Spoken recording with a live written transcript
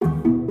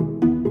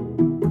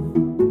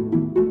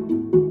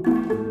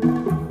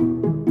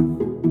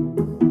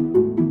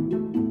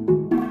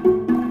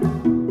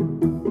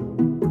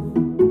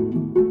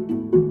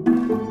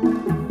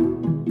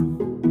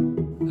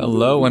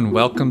Hello and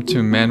welcome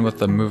to Man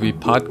with a Movie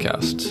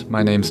podcast.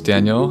 My name's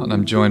Daniel and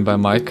I'm joined by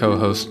my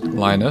co-host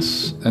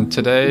Linus. And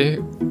today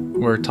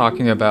we're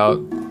talking about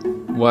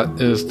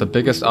what is the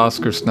biggest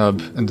Oscar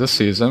snub in this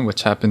season,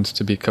 which happens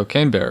to be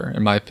Cocaine Bear,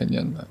 in my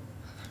opinion.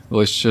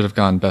 Really should have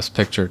gone Best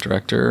Picture,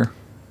 Director,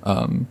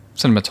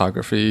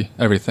 cinematography,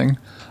 everything.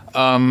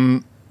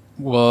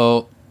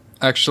 Well,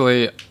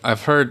 actually,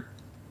 I've heard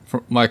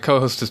my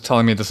co-host is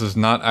telling me this is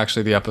not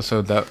actually the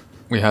episode that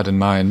we had in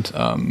mind.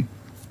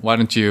 Why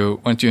don't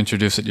you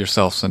introduce it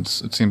yourself,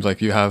 since it seems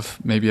like you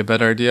have maybe a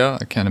better idea?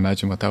 I can't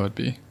imagine what that would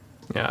be.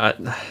 Yeah,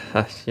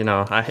 you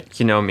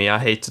know me. I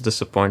hate to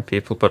disappoint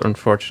people, but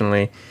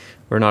unfortunately,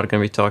 we're not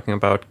going to be talking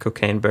about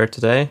Cocaine Bear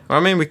today. Or, I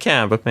mean, we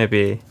can, but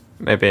maybe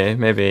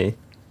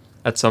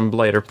at some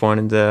later point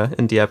in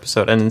the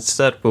episode. And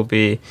instead, we'll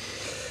be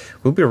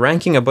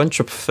ranking a bunch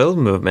of film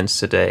movements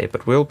today,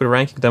 but we'll be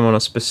ranking them on a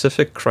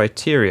specific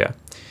criteria.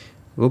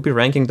 We'll be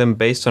ranking them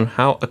based on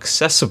how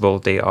accessible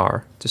they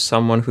are to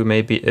someone who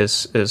maybe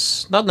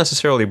is not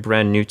necessarily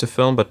brand new to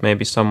film, but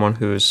maybe someone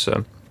who's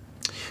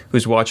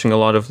watching a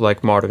lot of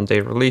like modern day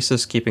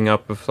releases, keeping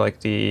up with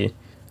like the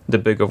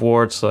big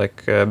awards,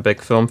 like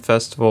big film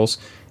festivals,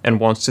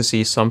 and wants to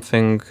see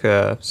something,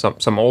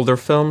 some older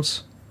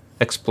films,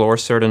 explore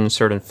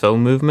certain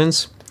film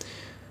movements.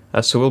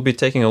 So we'll be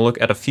taking a look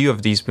at a few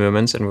of these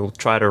movements, and we'll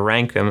try to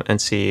rank them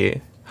and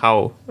see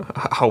how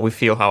we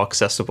feel how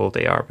accessible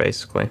they are,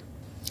 basically.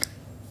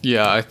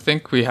 Yeah, I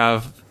think we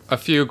have a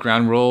few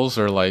ground rules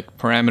or like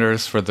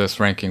parameters for this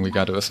ranking we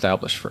got to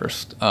establish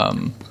first.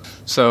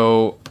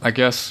 So I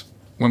guess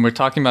when we're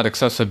talking about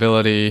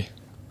accessibility,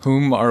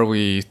 whom are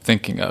we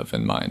thinking of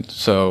in mind?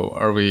 So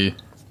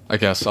I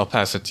guess I'll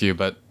pass it to you,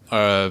 but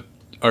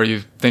are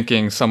you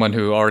thinking someone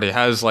who already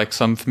has like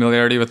some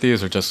familiarity with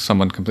these, or just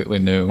someone completely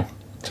new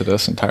to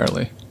this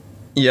entirely?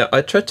 Yeah,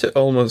 I tried to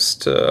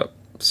almost,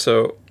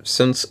 so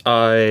since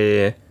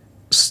I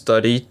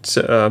studied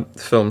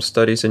film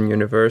studies in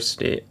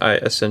university, I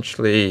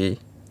essentially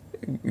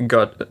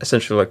got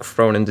like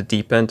thrown in the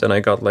deep end, and I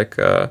got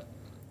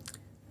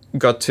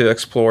to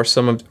explore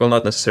some of, well,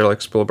 not necessarily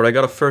explore, but I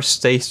got a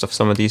first taste of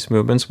some of these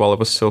movements while it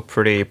was still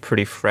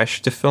pretty fresh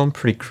to film,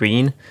 pretty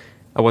green.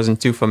 I wasn't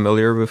too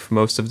familiar with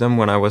most of them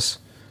when I was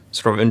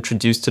sort of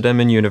introduced to them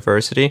in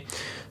university.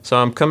 So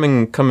I'm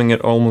coming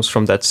it almost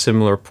from that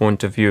similar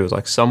point of view,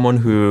 like someone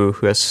who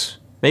has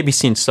maybe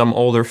seen some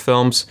older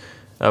films,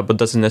 but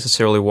doesn't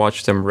necessarily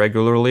watch them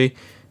regularly,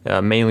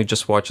 mainly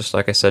just watches,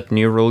 like I said,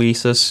 new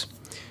releases,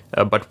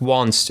 but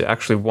wants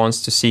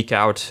to seek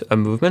out a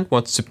movement,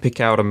 wants to pick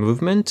out a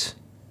movement,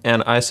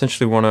 and I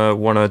essentially want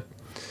to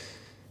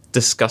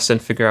discuss and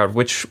figure out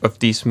which of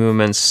these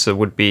movements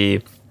would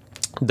be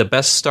the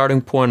best starting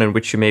point and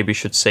which you maybe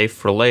should save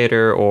for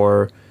later,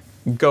 or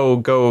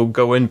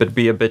go in, but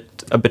be a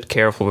bit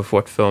careful with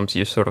what films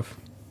you sort of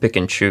pick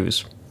and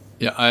choose.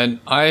 Yeah,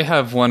 I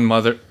have one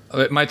other.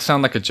 It might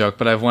sound like a joke,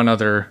 but I have one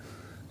other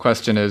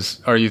question: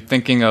 are you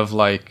thinking of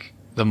like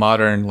the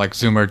modern like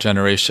Zoomer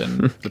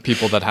generation, the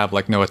people that have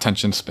like no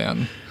attention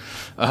span,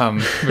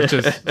 which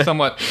is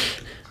somewhat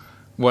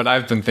what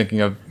I've been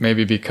thinking of,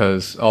 maybe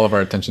because all of our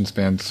attention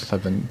spans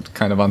have been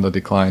kind of on the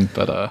decline.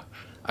 But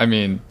I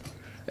mean,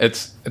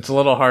 it's a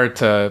little hard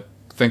to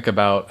think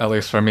about, at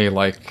least for me,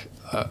 like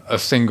a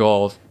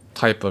single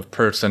type of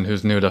person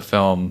who's new to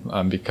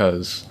film,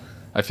 because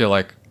I feel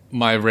like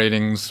my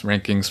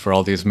rankings for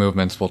all these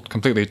movements will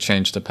completely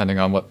change depending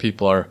on what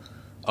people are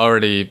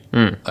already,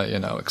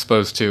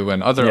 exposed to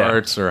in other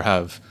arts, or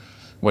have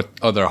what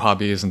other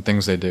hobbies and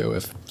things they do.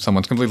 If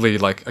someone's completely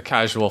like a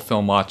casual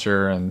film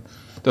watcher and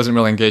doesn't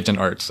really engage in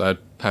arts, I'd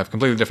have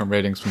completely different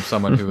ratings from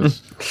someone who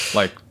is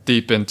like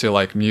deep into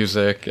like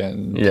music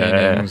and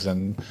paintings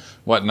and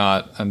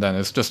whatnot, and then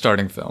is just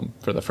starting film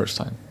for the first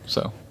time.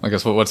 So I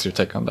guess what's your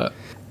take on that?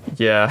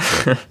 Yeah.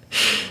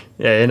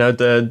 Yeah,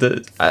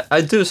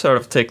 I do sort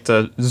of take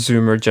the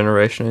Zoomer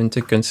generation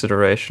into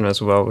consideration as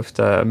well, with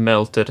the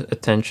melted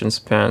attention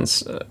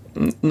spans.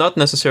 Not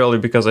necessarily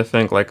because I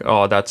think like,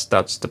 oh, that's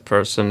the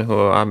person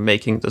who I'm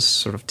making this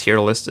sort of tier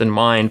list in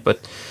mind, but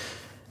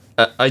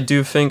I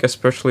do think,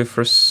 especially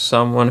for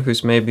someone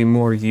who's maybe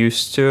more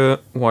used to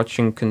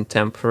watching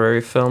contemporary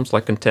films,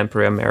 like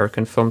contemporary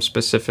American films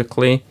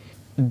specifically,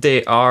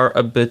 they are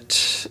a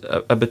bit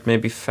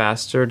maybe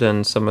faster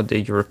than some of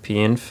the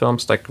European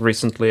films. Like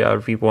recently, I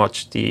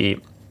rewatched the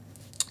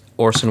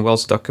Orson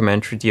Welles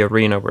documentary, The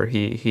Arena, where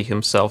he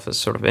himself is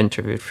sort of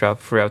interviewed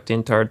throughout the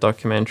entire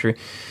documentary.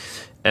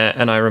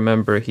 And I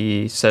remember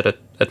he said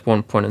at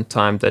one point in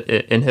time that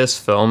in his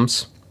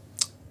films,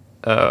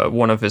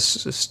 one of his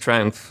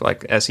strengths,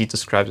 like as he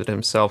described it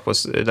himself,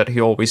 was that he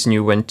always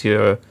knew when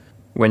to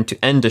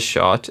end a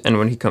shot. And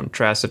when he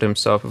contrasted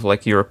himself with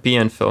like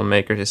European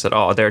filmmakers, he said,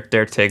 oh,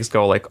 their takes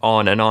go like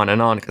on and on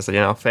and on, because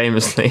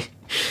famously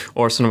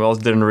Orson Welles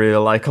didn't really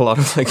like a lot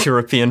of like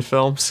European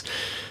films.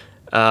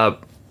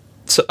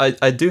 So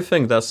I do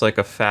think that's like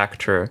a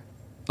factor,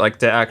 like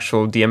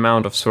the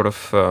amount of sort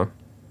of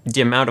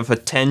the amount of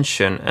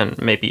attention and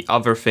maybe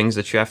other things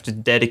that you have to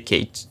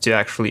dedicate to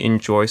actually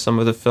enjoy some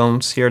of the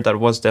films here, that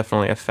was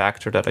definitely a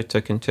factor that I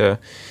took into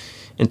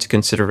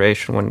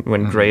consideration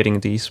when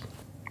grading these.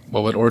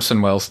 What would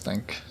Orson Welles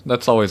think?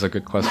 That's always a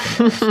good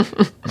question to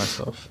ask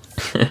myself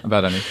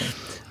about anything.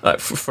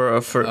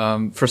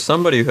 For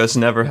somebody who has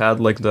never had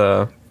like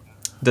the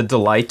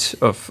delight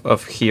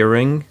of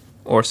hearing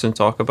Orson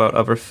talk about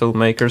other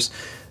filmmakers,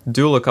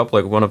 do look up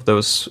like one of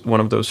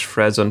those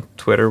threads on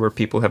Twitter where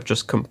people have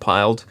just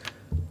compiled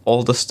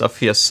all the stuff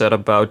he has said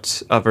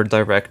about other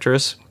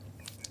directors,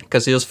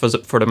 because he is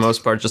for the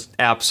most part just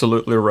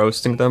absolutely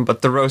roasting them.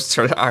 But the roasts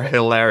are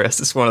hilarious.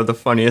 It's one of the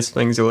funniest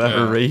things you'll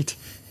ever read.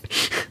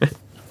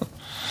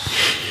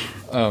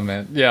 Oh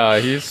man, yeah,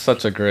 he's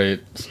such a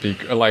great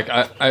speaker. Like,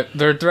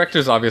 they're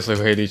directors obviously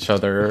who hate each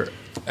other,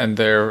 and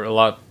they're a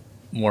lot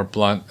more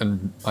blunt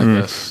and I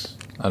guess,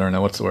 I don't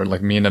know what's the word,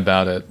 like mean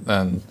about it.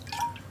 And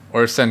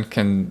Orson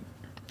can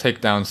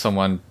take down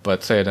someone,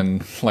 but say it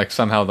in like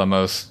somehow the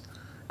most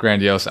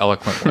grandiose,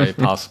 eloquent way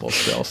possible.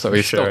 Still, so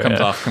he still comes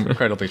off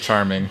incredibly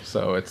charming.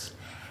 So it's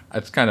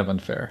kind of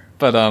unfair,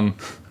 but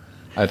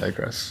I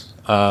digress.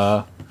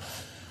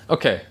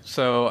 Okay,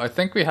 so I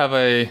think we have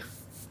a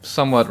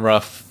somewhat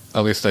rough,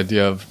 at least,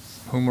 idea of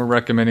whom we're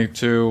recommending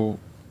to,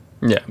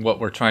 what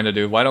we're trying to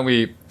do. Why don't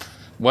we,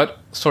 what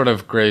sort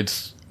of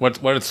grades,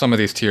 what are some of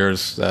these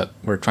tiers that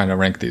we're trying to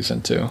rank these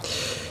into?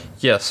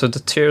 Yeah, so the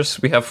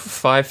tiers, we have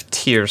 5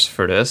 tiers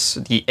for this.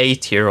 The A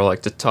tier, or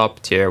like the top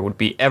tier, would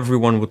be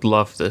everyone would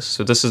love this.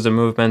 So this is the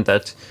movement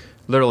that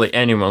literally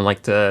anyone,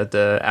 like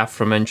the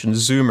aforementioned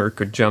Zoomer,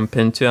 could jump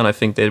into, and I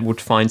think they would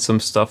find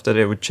some stuff that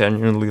they would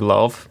genuinely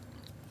love.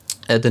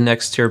 The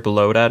next tier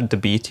below that, the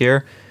B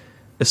tier,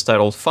 is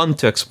titled Fun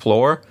to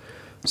Explore.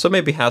 So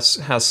maybe has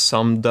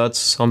some duds.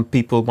 Some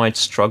people might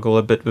struggle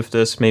a bit with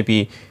this.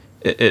 Maybe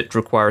it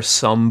requires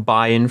some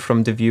buy-in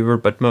from the viewer,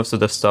 but most of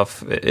the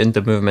stuff in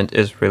the movement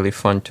is really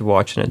fun to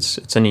watch, and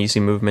it's an easy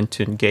movement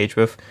to engage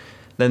with.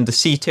 Then the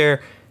C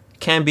tier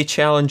can be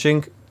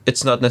challenging.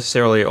 It's not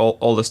necessarily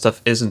all the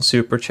stuff isn't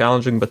super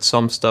challenging, but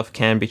some stuff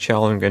can be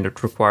challenging, and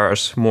it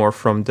requires more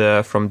from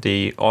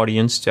the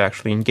audience to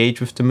actually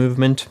engage with the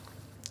movement.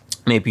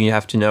 Maybe you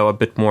have to know a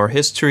bit more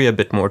history, a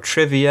bit more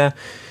trivia.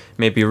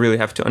 Maybe you really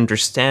have to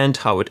understand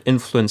how it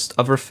influenced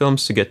other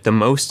films to get the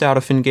most out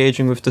of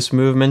engaging with this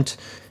movement.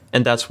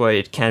 And that's why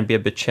it can be a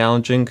bit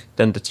challenging.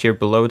 Then the tier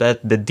below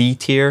that, the D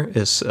tier,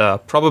 is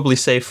probably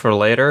safe for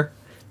later,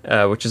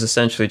 which is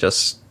essentially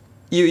just,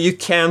 you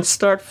can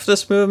start with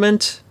this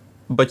movement,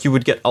 but you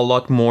would get a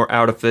lot more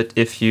out of it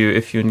if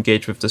you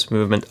engage with this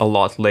movement a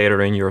lot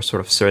later in your sort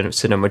of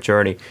cinema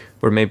journey,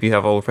 where maybe you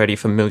have already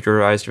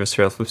familiarized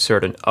yourself with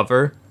certain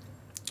other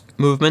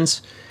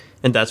movements,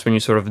 and that's when you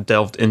sort of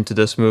delved into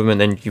this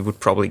movement, and you would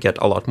probably get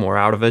a lot more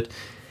out of it.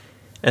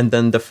 And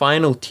then the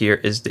final tier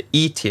is the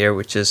E tier,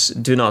 which is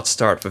do not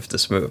start with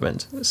this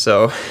movement.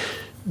 So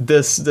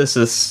this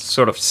is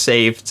sort of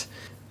saved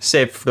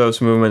for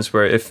those movements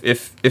where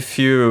if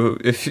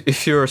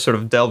you're sort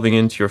of delving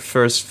into your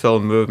first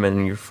film movement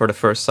and you're for the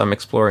first time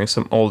exploring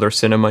some older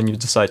cinema and you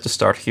decide to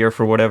start here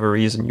for whatever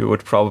reason, you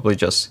would probably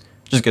just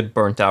get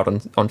burnt out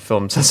on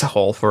films as a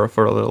whole for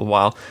a little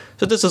while.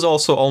 So this is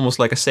also almost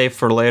like a save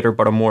for later,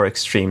 but a more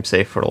extreme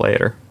save for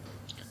later.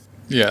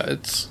 Yeah,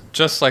 it's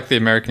just like the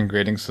American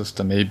grading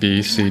system, A,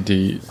 B, C,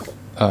 D,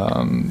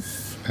 and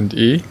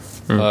E.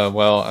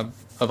 Well,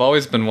 I've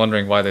always been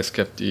wondering why they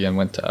skipped E and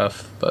went to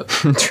F, but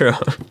true.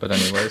 But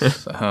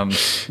anyways,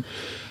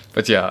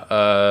 but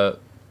yeah,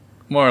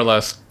 more or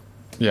less,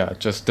 yeah,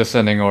 just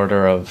descending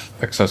order of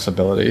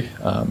accessibility.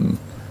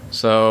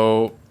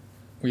 So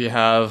we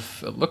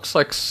have, it looks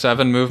like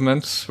 7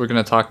 movements we're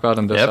going to talk about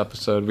in this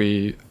episode.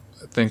 We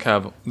think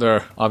there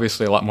are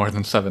obviously a lot more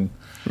than 7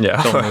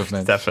 film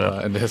movements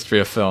in the history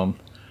of film.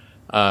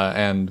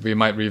 And we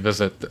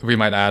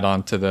might add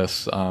on to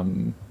this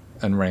and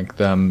rank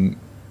them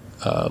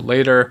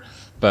later.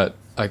 But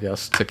I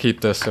guess to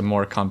keep this a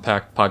more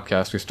compact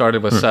podcast, we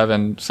started with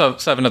 7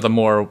 of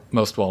the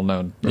most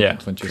well-known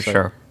movements, wouldn't you say?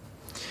 Sure.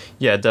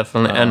 Yeah,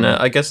 definitely. And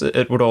I guess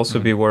it would also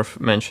be worth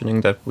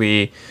mentioning that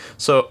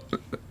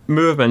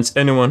movements,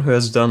 anyone who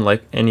has done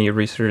like any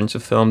research into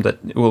film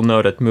that will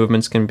know that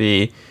movements can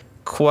be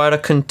quite a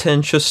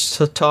contentious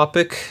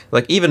topic.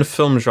 Like even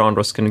film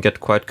genres can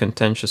get quite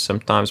contentious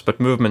sometimes, but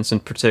movements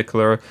in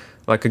particular,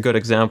 like a good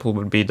example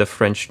would be the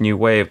French New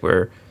Wave,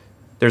 where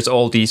there are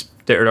all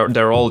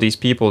these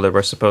people that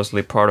were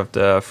supposedly part of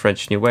the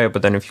French New Wave,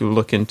 but then if you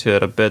look into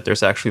it a bit,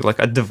 there's actually like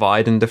a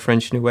divide in the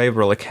French New Wave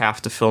where like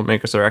half the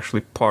filmmakers are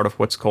actually part of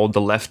what's called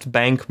the left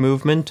bank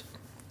movement,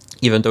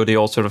 even though they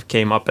all sort of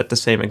came up at the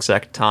same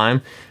exact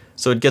time.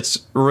 So it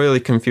gets really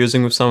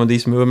confusing with some of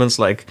these movements.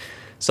 Like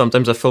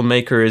sometimes a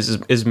filmmaker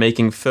is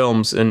making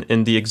films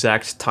in the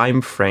exact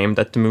time frame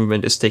that the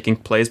movement is taking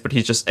place, but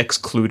he's just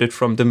excluded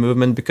from the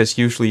movement because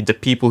usually the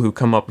people who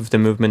come up with the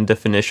movement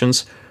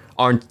definitions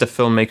aren't the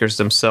filmmakers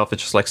themselves.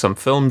 It's just like some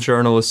film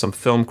journalist, some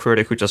film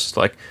critic who just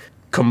like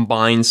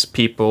combines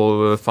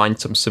people,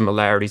 finds some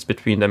similarities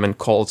between them and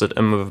calls it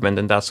a movement,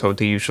 and that's how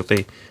they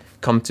usually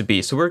come to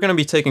be. So we're going to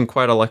be taking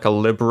quite a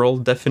liberal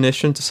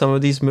definition to some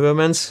of these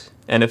movements.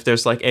 And if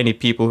there's like any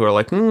people who are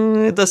like,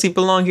 does he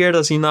belong here?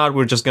 Does he not?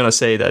 We're just going to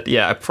say that,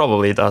 yeah, it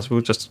probably does.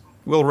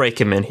 We'll rake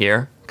him in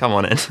here. Come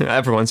on in.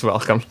 Everyone's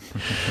welcome.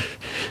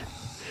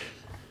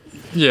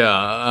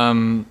 Yeah,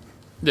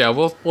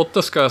 we'll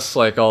discuss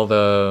like all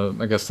the,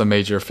 I guess, the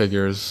major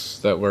figures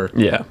that we're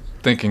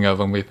thinking of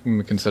when we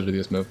consider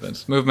these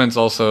movements. Movements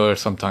also are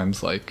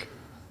sometimes like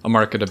a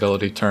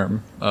marketability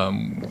term,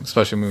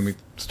 especially when we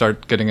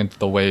start getting into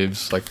the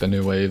waves, like the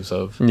new waves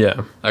of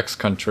X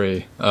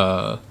country.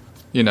 They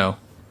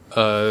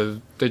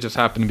just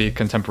happen to be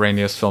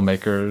contemporaneous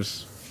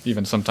filmmakers,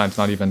 even sometimes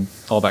not even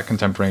all that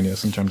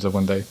contemporaneous in terms of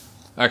when they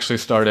actually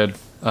started,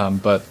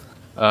 but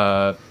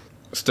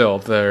still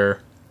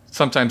they're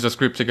sometimes just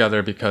grouped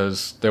together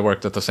because they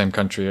worked at the same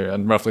country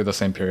and roughly the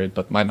same period,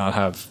 but might not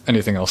have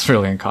anything else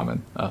really in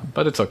common.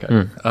 But it's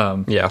okay.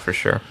 Yeah, for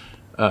sure.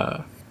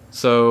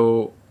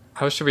 So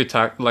how should we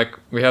like,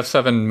 we have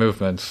 7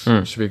 movements.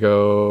 Should we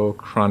go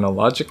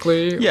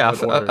chronologically? Yeah,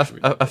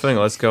 I think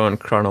let's go in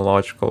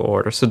chronological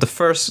order. So the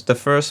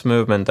first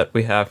movement that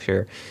we have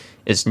here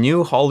is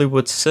New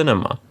Hollywood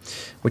Cinema,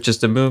 which is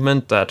the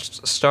movement that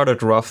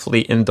started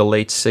roughly in the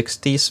late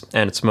 60s,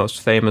 and it's most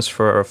famous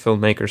for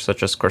filmmakers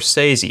such as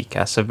Scorsese,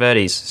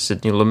 Cassavetes,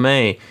 Sidney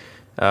Lumet,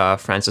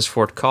 Francis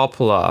Ford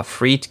Coppola,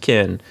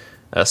 Friedkin.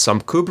 Some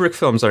Kubrick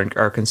films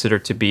are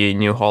considered to be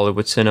New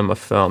Hollywood Cinema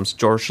films.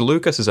 George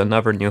Lucas is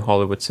another New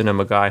Hollywood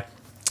Cinema guy.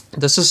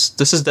 This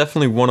is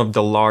definitely one of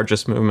the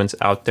largest movements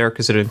out there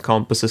because it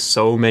encompasses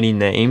so many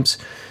names.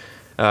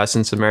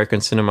 Since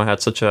American cinema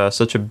had such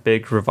a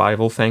big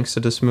revival thanks to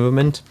this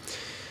movement.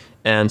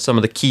 And some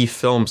of the key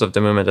films of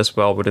the movement as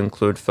well would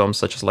include films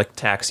such as like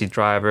Taxi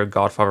Driver,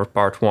 Godfather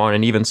Part 1,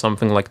 and even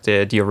something like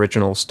the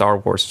original Star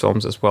Wars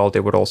films as well. They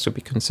would also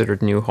be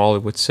considered New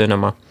Hollywood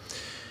Cinema.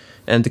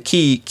 And the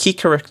key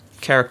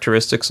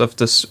characteristics of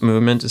this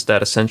movement is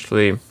that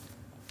essentially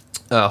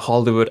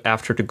Hollywood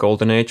after the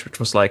Golden Age, which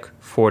was like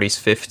 40s,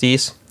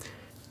 50s,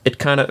 it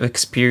kind of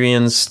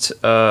experienced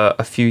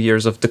a few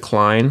years of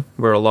decline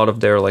where a lot of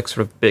their like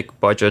sort of big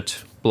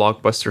budget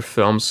blockbuster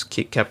films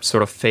kept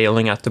sort of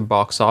failing at the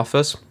box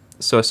office.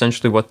 So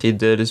essentially what they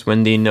did is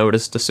when they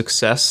noticed the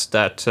success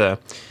that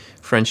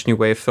French New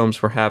Wave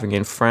films were having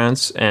in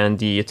France and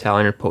the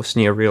Italian and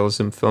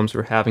post-neorealism films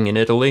were having in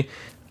Italy,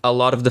 a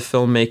lot of the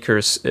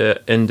filmmakers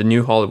in the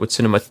New Hollywood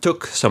Cinema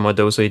took some of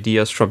those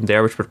ideas from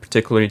there, which were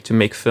particularly to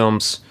make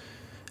films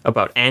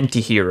about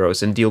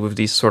anti-heroes and deal with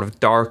these sort of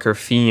darker and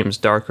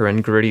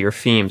grittier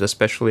themes.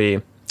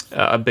 Especially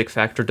a big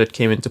factor that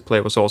came into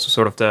play was also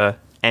sort of the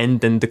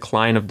end and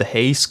decline of the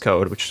Hays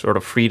Code, which sort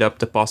of freed up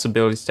the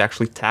possibilities to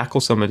actually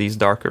tackle some of these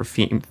darker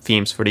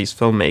themes for these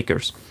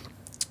filmmakers.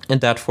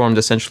 And that formed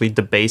essentially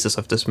the basis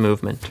of this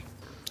movement.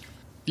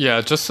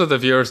 Yeah, just so the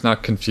viewer's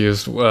not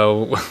confused,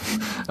 when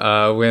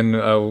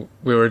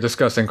we were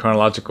discussing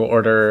chronological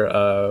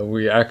order,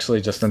 we actually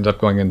just ended up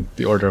going in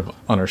the order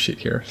on our sheet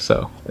here.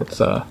 So it's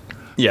there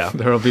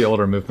will be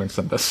older movements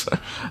than this.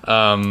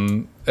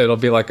 It'll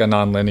be like a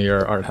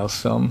non-linear art house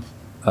film.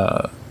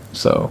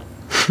 So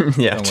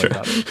yeah, don't true. worry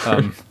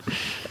about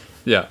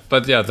it.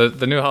 But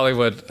the New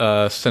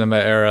Hollywood cinema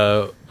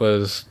era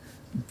was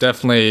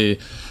definitely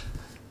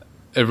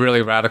a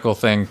really radical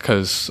thing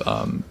because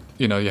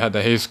you had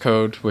the Hays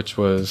Code, which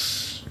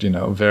was,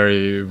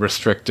 very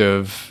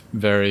restrictive,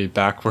 very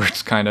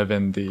backwards kind of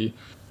in the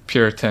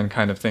Puritan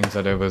kind of things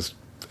that it was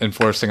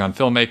enforcing on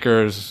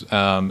filmmakers.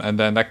 And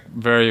then that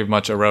very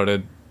much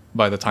eroded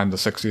by the time the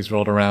 60s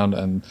rolled around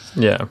and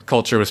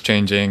culture was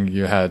changing.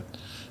 You had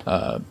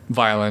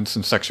violence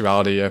and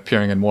sexuality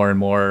appearing in more and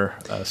more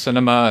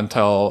cinema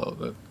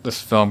until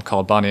this film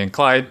called Bonnie and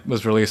Clyde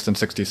was released in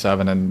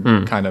 67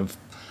 and kind of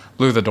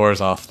blew the doors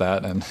off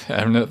that, and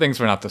things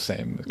were not the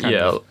same.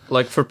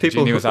 Like for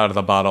people Genie was out of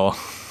the bottle.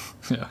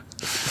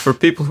 For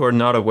people who are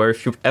not aware,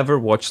 if you've ever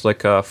watched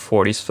like a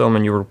 40s film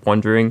and you were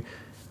wondering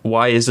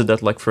why is it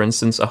that, like, for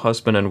instance, a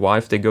husband and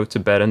wife, they go to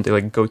bed and they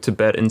like go to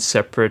bed in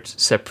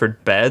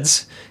separate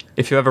beds.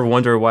 If you ever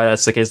wonder why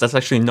that's the case, that's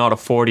actually not a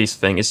 40s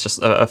thing. It's just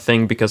a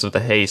thing because of the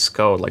Hays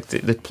Code. Like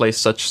they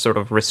placed such sort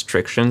of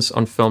restrictions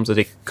on films that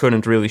they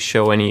couldn't really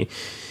show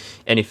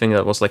anything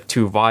that was like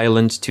too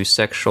violent, too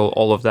sexual.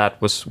 All of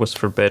that was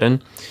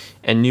forbidden.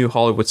 And New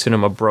Hollywood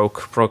Cinema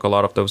broke a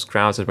lot of those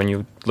grounds. And when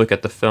you look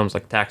at the films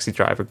like Taxi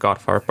Driver,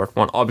 Godfather Part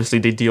 1, obviously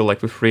they deal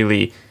like with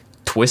really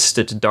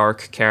twisted,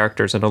 dark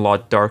characters and a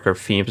lot darker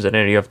themes than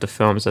any of the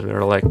films that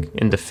are like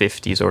in the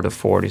 50s or the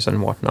 40s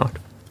and whatnot.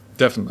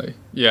 Definitely.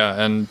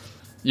 Yeah, and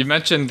you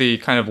mentioned the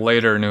kind of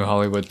later New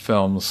Hollywood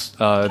films.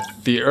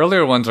 The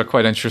earlier ones are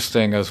quite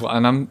interesting as well.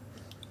 And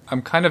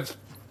I'm kind of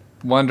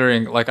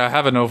wondering, like, I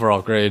have an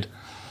overall grade,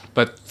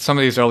 but some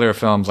of these earlier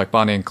films like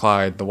Bonnie and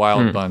Clyde, The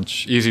Wild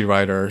Bunch, Easy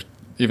Rider,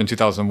 even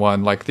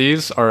 2001, like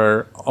these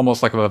are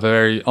almost like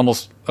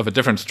almost of a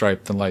different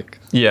stripe than like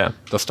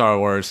the Star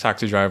Wars,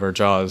 Taxi Driver,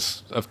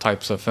 Jaws of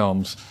types of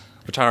films,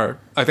 which are,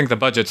 I think the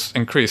budgets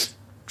increased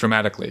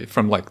dramatically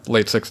from like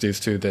late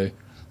 60s to the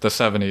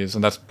 70s,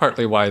 and that's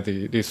partly why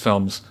these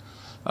films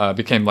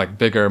became like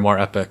bigger, more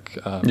epic.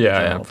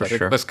 For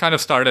sure. This kind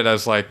of started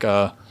as like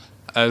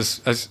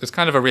as it's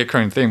kind of a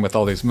recurring theme with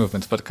all these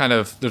movements, but kind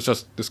of there's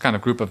just this kind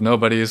of group of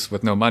nobodies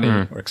with no money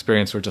or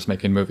experience who are just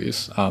making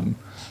movies. And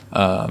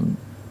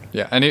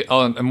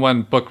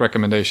one book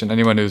recommendation: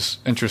 anyone who's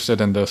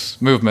interested in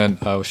this movement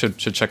should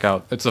check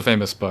out. It's a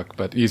famous book,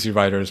 but Easy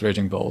Riders,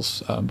 Raging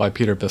Bulls by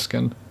Peter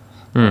Biskin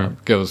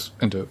goes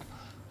into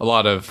a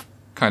lot of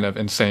kind of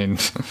insane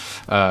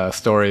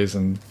stories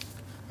and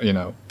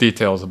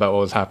details about what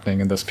was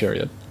happening in this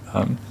period.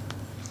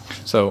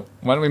 So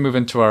why don't we move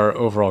into our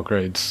overall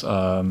grades?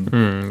 I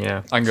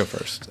can go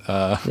first.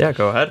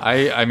 Go ahead.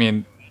 I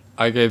mean,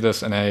 I gave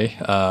this an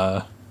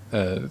A.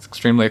 It's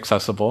extremely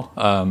accessible.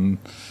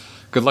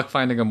 Good luck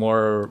finding a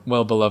more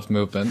well-beloved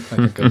movement, I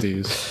think, of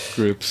these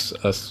groups,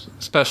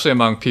 especially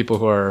among people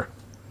who are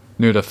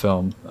new to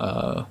film.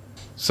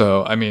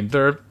 So, I mean,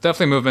 there are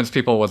definitely movements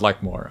people would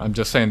like more. I'm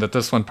just saying that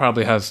this one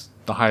probably has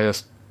the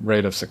highest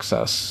rate of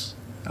success.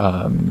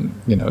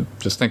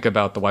 Just think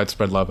about the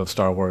widespread love of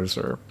Star Wars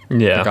or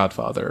The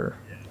Godfather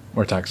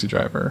or Taxi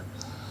Driver.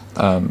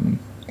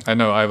 I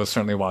know I was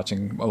certainly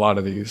watching a lot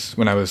of these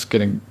when I was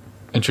getting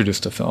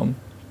introduced to film,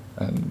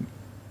 and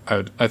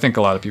I think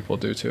a lot of people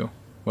do too.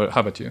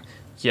 How about you?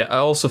 Yeah, I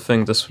also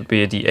think this would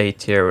be the A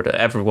tier. That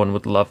everyone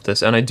would love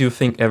this, and I do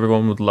think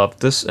everyone would love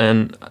this,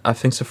 and I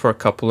think so for a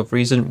couple of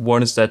reasons.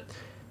 One is that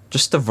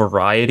just the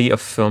variety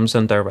of films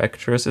and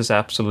directors is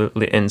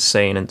absolutely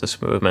insane in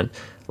this movement.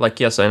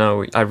 Like, yes, I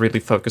know I really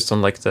focused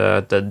on like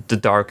the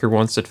darker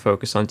ones that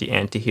focus on the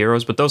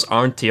anti-heroes, but those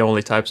aren't the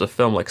only types of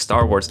film. Like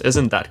Star Wars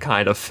isn't that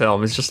kind of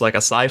film. It's just like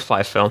a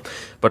sci-fi film.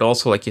 But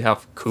also like you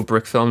have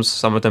Kubrick films,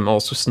 some of them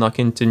also snuck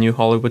into New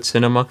Hollywood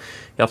cinema.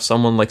 You have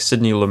someone like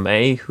Sidney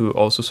Lumet who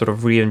also sort of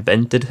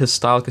reinvented his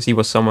style, because he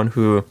was someone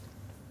who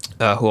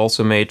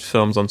also made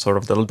films on sort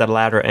of the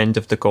latter end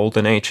of the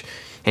golden age,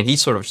 and he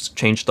sort of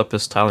changed up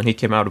his style, and he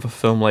came out of a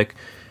film like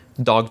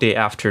Dog Day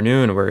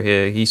Afternoon, where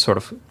he sort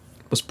of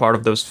was part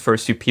of those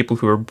first few people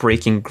who were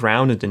breaking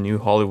ground in the new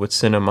Hollywood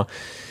cinema.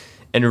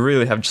 And we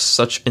really have just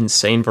such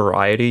insane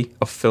variety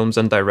of films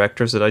and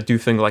directors that I do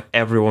think like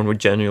everyone would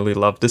genuinely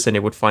love this, and they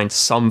would find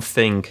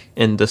something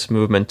in this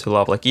movement to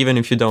love. Like even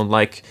if you don't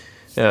like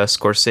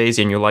Scorsese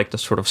and you like the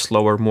sort of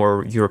slower,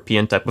 more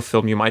European type of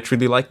film, you might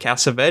really like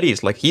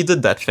Cassavetes. Like he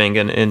did that thing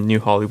in New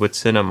Hollywood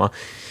cinema.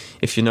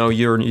 If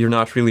you're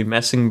not really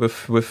messing with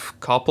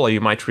Coppola, you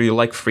might really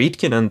like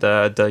Friedkin and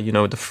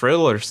the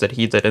thrillers that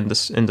he did in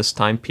this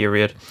time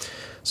period.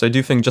 So I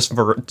do think just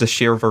the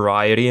sheer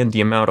variety and the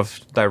amount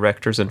of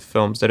directors and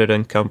films that it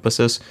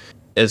encompasses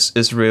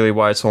is really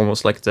why it's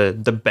almost like the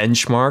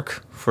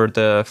benchmark for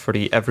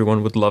the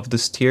everyone would love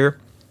this tier.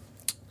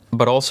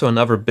 But also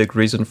another big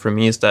reason for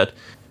me is that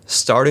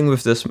starting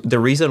with this, the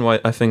reason why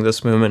I think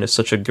this movement is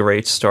such a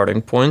great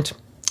starting point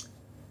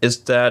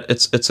is that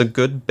it's a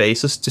good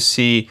basis to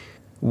see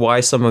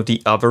why some of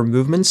the other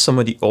movements, some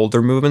of the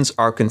older movements,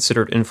 are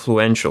considered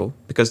influential,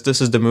 because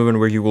this is the movement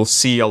where you will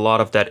see a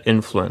lot of that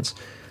influence.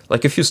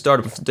 Like if you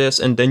start with this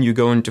and then you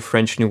go into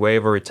French New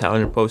Wave or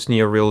Italian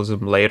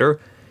post-neorealism later,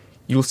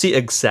 you'll see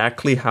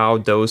exactly how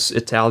those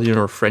Italian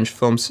or French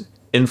films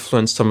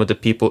influenced some of the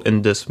people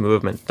in this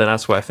movement. And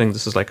that's why I think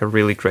this is like a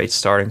really great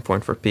starting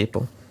point for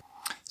people.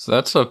 So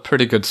that's a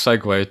pretty good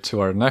segue to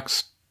our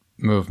next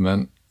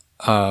movement.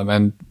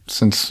 And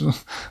since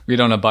we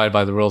don't abide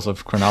by the rules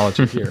of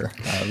chronology here,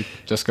 we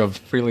just go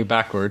freely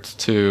backwards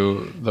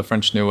to the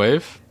French New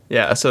Wave.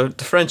 Yeah, so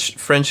the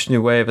French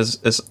New Wave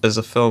is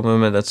a film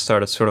movement that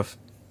started sort of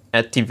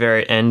at the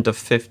very end of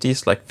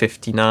 50s, like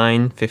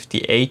 59,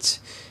 58,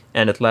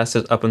 and it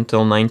lasted up until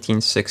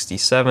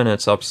 1967.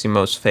 It's obviously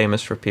most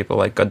famous for people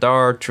like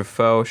Godard,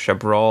 Truffaut,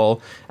 Chabrol,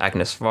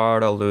 Agnes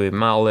Varda, Louis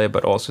Malle,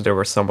 but also there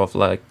were some of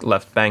like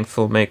left-bank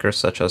filmmakers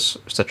such as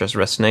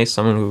Resnais,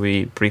 someone who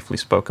we briefly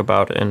spoke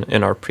about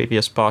in our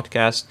previous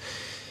podcast.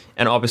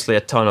 And obviously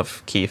a ton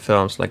of key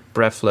films like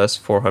Breathless,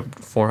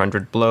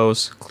 400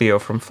 Blows, Cleo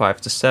from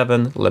 5 to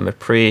 7, Le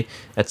Mépris,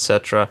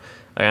 etc.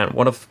 And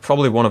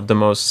probably one of the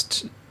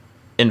most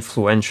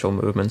influential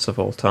movements of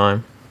all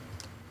time.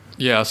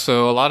 Yeah,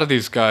 so a lot of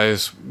these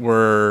guys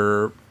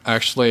were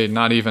actually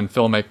not even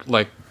filmmakers.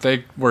 Like,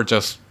 they were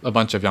just a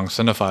bunch of young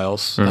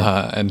cinephiles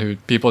and who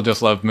people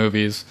just loved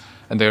movies.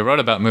 And they wrote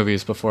about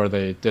movies before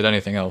they did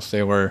anything else.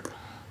 They were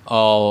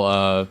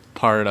all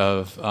part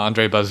of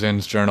André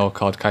Bazin's journal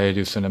called Cahiers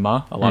du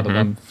Cinéma. A lot of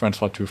them,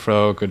 François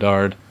Truffaut,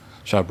 Godard,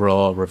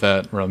 Chabrol,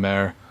 Rivette,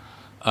 Romer.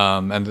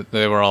 And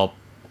they were all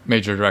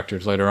major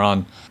directors later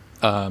on.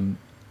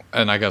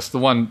 And I guess the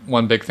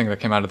one big thing that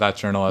came out of that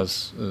journal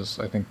is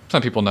I think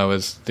some people know,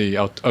 is the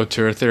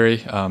auteur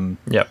theory.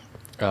 Yep.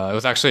 It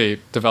was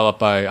actually developed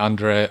by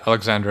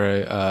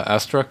Alexandre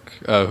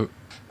Astruc,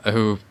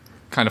 who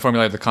kind of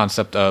formulated the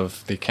concept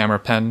of the camera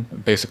pen,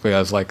 basically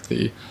as like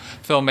the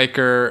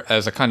filmmaker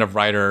as a kind of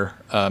writer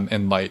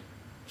in light,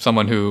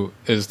 someone who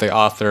is the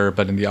author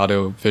but in the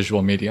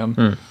audiovisual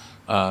medium.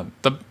 And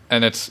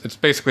it's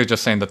basically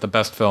just saying that the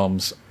best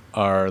films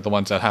are the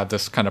ones that have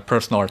this kind of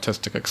personal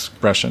artistic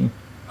expression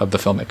of the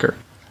filmmaker.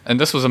 And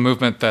this was a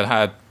movement that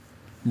had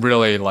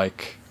really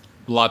like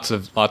lots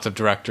of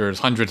directors,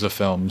 hundreds of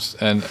films,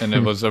 and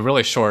it was a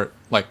really short,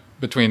 like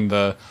between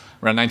the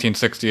around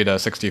 1960 to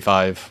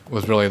 65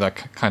 was really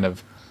like kind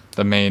of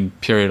the main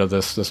period of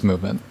this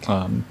movement.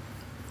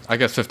 I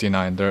guess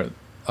 59. There,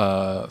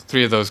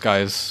 three of those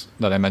guys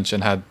that I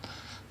mentioned had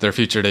their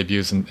feature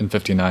debuts in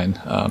 59,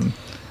 and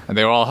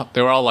they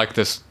were all like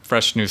this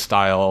fresh new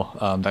style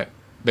that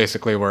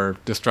basically were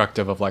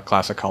destructive of like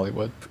classic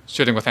Hollywood,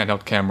 shooting with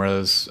handheld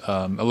cameras,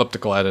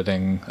 elliptical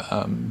editing,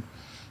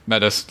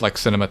 meta like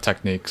cinema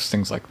techniques,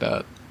 things like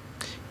that.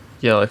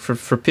 Yeah, like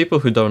for people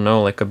who don't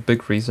know, like a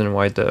big reason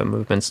why the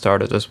movement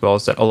started as well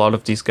is that a lot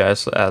of these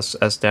guys,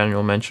 as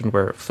Daniel mentioned,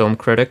 were film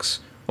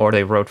critics, or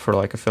they wrote for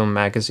like a film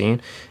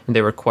magazine, and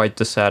they were quite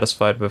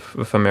dissatisfied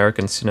with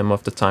American cinema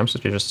of the time, so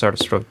they just started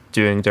sort of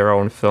doing their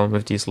own film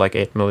with these like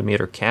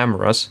 8mm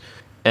cameras.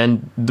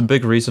 And the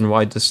big reason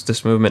why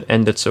this movement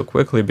ended so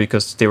quickly,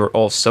 because they were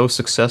all so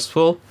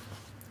successful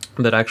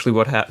that actually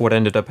what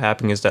ended up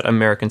happening is that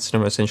American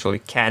cinema essentially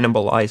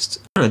cannibalized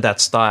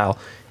that style,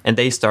 and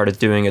they started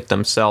doing it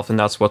themselves, and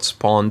that's what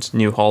spawned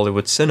New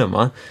Hollywood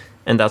cinema,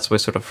 and that's why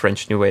sort of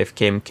French New Wave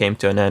came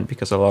to an end,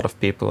 because a lot of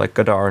people like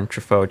Godard and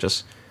Truffaut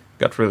just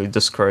got really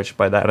discouraged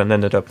by that and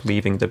ended up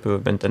leaving the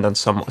movement, and then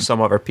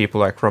some other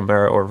people like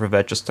Romer or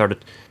Rivette just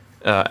started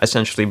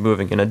essentially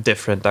moving in a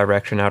different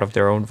direction out of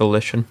their own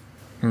volition.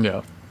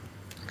 Yeah,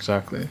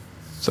 exactly.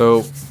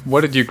 So,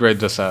 what did you grade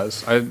this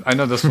as? I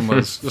know this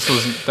was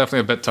definitely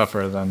a bit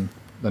tougher than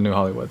the New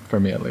Hollywood, for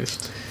me at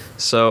least.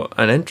 So,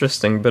 an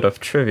interesting bit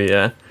of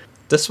trivia.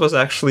 This was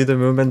actually the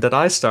movement that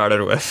I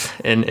started with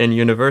in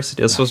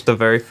university. This was the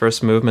very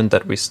first movement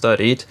that we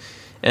studied,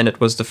 and it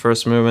was the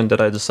first movement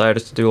that I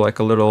decided to do like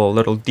a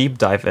little deep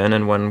dive in.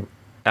 And when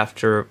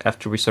after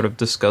we sort of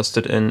discussed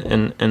it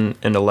in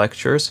the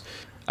lectures,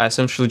 I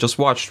essentially just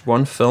watched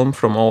one film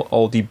from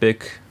all the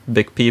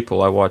big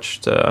people. I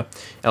watched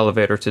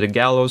Elevator to the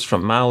Gallows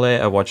from Malle.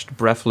 I watched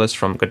Breathless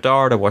from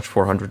Godard. I watched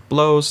 400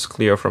 Blows,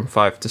 Cleo from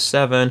 5 to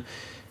 7,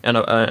 and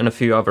a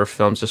few other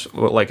films. Just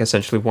like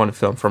essentially one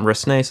film from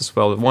Resnais as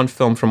well. One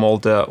film from all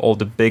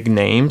the big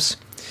names.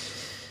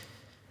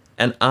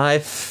 And I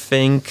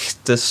think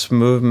this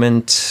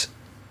movement,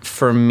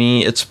 for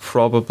me, it's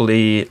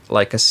probably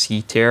like a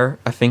C tier.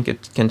 I think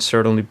it can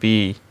certainly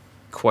be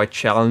quite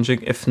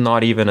challenging, if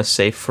not even a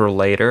save for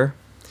later.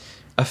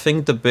 I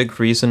think the big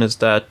reason is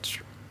that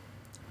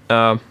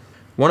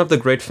one of the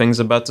great things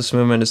about this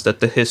movement is that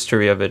the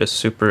history of it is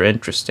super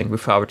interesting,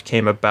 with how it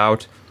came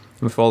about,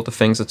 with all the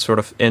things it sort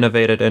of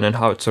innovated in, and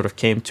how it sort of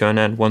came to an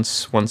end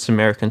once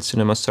American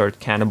cinema started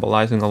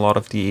cannibalizing a lot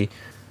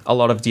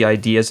of the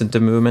ideas in the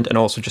movement, and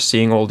also just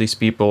seeing all these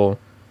people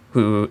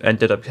who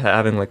ended up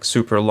having like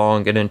super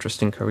long and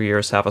interesting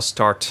careers have a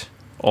start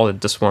all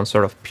at this one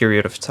sort of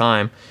period of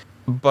time.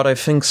 But I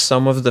think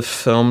some of the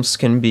films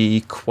can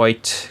be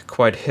quite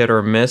hit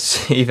or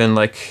miss. Even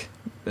like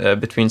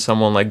between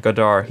someone like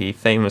Godard, he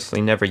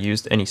famously never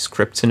used any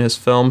scripts in his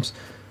films.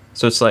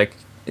 So it's like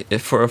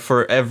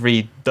for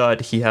every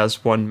dud, he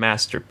has one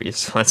masterpiece.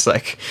 So it's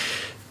like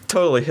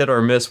totally hit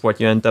or miss what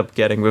you end up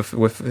getting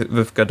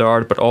with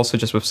Godard, but also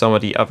just with some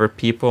of the other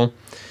people.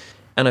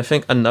 And I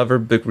think another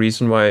big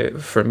reason why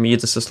for me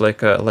this is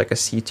like a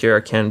C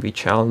tier, can be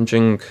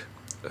challenging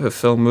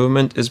film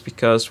movement, is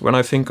because when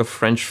I think of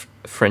French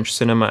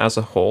cinema as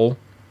a whole,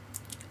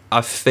 I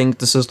think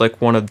this is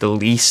like one of the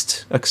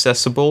least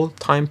accessible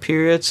time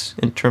periods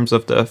in terms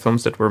of the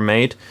films that were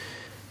made.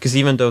 Because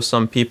even though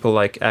some people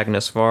like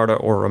Agnes Varda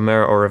or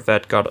Romer or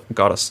Rivette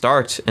got a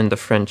start in the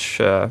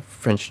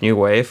French New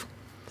Wave,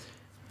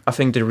 I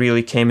think they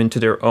really came into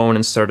their own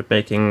and started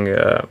making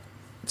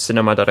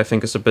cinema that I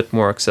think is a bit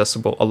more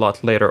accessible a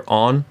lot later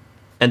on.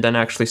 And then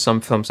actually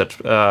some films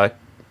that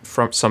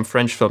from some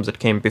French films that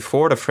came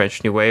before the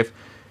French New Wave,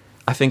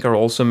 I think are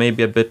also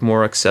maybe a bit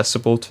more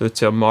accessible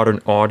to a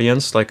modern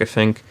audience. Like I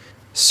think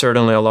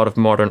certainly a lot of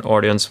modern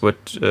audience would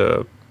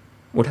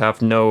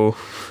have no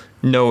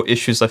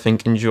issues, I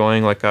think,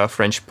 enjoying like a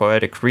French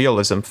poetic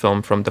realism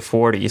film from the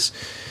 40s,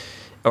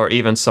 or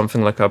even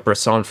something like a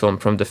Bresson film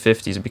from the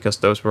 50s, because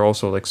those were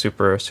also like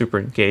super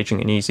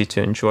engaging and easy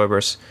to enjoy.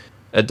 Whereas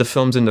the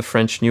films in the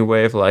French New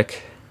Wave,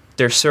 like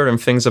there's certain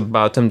things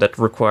about them that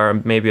require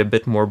maybe a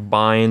bit more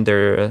bind.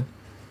 They're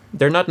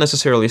not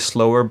necessarily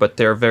slower, but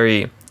they're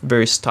very,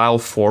 very style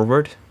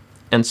forward,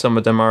 and some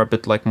of them are a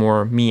bit like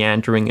more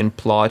meandering in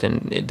plot,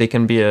 and they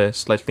can be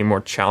slightly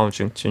more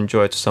challenging to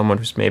enjoy to someone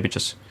who's maybe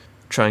just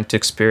trying to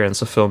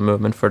experience a film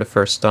movement for the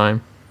first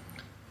time.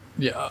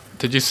 Yeah.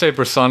 Did you say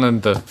Bresson in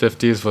the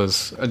 50s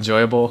was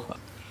enjoyable?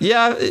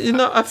 Yeah,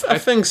 I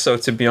think so,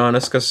 to be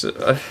honest, because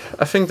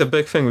I think the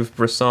big thing with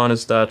Bresson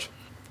is that,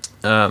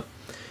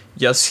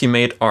 yes, he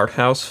made art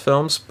house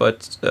films,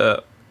 but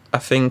I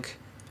think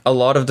a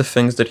lot of the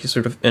things that he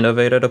sort of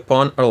innovated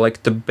upon are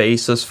like the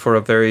basis for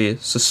a very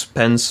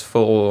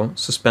suspenseful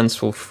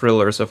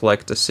thrillers of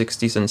like the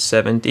 60s and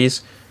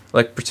 70s.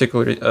 Like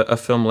particularly a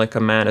film like A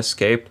Man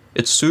Escaped.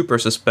 It's super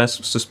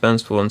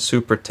suspenseful and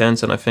super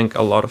tense, and I think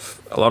a lot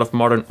of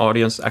modern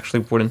audience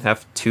actually wouldn't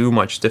have too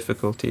much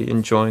difficulty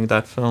enjoying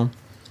that film.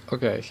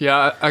 Okay,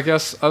 yeah, I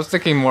guess I was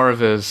thinking more of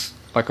his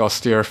like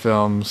austere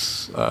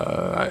films.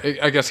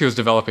 I guess he was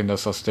developing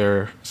this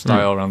austere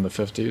style around the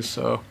 50s.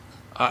 So,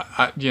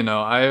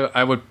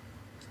 I would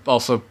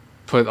also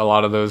put a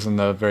lot of those in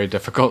the very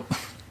difficult,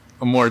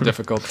 a more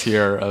difficult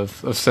tier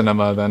of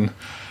cinema than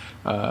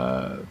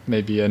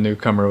maybe a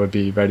newcomer would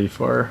be ready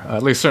for.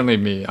 At least certainly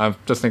me. I'm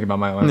just thinking about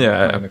my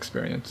own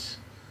experience.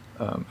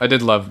 I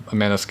did love A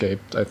Man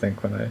Escaped, I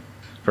think, when I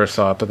first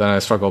saw it, but then I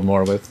struggled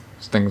more with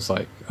things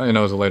like, I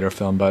know it was a later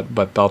film,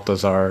 but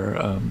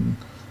Balthazar.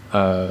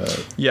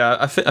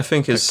 I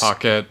think his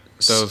Pocket.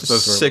 Those were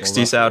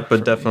 60s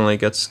output definitely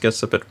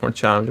gets a bit more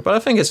challenging, but I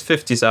think his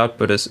 50s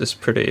output is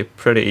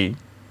pretty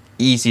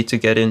easy to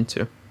get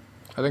into.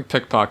 I think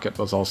Pickpocket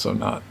was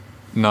also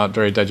not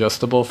very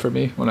digestible for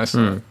me when I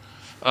saw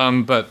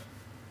it.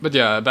 But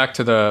yeah, back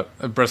to the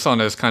Bresson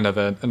is kind of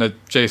an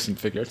adjacent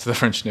figure to the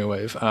French New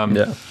Wave.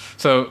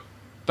 So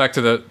back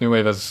to the New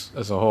Wave as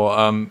a whole.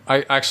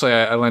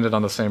 I landed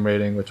on the same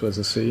rating, which was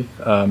a C.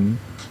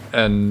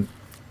 And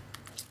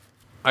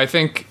I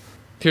think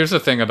here's the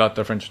thing about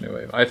the French New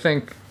Wave. I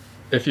think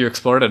if you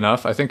explore it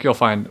enough, I think you'll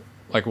find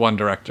like one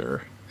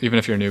director. Even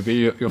if you're a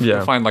newbie,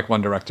 you'll find like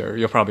one director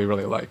you'll probably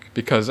really like,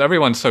 because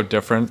everyone's so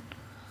different.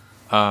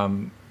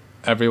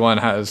 Everyone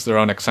has their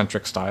own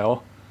eccentric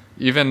style.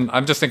 Even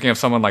I'm just thinking of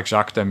someone like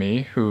Jacques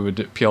Demy, who would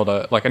appeal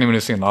to like anyone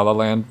who's seen La La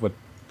Land would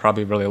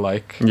probably really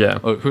like.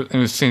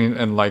 Who's seen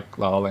and like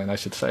La La Land, I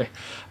should say.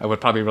 I would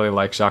probably really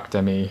like Jacques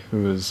Demy,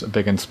 who is a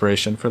big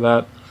inspiration for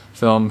that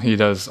film. He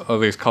does all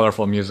these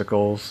colorful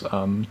musicals.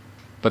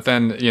 But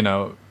then,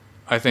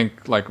 I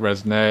think like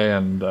Resnais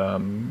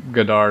and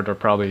Godard are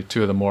probably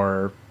two of the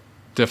more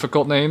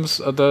difficult names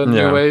of the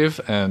New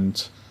Wave.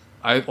 And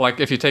I like,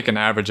 if you take an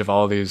average of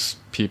all these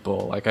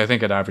people, like I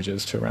think it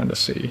averages to around a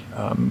C.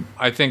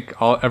 I think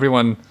I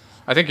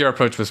think your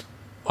approach was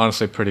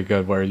honestly pretty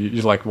good, where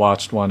you like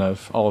watched one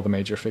of all of the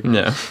major figures.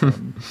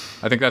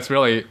 I think that's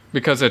really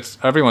because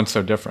everyone's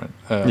so different.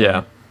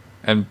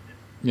 And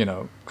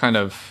kind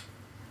of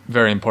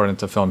very important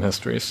to film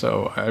history.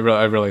 So I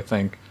really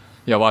think,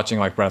 watching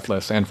like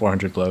Breathless and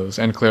 400 Blows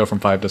and Cleo from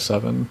 5 to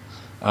 7,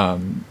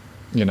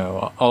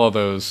 all of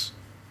those,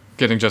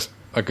 getting just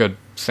a good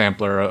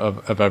sampler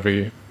of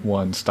every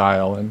one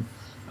style and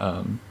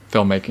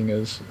filmmaking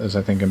is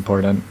I think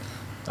important.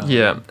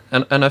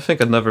 And I think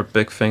another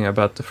big thing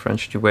about the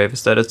French New Wave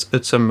is that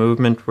it's a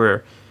movement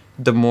where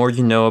the more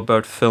you know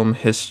about film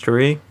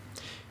history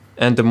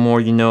and the more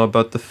you know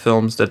about the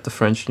films that the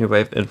French New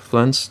Wave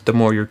influenced, the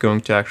more you're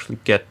going to actually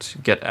get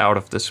out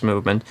of this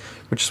movement,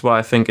 which is why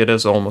I think it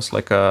is almost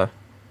like a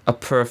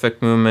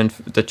perfect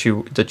movement that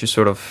you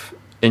sort of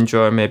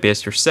enjoy maybe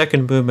as your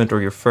second movement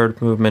or your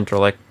third movement, or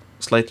like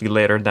slightly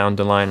later down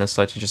the line and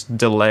slightly just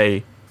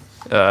delay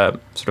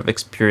sort of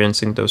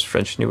experiencing those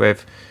French New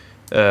Wave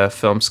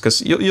films,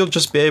 because you'll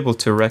just be able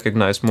to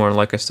recognize more. And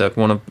like I said,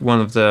 one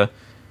of the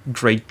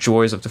great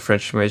joys of the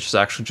French New Wave is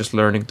actually just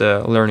learning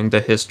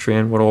the history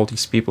and what all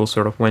these people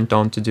sort of went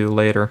on to do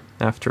later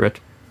after it.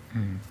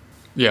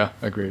 Yeah,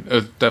 agreed. It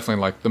was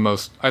definitely like the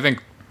most, I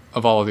think,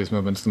 of all of these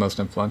movements, the most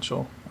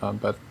influential,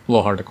 but a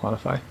little hard to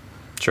quantify.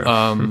 Sure.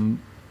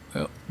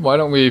 Why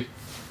don't we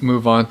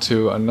move on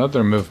to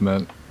another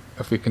movement?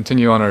 If we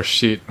continue on our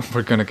sheet,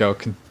 we're going to go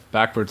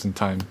backwards in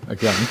time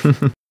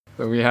again.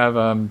 So we have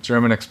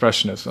German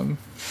Expressionism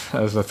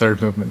as the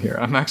third movement here.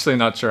 I'm actually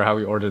not sure how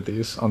we ordered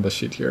these on the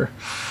sheet here.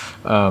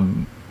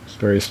 It's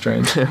very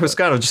strange. It was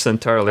kind of just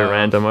entirely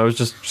random. I was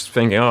just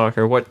thinking,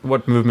 okay,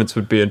 what movements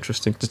would be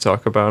interesting to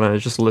talk about, and I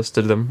just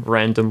listed them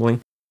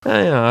randomly.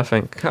 I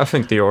think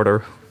the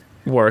order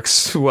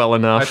works well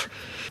enough.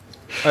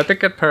 I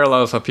think it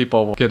parallels how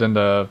people get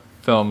into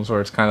films where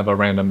it's kind of a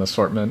random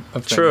assortment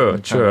of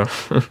things. True.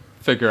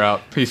 Figure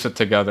out, piece it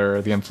together,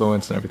 the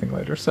influence and everything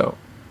later. So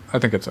I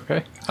think it's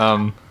okay.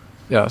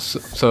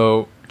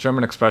 So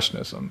German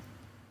Expressionism.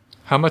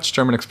 How much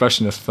German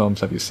Expressionist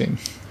films have you seen?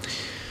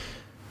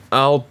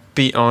 I'll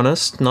be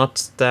honest,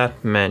 not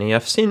that many.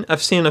 I've seen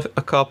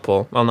a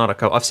couple. Well, not a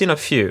couple. I've seen a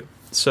few.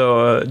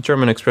 So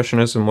German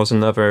Expressionism was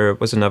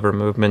another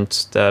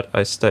movement that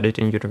I studied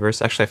in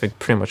university. Actually, I think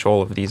pretty much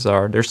all of these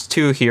are. There's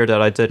two here that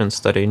I didn't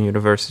study in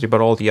university, but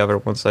all the other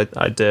ones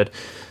I did.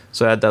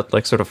 So I had that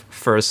like sort of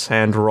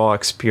first-hand raw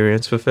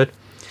experience with it.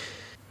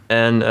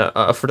 And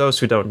for those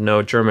who don't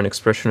know, German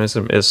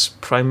Expressionism is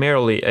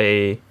primarily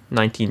a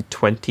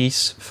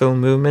 1920s film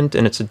movement,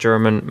 and it's a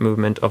German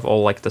movement of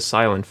all like the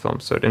silent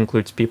films. So it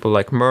includes people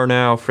like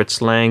Murnau,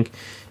 Fritz Lang,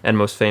 and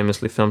most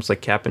famously films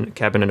like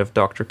Cabinet of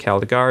Dr.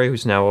 Caligari,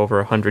 who's now over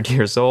 100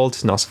 years old,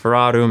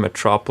 Nosferatu,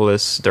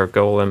 Metropolis, Der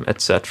Golem,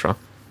 etc.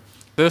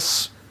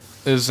 This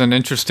is an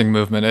interesting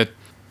movement.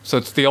 So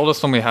it's the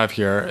oldest one we have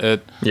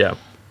here.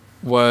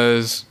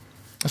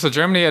 So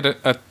Germany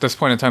at this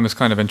point in time is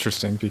kind of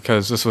interesting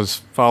because this was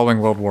following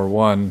World War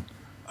I.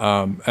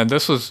 And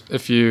this was,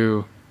 if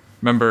you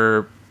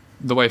remember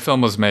the way film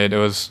was made, it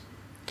was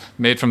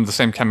made from the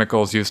same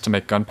chemicals used to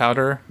make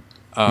gunpowder.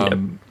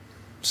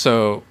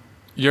 So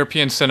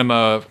European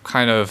cinema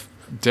kind of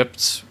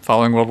dipped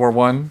following World War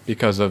I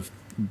because of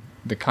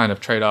the kind of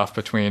trade-off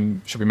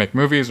between should we make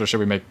movies or should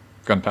we make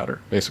gunpowder,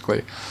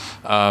 basically.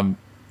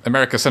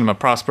 American cinema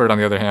prospered, on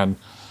the other hand,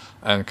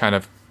 and kind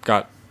of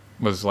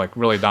was like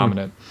really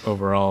dominant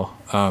overall.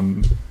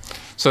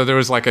 So there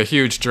was like a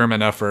huge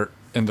German effort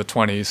in the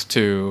 1920s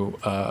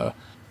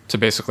to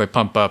basically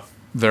pump up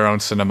their own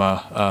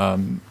cinema.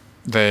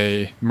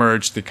 They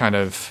merged the kind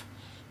of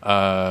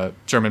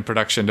German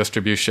production,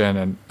 distribution,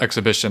 and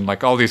exhibition,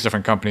 like all these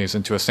different companies,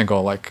 into a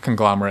single like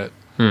conglomerate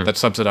that's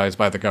subsidized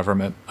by the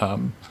government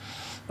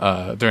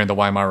during the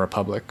Weimar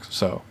Republic.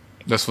 So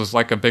this was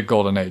like a big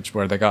golden age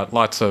where they got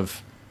lots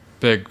of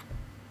big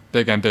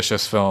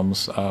ambitious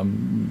films.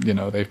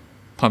 They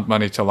pumped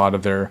money to a lot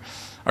of their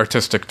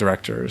artistic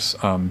directors.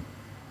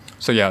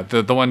 So yeah,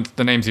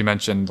 the names you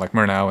mentioned, like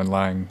Murnau and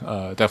Lang,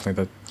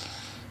 definitely the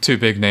two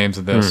big names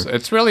of this.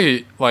 It's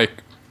really like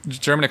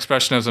German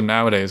Expressionism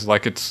nowadays.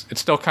 Like it's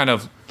still kind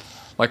of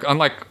like,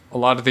 unlike a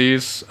lot of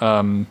these,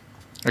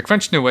 like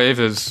French New Wave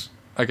is,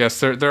 I guess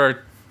there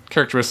are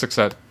characteristics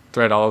that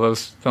thread all of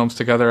those films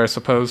together, I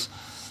suppose.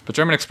 But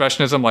German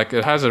Expressionism, like,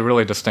 it has a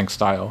really distinct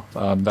style.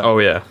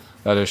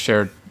 That is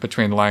shared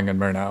between Lang and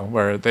Murnau,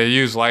 where they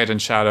use light and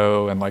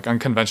shadow and like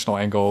unconventional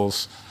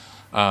angles,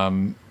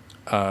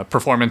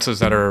 performances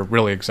that are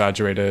really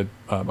exaggerated,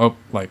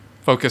 like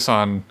focus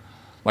on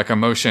like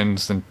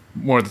emotions and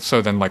more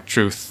so than like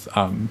truth.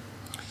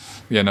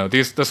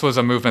 This was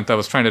a movement that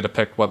was trying to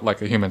depict what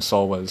like a human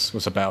soul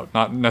was about,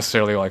 not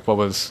necessarily like what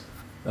was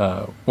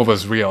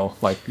real.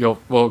 Like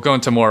we'll go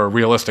into more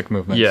realistic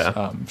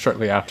movements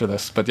shortly after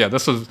this, but yeah,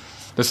 this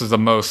is the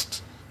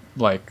most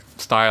like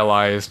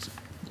stylized,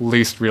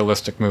 least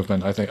realistic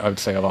movement, I think I would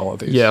say, of all of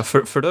these. Yeah,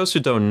 for those who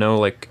don't know,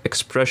 like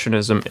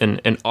expressionism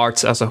in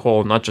arts as a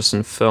whole, not just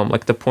in film,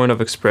 like the point of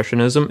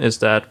expressionism is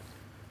that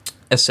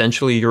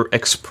essentially you're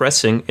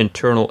expressing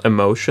internal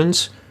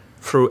emotions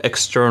through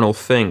external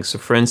things. So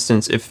for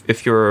instance,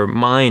 if your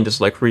mind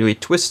is like really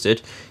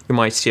twisted, you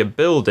might see a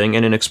building,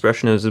 and in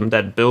expressionism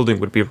that building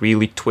would be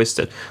really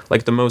twisted.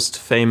 Like the most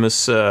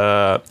famous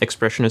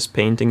expressionist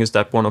painting is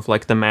that one of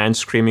like the man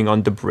screaming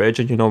on the bridge,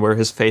 and where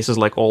his face is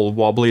like all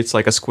wobbly, it's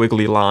like a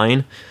squiggly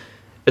line.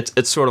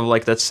 It's sort of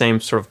like that same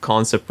sort of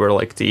concept where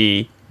like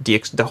the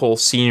whole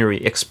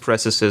scenery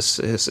expresses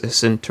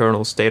his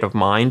internal state of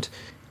mind.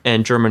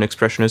 And German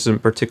expressionism in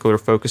particular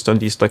focused on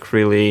these like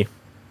really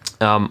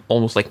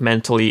almost like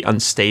mentally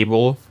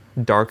unstable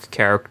dark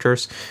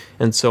characters,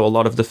 and so a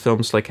lot of the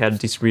films like had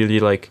these really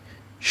like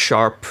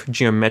sharp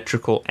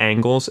geometrical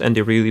angles, and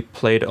they really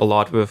played a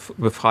lot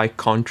with high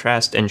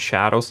contrast and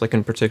shadows. Like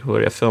in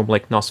particular a film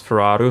like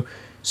Nosferatu,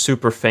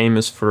 super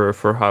famous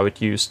for how it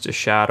used the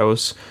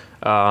shadows.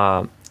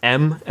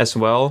 M as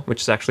well,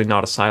 which is actually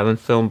not a silent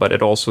film, but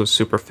it also is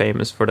super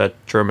famous for that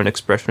German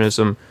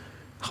expressionism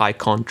high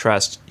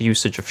contrast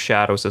usage of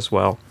shadows as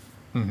well.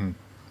 Mm-hmm.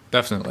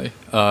 Definitely.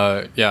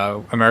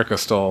 America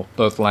stole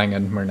both Lang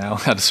and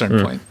Murnau at a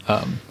certain point.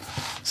 And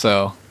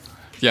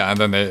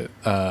then they...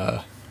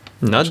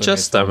 not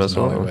just them as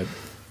well. Hollywood.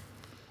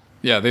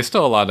 Yeah, they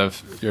stole a lot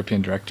of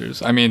European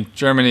directors. I mean,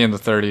 Germany in the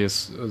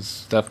 30s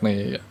was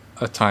definitely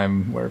a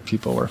time where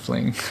people were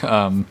fleeing.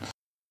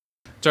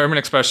 German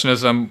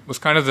Expressionism was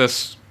kind of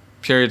this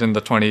period in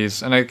the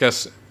 20s, and I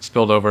guess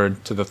spilled over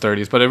to the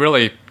 30s, but it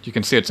really, you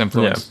can see its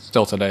influence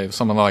still today.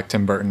 Someone like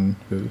Tim Burton,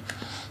 who...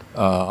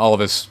 a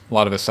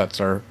lot of his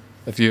sets are,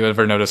 if you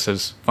ever notice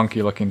his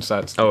funky looking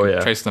sets,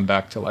 trace them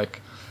back to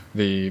like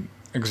the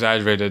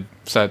exaggerated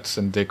sets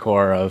and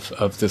decor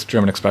of this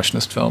German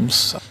Expressionist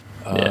films.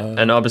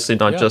 And obviously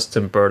not just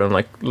Tim Burton.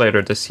 Like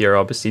later this year,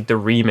 obviously the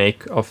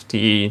remake of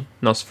the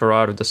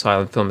Nosferatu, the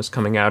silent film, is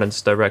coming out, and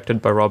it's directed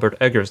by Robert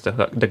Eggers,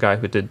 the guy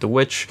who did The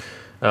Witch,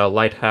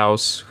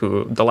 Lighthouse.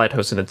 The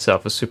Lighthouse in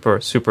itself is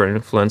super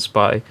influenced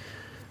by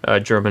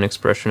German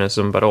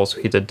Expressionism, but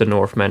also he did The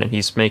Northman, and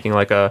he's making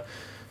like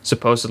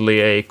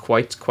supposedly a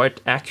quite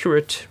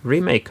accurate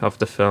remake of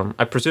the film.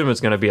 I presume it's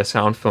going to be a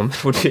sound film.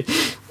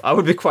 I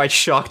would be quite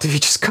shocked if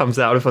it just comes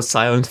out of a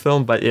silent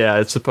film, but yeah,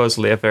 it's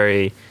supposedly a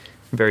very,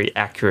 very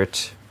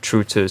accurate,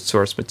 true to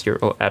source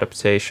material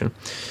adaptation.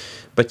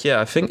 But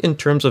yeah, I think in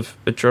terms of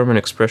German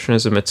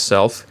Expressionism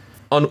itself,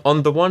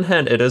 on the one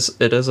hand, it is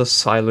a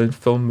silent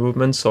film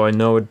movement, so I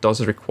know it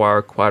does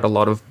require quite a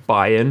lot of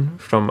buy-in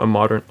from a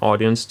modern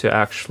audience to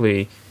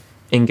actually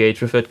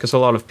engage with it, because a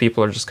lot of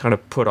people are just kind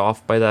of put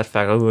off by that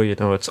fact.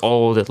 It's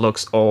old, it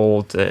looks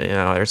old,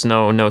 there's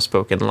no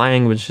spoken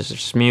language, it's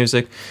just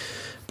music.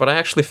 But I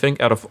actually think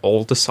out of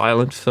all the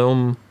silent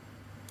film,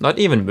 not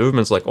even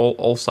movements, like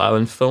all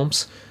silent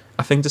films,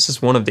 I think this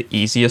is one of the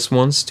easiest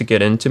ones to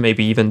get into,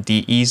 maybe even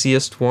the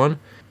easiest one.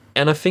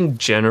 And I think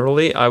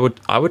generally I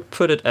would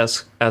put it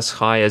as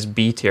high as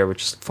B tier,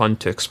 which is fun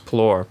to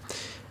explore.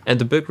 And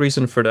the big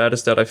reason for that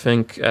is that I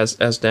think,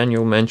 as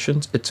Daniel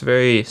mentioned, it's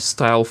very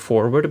style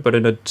forward, but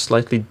in a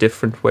slightly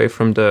different way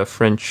from the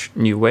French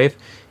New Wave,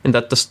 in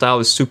that the style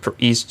is super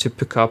easy to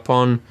pick up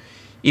on,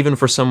 even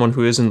for someone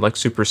who isn't like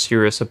super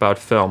serious about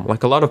film.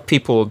 Like a lot of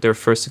people, their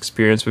first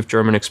experience with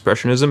German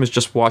Expressionism is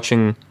just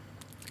watching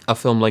a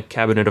film like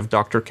Cabinet of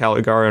Dr.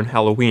 Caligari on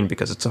Halloween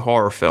because it's a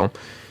horror film.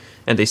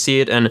 And they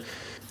see it, and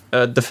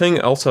The thing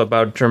also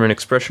about German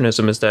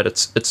Expressionism is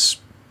that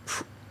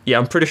yeah,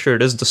 I'm pretty sure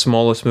it is the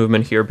smallest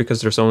movement here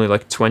because there's only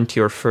like 20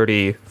 or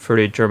 30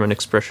 German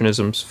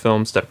Expressionism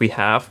films that we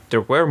have.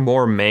 There were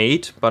more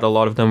made, but a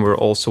lot of them were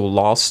also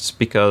lost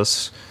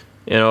because,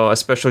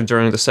 especially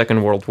during the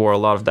Second World War, a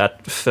lot of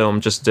that film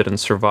just didn't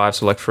survive.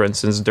 So, like, for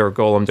instance, Der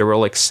Golem, there were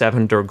like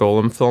 7 Der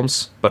Golem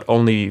films, but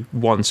only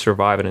one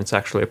survived, and it's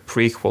actually a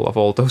prequel of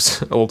all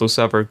those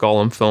other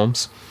Golem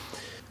films.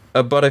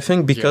 But I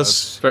think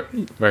because... Yeah, it's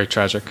very, very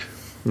tragic.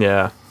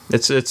 Yeah.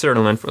 It's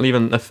certainly,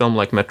 even a film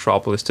like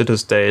Metropolis to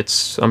this day,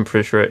 I'm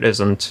pretty sure it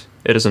isn't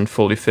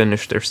fully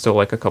finished. There's still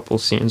like a couple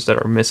scenes that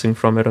are missing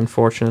from it,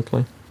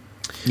 unfortunately.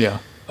 Yeah.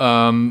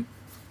 I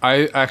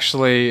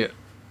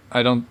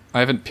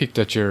haven't peeked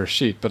at your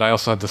sheet, but I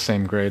also had the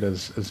same grade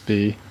as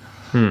B.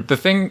 The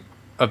thing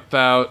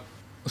about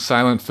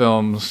silent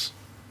films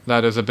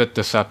that is a bit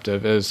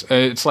deceptive is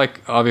it's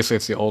like, obviously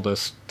it's the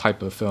oldest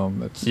type of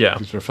film.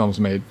 These were films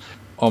made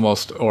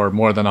almost or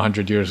more than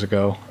 100 years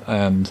ago,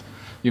 and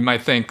you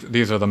might think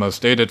these are the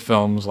most dated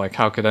films. Like,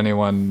 how could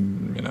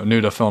anyone,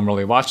 new to film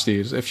really watch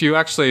these? If you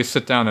actually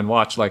sit down and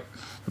watch, like,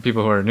 the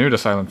people who are new to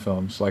silent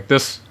films, like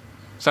this,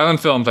 silent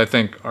films, I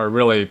think, are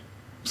really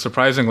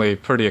surprisingly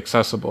pretty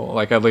accessible.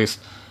 Like, at least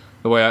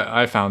the way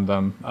I found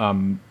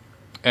them.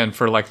 And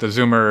for like the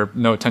Zoomer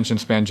no attention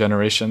span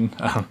generation,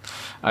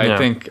 I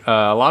think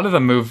a lot of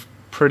them move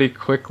pretty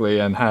quickly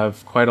and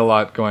have quite a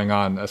lot going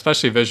on,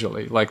 especially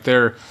visually. Like,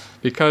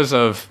 because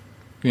of,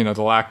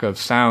 the lack of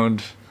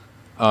sound.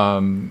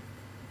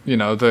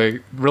 They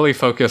really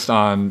focused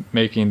on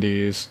making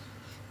these,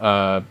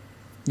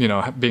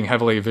 being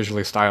heavily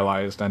visually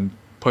stylized and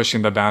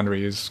pushing the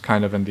boundaries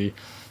kind of in the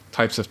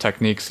types of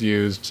techniques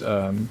used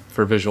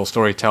for visual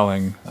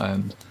storytelling.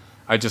 And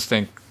I just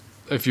think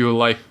if you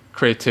like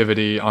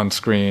creativity on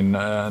screen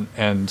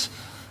and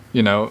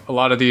a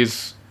lot of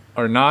these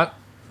are not,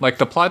 like,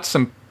 the plot's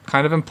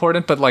kind of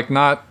important, but like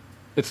not,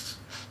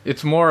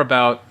 it's more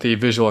about the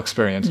visual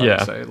experience, I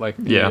would say. Like,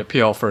 the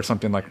appeal for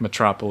something like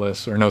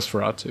Metropolis or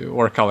Nosferatu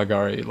or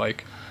Caligari.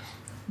 Like,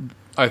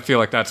 I feel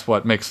like that's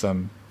what makes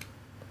them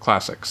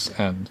classics.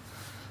 And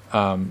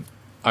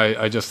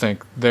I just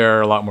think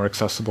they're a lot more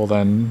accessible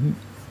than,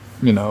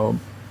 a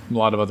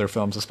lot of other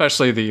films.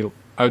 Especially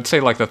I would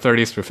say, like, the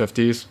 30s through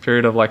 50s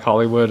period of, like,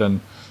 Hollywood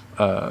and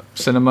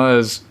cinema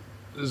is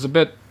a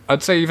bit,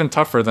 I'd say, even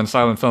tougher than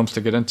silent films to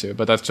get into.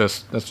 But that's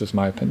just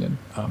my opinion.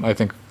 I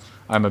think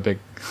I'm a big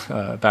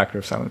backer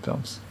of silent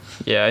films.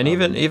 Yeah, and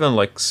even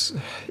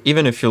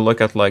if you look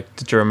at like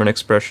the German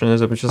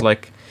Expressionism, which is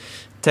like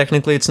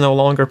technically it's no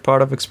longer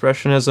part of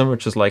Expressionism,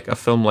 which is like a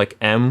film like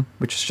M,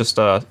 which is just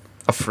a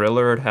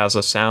thriller. It has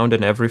a sound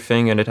and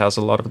everything, and it has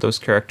a lot of those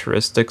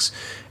characteristics.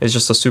 It's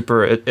just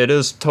it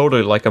is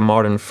totally like a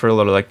modern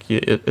thriller. Like,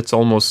 it's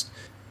almost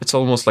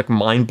like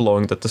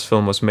mind-blowing that this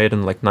film was made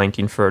in like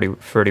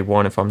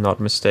 1931, if I'm not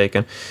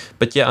mistaken.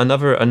 But yeah,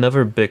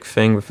 another big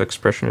thing with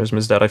Expressionism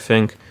is that I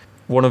think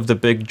one of the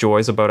big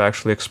joys about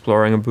actually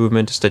exploring a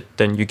movement is that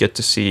then you get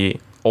to see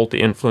all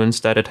the influence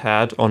that it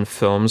had on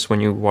films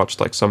when you watch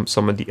like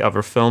some of the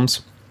other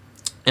films.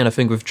 And I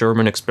think with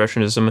German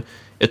Expressionism,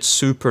 it's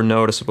super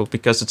noticeable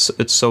because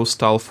it's so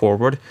style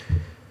forward.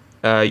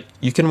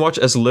 You can watch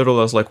as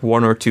little as like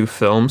 1 or 2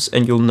 films,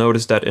 and you'll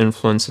notice that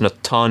influence in a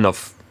ton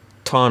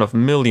of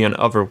million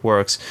other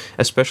works,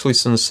 especially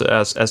since,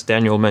 as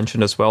Daniel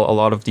mentioned as well, a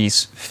lot of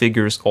these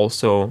figures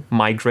also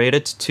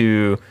migrated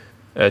to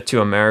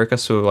America.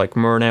 So like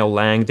Murnau,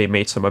 Lang, they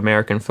made some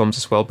American films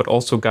as well, but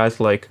also guys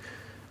like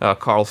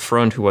Karl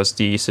Freund, who was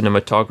the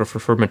cinematographer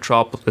for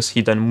Metropolis,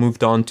 he then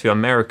moved on to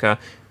America,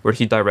 where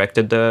he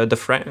directed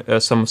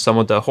some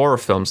of the horror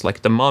films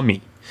like The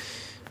Mummy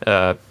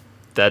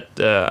that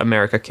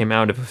America came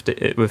out with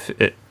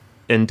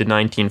in the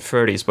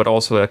 1930s, but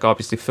also like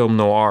obviously film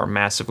noir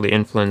massively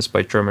influenced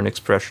by German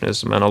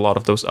Expressionism and a lot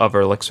of those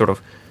other like sort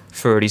of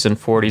 30s and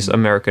 40s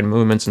American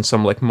movements, and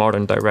some like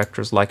modern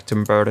directors like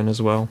Tim Burton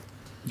as well.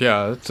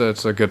 Yeah,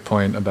 it's a good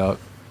point about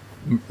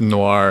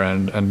noir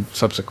and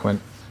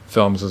subsequent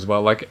films as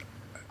well. Like,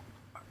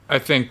 I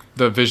think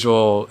the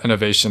visual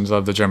innovations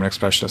of the German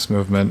Expressionist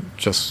movement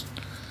just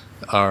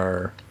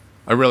are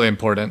really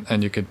important,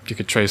 and you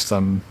could trace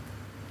them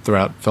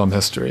throughout film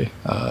history.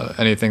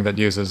 Anything that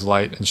uses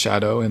light and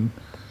shadow in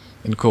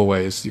cool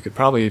ways, you could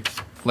probably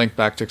link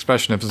back to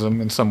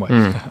Expressionism in some way.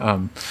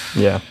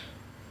 Yeah,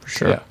 for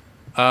sure. Yeah.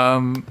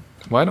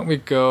 Why don't we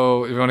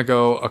go, if you want to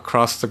go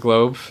across the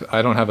globe,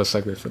 I don't have a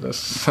segue for this,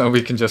 so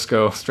we can just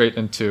go straight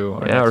into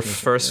our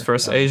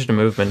first Asian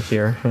movement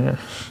here. Yeah.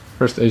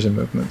 First Asian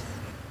movement.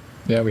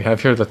 Yeah, we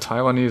have here the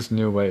Taiwanese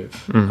New Wave.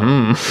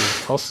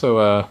 Mm-hmm. Also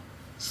a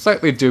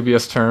slightly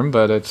dubious term,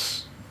 but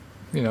it's,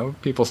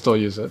 people still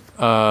use it.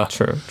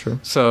 True.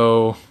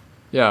 So,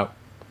 yeah.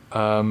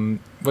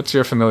 What's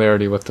your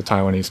familiarity with the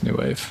Taiwanese New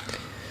Wave?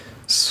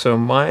 So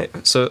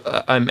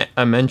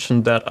I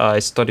mentioned that I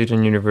studied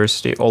in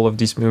university all of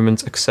these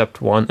movements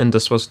except one, and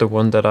this was the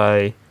one that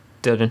I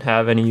didn't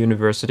have any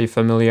university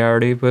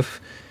familiarity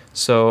with.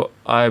 So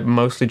I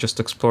mostly just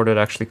explored it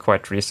actually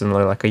quite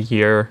recently, like a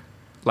year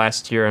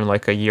last year and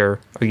like a year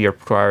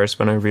prior is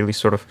when I really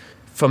sort of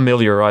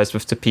familiarized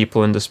with the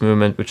people in this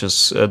movement, which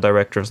is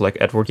directors like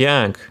Edward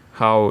Yang,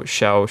 Hao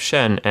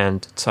Xiao-shen,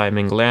 and Tsai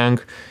Ming-liang,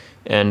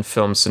 and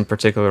films in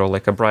particular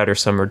like A Brighter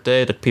Summer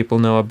Day that people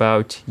know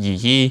about, Yi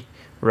Yi,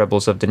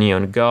 Rebels of the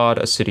Neon God,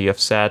 A City of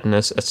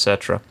Sadness,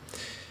 etc.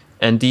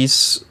 And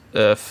these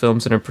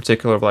films, and in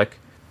particular, like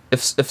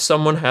if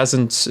someone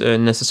hasn't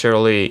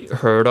necessarily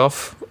heard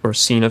of or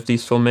seen of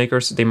these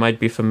filmmakers, they might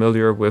be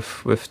familiar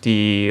with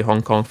the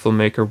Hong Kong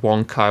filmmaker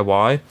Wong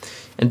Kar-wai.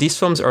 And these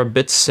films are a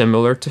bit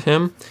similar to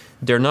him.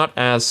 They're not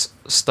as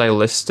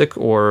stylistic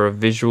or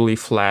visually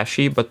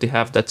flashy, but they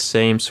have that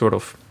same sort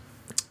of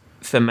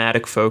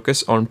thematic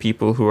focus on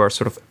people who are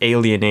sort of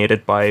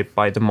alienated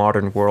by the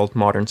modern world,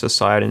 modern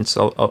society. And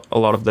so a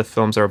lot of the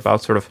films are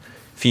about sort of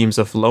themes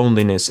of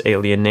loneliness,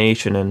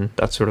 alienation, and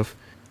that sort of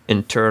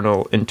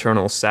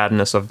internal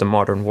sadness of the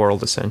modern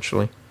world,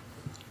 essentially.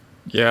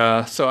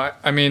 Yeah, so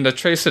I mean, to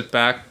trace it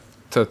back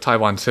to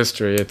Taiwan's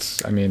history,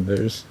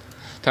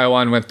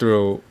 Taiwan went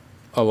through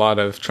a lot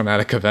of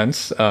traumatic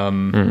events.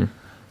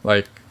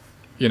 Like,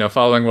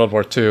 following World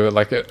War II,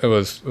 like it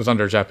was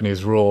under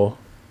Japanese rule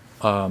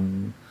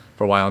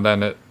for a while, and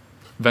then it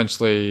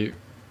eventually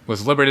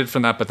was liberated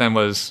from that, but then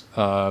was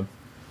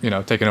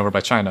taken over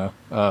by China,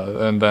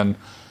 and then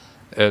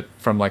it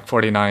from like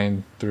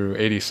 49 through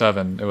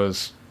 87, it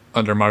was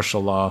under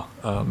martial law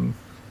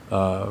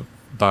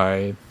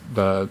by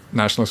the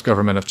nationalist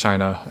government of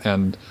China,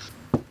 and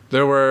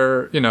there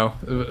were,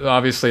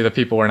 obviously the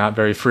people were not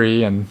very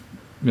free, and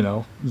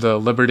the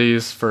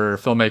liberties for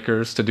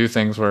filmmakers to do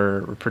things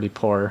were pretty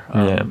poor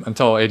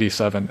until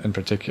 87 in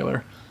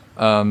particular.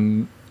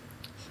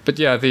 But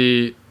yeah,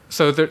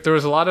 so there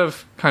was a lot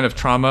of kind of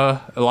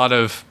trauma, a lot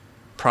of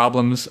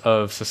problems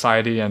of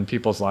society and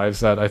people's lives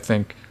that I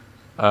think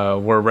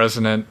were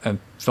resonant and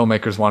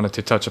filmmakers wanted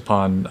to touch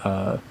upon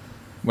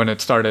when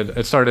it started.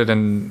 It started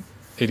in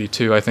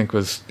 82, I think,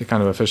 was the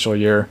kind of official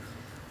year.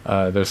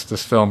 There's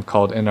this film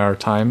called In Our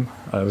Time.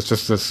 It was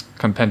just this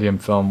compendium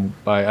film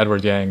by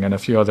Edward Yang and a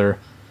few other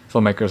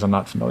filmmakers I'm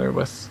not familiar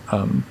with.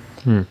 And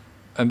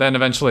then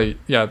eventually,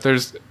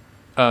 there's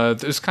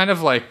kind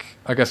of like,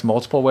 I guess,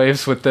 multiple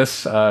waves with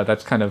this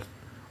that's kind of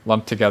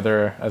lumped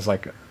together as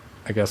like,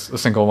 I guess, a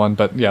single one.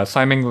 But yeah,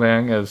 Tsai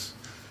Ming-liang is,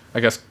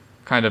 I guess,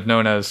 kind of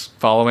known as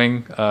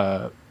following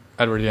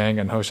Edward Yang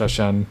and Hou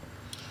Xiaoshen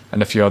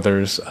and a few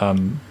others.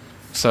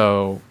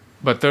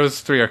 But those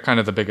three are kind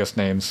of the biggest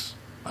names,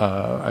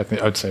 I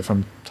would say,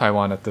 from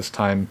Taiwan at this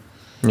time.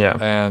 Yeah.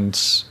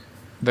 And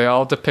they're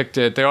all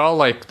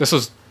like, this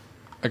was,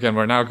 again,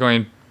 we're now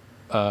going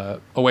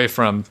away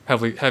from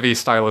heavy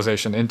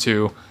stylization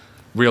into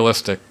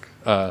realistic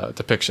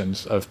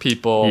depictions of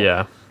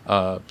people,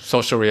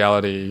 social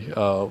reality,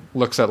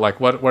 looks at like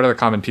what are the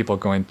common people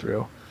going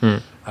through.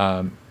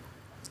 And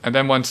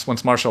then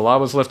once martial law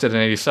was lifted in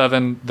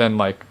 87, then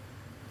like,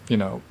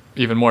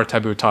 even more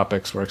taboo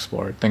topics were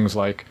explored. Things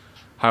like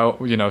how,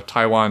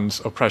 Taiwan's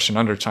oppression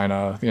under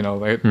China, Hou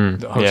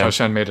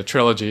Xiaoshen made a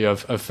trilogy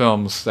of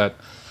films that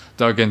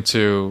dug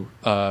into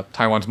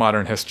Taiwan's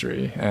modern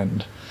history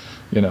and,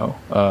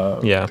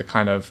 the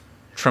kind of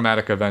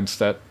traumatic events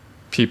that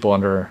people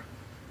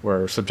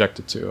were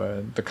subjected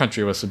to, the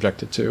country was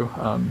subjected to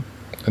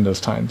in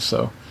those times.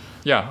 So,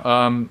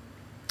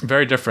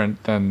 very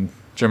different than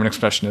German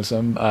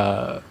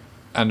Expressionism.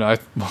 And I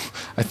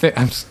think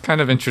it's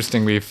kind of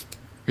interesting. We've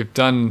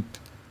done,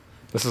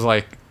 this is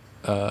like,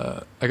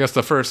 I guess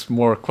the first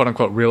more quote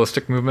unquote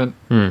realistic movement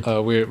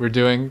we're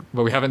doing,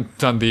 but we haven't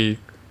done the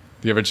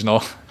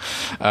original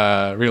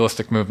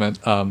realistic movement.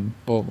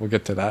 We'll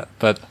get to that.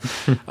 But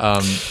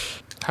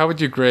how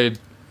would you grade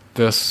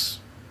this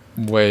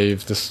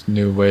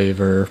new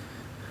wave or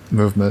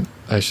movement,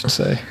 I should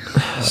say?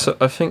 So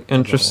I think,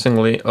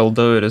 interestingly,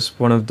 although it is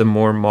one of the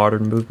more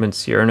modern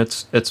movements here, and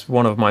it's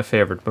one of my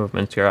favorite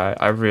movements here,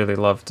 I really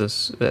love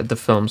the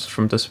films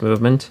from this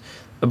movement.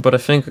 But I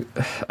think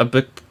a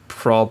big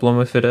problem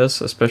with it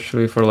is,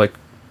 especially for like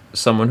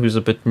someone who's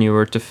a bit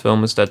newer to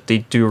film, is that they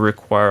do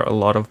require a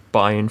lot of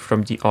buy-in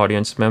from the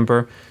audience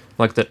member.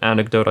 Like that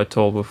anecdote I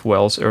told with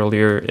Wells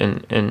earlier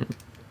in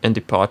the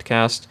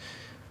podcast.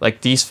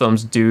 Like these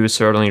films do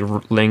certainly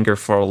linger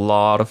for a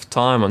lot of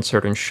time on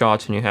certain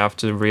shots, and you have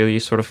to really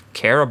sort of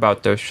care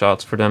about those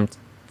shots for them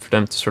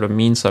to sort of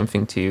mean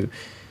something to you.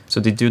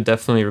 So they do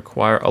definitely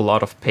require a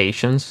lot of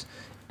patience.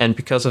 And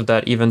because of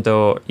that, even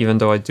though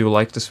I do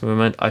like this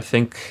movement, I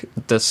think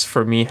this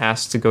for me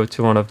has to go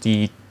to one of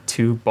the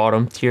two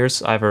bottom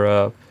tiers, either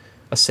a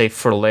save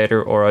for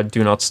later or a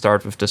do not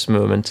start with this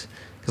movement.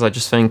 Because I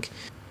just think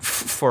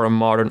for a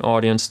modern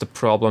audience, the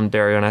problem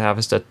they're gonna have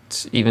is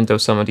that even though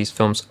some of these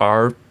films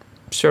are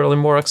certainly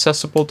more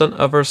accessible than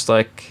others,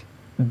 like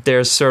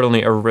there's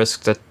certainly a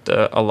risk that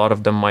a lot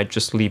of them might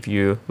just leave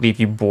you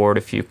bored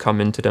if you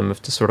come into them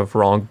with the sort of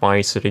wrong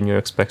mindset and you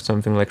expect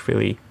something like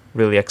really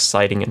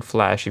exciting and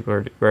flashy,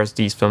 whereas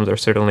these films are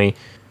certainly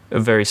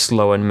very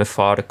slow and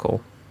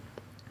methodical.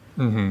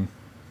 Mm-hmm.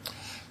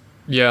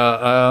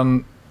 Yeah.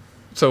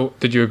 So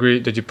did you agree?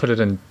 Did you put it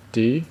in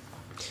D?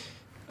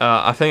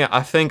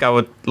 I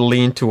would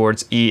lean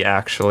towards E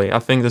actually. I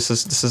think this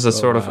is a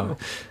sort wow. of.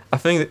 I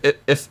think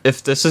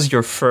if this is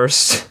your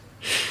first.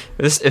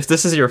 If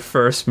this is your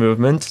first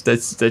movement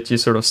that you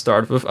sort of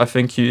start with, I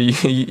think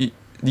you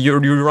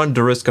run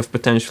the risk of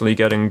potentially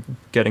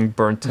getting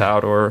burnt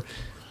out or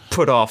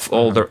put off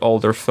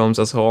older films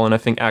as a whole. And I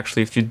think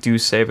actually if you do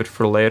save it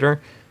for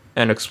later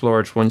and explore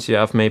it once you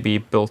have maybe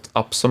built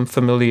up some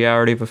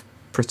familiarity with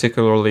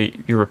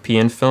particularly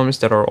European films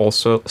that are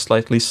also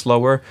slightly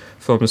slower,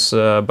 films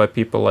by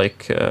people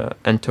like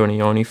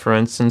Antonioni, for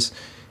instance,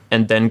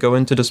 and then go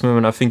into this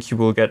movement, I think you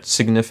will get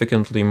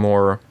significantly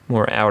more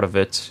out of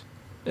it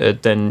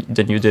than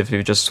you did if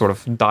you just sort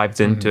of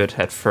dived into it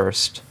head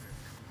first.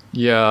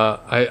 Yeah,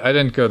 I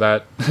didn't go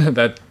that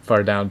that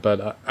far down,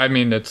 but I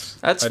mean that's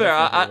fair.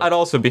 I'd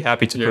also be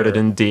happy to put it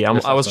in D.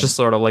 I was just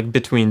sort of like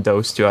between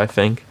those two, I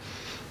think.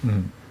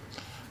 Mm.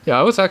 Yeah,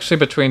 I was actually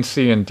between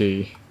C and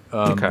D.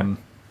 Okay.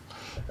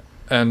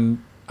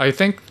 And I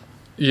think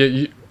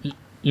you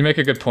make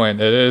a good point.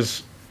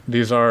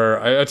 These are,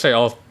 I'd say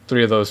all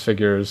three of those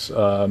figures,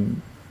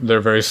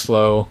 they're very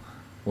slow,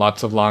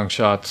 lots of long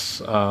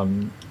shots,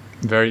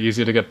 very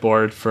easy to get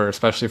bored for,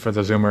 especially for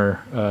the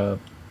zoomer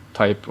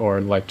type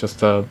or like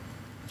just a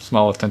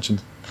small attention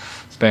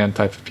span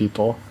type of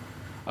people.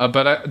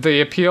 But the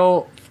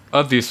appeal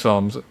of these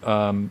films,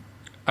 and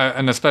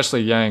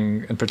especially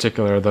Yang in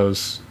particular,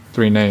 those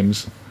three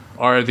names,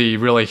 are the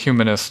really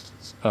humanist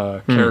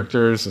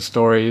characters, the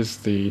stories,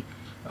 the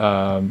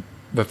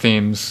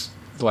themes.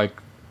 Like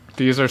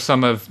these are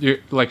some of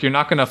you. Like you're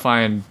not going to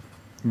find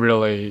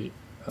really.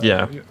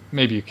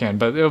 Maybe you can,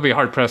 but it'll be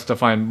hard pressed to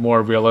find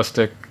more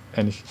realistic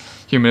and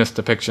humanist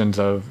depictions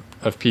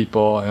of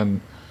people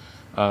and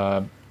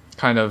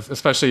kind of,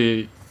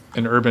 especially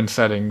in urban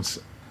settings.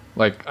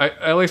 Like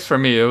at least for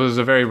me, it was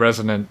a very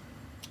resonant.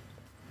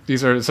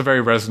 It's a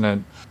very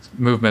resonant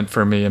movement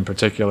for me in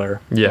particular.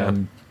 Yeah.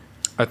 And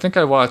I think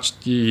I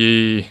watched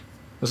Yi.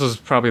 This was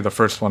probably the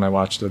first one I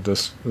watched of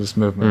this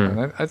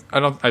movement. And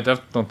I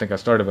don't think I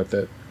started with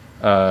it.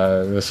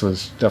 This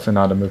was definitely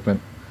not a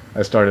movement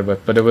I started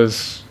with, but it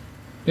was,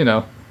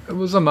 it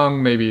was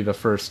among maybe the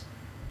first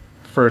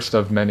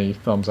of many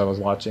films I was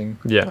watching.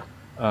 Yeah.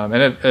 And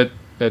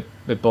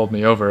it bowled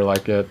me over.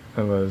 Like it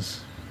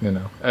was,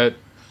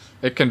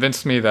 it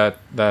convinced me that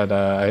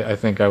I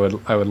think I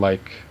would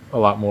like a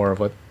lot more of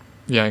what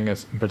Yang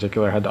in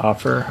particular had to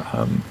offer.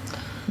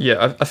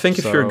 Yeah, I think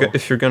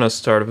if you're gonna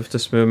start with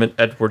this movement,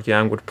 Edward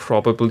Yang would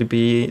probably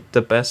be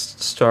the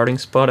best starting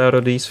spot out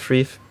of these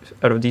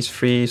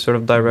three sort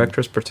of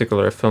directors,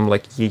 particularly a film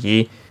like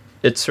Yi.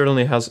 It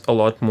certainly has a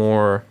lot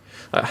more.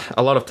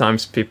 A lot of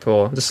times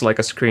people, this is like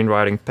a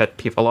screenwriting pet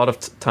peeve. A lot of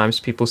times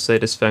people say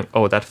this thing,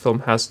 "Oh, that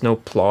film has no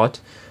plot,"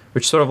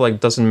 which sort of like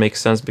doesn't make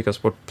sense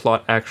because what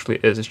plot actually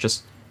is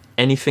just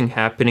anything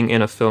happening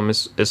in a film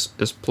is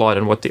plot,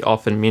 and what they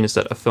often mean is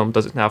that a film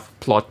doesn't have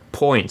plot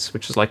points,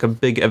 which is like a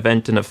big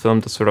event in a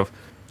film that sort of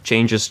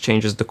changes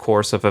the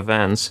course of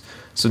events.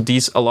 So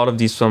a lot of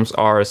these films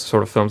are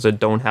sort of films that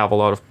don't have a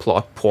lot of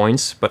plot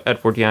points, but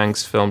Edward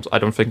Yang's films I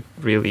don't think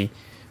really,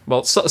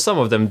 well, some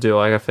of them do.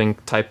 Like I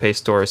think Taipei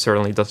Story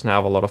certainly doesn't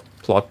have a lot of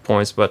plot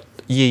points, but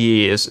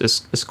Yi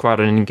is quite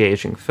an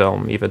engaging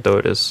film, even though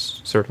it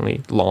is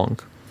certainly long.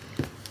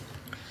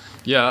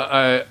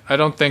 Yeah, I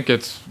don't think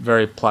it's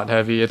very plot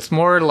heavy. It's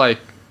more like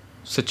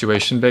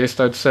situation based,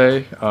 I'd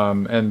say.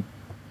 And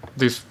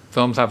these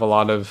films have a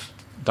lot of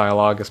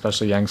dialogue,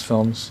 especially Yang's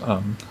films.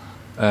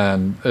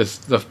 And it's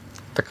the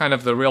kind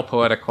of the real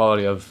poetic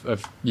quality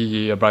of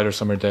Yi, A Brighter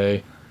Summer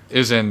Day,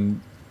 is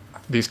in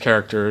these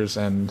characters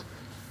and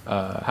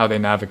how they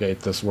navigate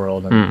this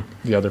world and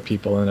the other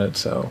people in it.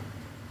 So,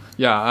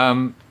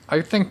 yeah,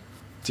 I think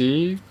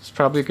D is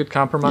probably a good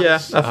compromise. Yeah,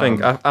 I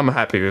think I'm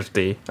happy with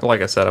D.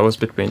 Like I said, I was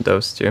between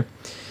those two, and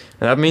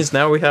that means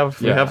now we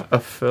have a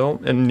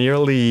film in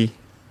nearly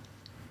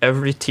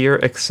every tier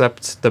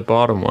except the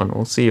bottom one.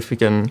 We'll see if we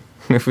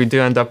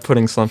do end up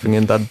putting something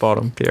in that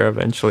bottom tier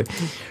eventually.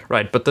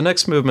 Right, but the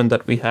next movement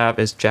that we have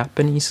is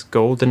Japanese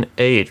Golden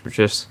Age, which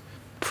is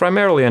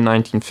primarily a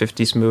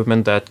 1950s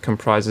movement that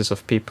comprises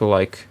of people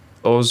like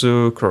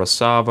Ozu,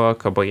 Kurosawa,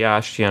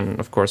 Kobayashi, and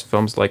of course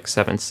films like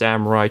Seven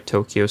Samurai,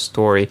 Tokyo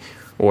Story,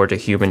 or the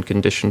Human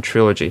Condition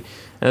trilogy.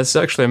 And it's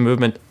actually a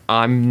movement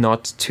I'm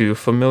not too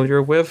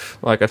familiar with.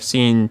 Like I've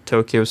seen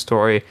Tokyo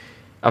Story,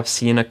 I've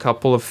seen a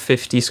couple of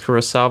 50s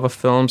Kurosawa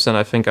films, and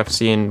I think I've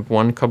seen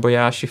one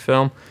Kobayashi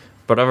film.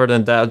 But other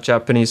than that,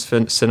 Japanese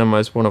cinema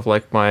is one of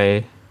like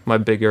my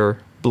bigger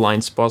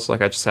blind spots.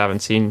 Like I just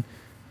haven't seen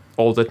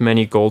all that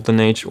many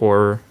Golden Age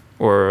or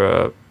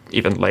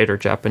even later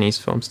Japanese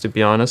films, to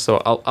be honest.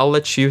 So I'll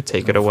let you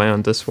take it away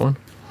on this one.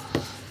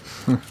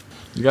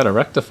 You got to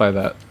rectify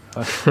that.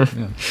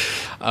 Yeah.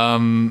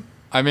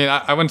 I mean,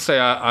 I wouldn't say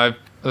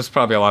there's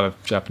probably a lot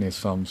of Japanese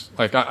films.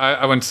 Like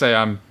I wouldn't say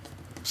I'm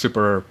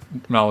super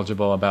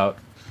knowledgeable about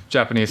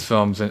Japanese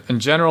films in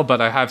general, but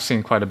I have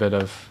seen quite a bit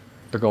of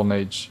the Golden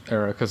Age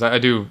era because I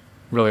do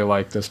really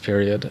like this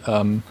period.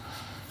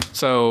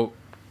 So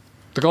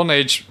the Golden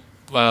Age,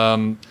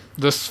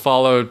 this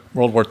followed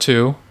World War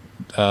II,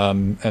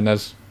 And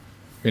as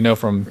we know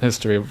from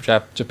history,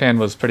 Japan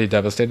was pretty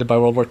devastated by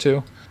World War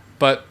II.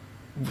 But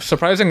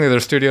surprisingly, their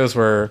studios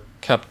were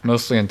kept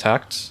mostly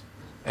intact,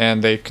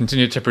 and they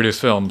continued to produce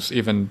films,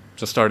 even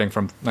just starting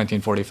from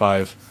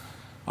 1945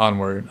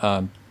 onward.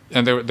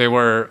 And they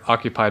were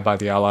occupied by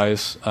the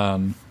Allies,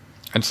 and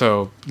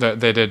so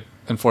they did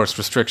enforce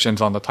restrictions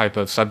on the type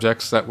of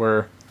subjects that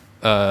were,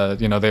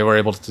 they were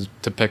able to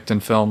depict in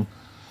film.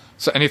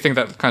 So anything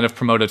that kind of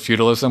promoted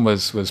feudalism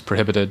was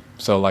prohibited.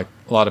 So like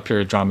a lot of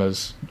period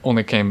dramas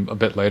only came a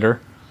bit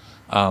later.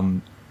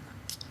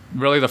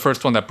 Really, the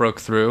first one that broke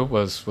through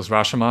was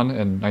Rashomon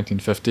in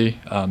 1950.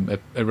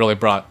 It really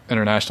brought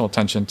international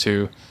attention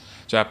to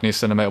Japanese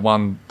cinema. It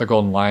won the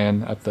Golden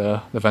Lion at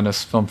the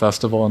Venice Film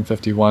Festival in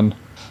 '51.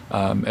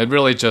 It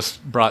really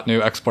just brought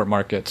new export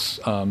markets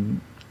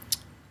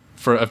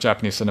of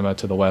Japanese cinema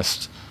to the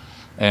West.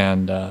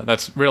 And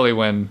that's really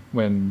when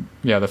the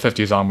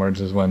 50s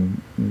onwards is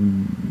when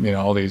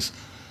all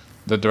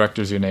the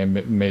directors you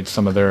name made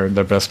some of their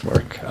best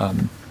work.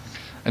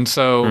 And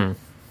so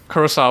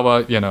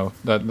Kurosawa,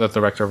 the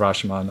director of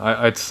Rashomon,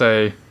 I'd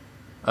say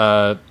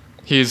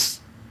he's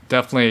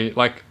definitely,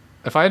 like,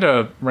 if I had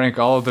to rank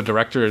all of the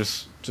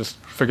directors just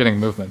forgetting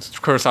movements,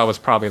 Kurosawa's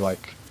probably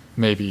like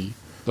maybe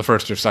the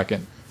first or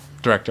second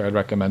director I'd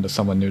recommend to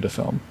someone new to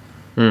film.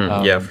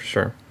 Yeah, for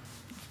sure.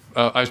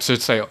 I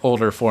should say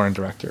older foreign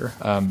director,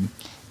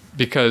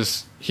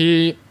 because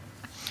his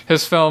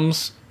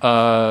films,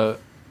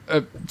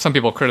 some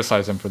people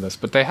criticize him for this,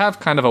 but they have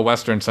kind of a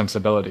Western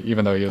sensibility,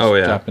 even though he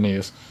was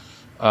Japanese.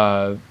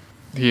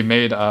 He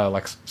made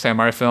like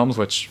samurai films,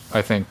 which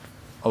I think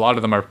a lot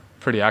of them are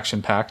pretty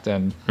action-packed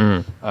and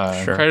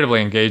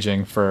incredibly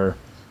engaging for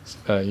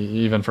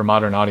even for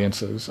modern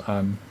audiences.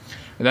 And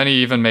then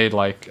he even made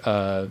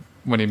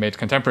when he made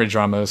contemporary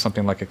dramas,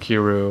 something like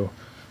Akiru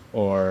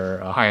or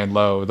High and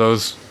Low.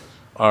 Those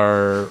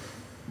are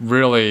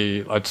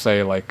really, I'd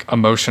say, like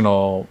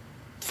emotional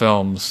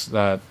films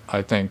that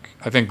I think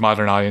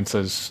modern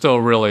audiences still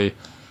really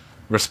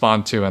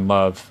respond to and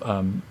love.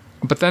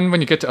 But then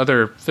when you get to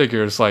other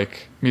figures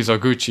like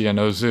Mizoguchi and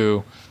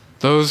Ozu,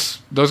 those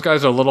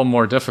guys are a little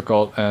more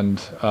difficult, and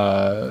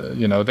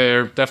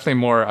they're definitely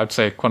more, I'd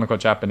say, quote unquote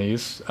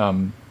Japanese.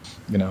 I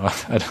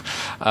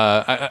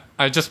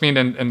just mean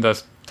in the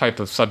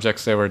type of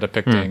subjects they were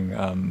depicting.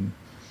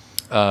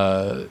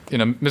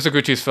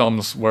 Mizoguchi's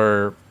films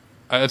were,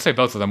 I'd say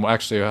both of them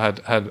actually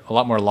had a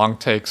lot more long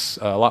takes,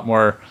 a lot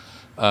more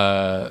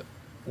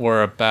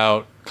were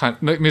about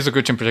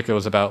Mizoguchi in particular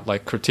was about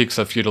like critiques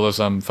of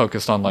feudalism,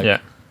 focused on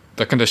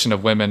the condition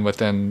of women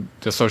within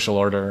the social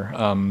order.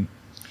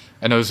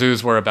 And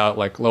Ozu's were about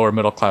like lower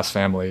middle class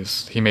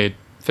families. He made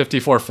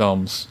 54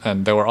 films,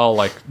 and they were all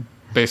like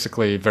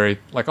basically very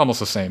like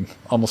almost the same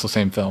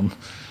film.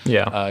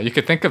 Yeah. You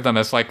could think of them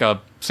as like a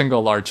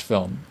single large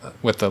film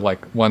with the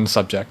like one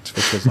subject,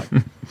 which was like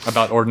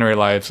about ordinary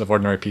lives of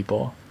ordinary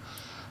people.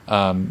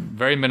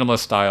 Very minimalist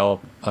style,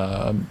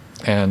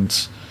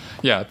 and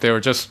they were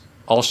just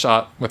all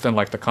shot within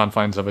like the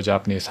confines of a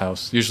Japanese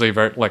house. Usually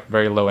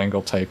very low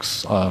angle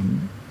takes,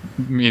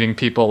 meeting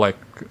people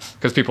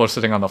because people are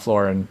sitting on the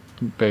floor in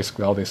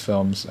basically all these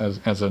films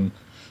as in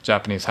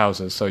Japanese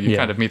houses. So you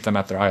kind of meet them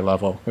at their eye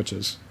level, which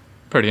is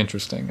pretty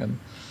interesting and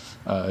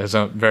is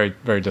very,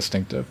 very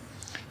distinctive.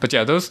 But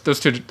yeah, those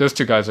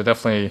two guys are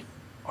definitely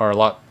a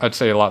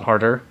lot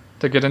harder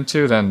to get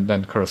into than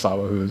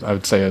Kurosawa, who I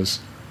would say is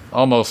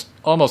almost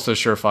a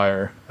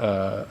surefire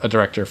a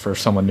director for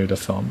someone new to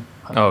film.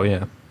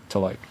 To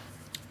like.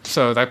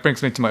 So that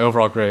brings me to my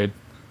overall grade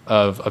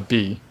of a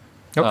B.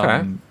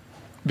 Okay.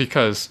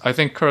 Because I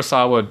think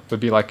Kurosawa would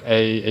be like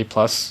A+.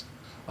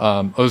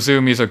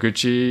 Ozu,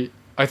 Mizoguchi,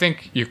 I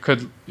think you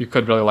could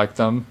really like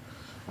them.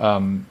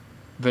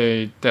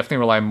 They definitely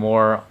rely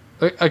more.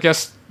 I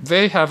guess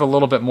they have a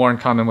little bit more in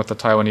common with the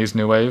Taiwanese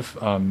New Wave,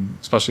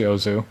 especially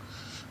Ozu,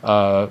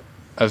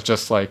 as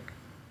just like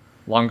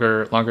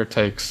longer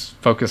takes,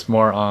 focused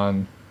more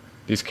on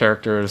these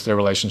characters, their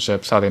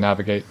relationships, how they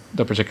navigate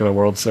the particular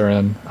worlds they're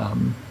in. I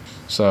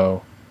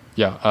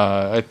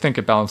think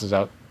it balances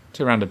out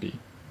to around a B.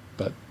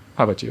 But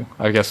how about you?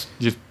 I guess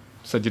you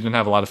said you didn't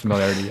have a lot of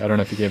familiarity. I don't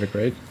know if you gave a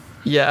grade.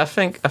 Yeah, I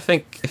think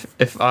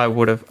if I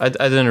would have, I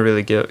didn't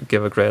really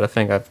give a grade. I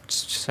think I'm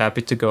just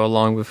happy to go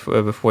along with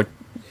what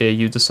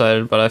you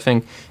decided. But I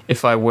think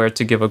if I were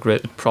to give a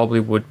grade, it probably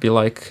would be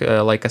like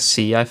a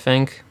C. I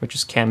think,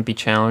 which can be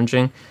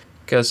challenging,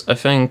 because I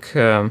think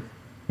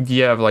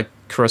like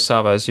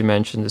Kurosawa, as you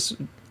mentioned, is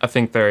I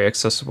think very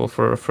accessible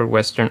for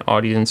Western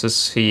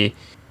audiences. He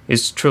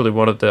is truly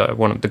one of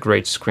the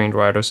great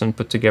screenwriters and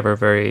put together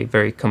very,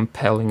 very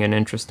compelling and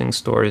interesting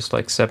stories,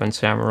 like Seven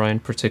Samurai in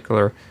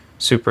particular.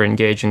 Super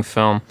engaging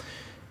film.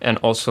 And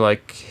also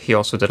he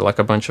also did like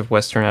a bunch of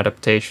Western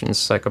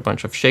adaptations, like a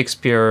bunch of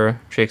Shakespeare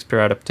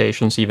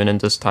adaptations even in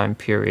this time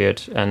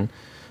period, and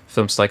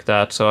films like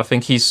that. So I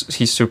think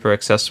he's super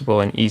accessible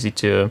and easy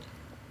to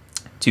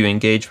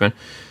engage with.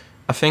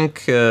 I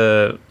think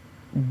the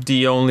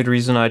only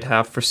reason I'd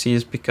have for C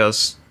is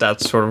because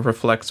that sort of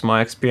reflects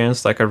my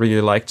experience. Like I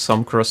really liked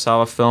some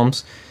Kurosawa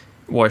films,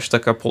 watched a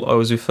couple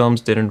Ozu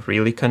films, didn't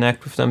really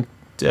connect with them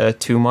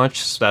too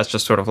much. So that's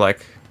just sort of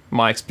like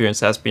my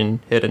experience has been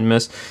hit and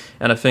miss.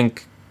 And I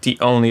think the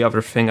only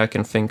other thing I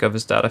can think of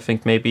is that I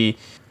think maybe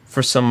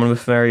for someone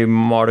with very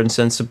modern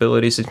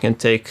sensibilities, it can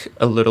take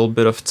a little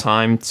bit of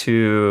time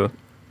to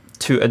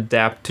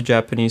adapt to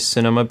Japanese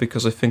cinema,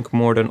 because I think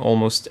more than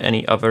almost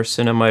any other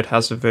cinema, it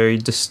has a very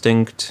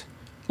distinct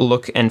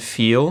look and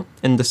feel,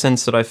 in the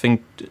sense that I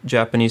think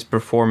Japanese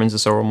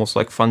performances are almost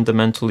like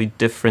fundamentally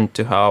different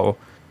to how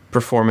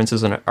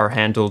performances are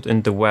handled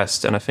in the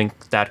West, and I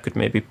think that could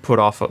maybe put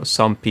off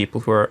some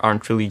people who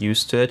aren't really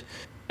used to it.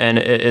 And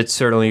it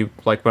certainly,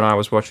 like when I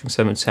was watching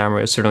Seven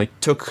Samurai, it certainly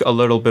took a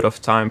little bit of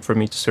time for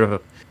me to sort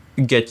of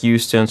get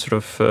used to and sort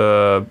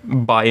of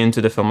buy into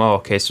the film. Oh,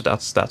 okay, so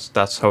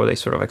that's how they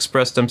sort of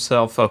express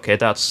themselves. Okay,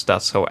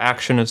 that's how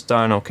action is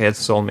done. Okay,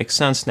 this all makes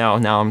sense now.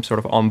 Now I'm sort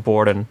of on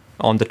board and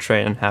on the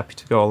train and happy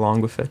to go along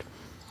with it.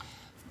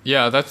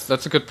 Yeah,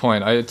 that's a good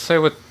point. I'd say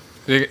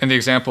in the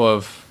example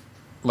of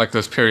like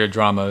those period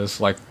dramas,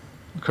 like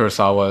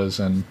Kurosawa's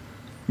and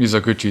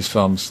Mizoguchi's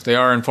films, they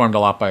are informed a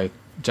lot by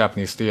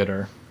Japanese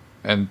theater,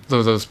 and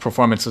those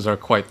performances are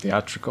quite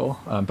theatrical.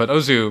 But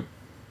Ozu,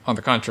 on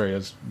the contrary,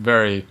 is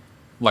very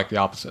like the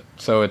opposite.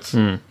 So it's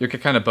you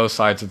get kind of both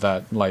sides of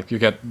that. Like you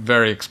get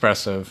very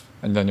expressive,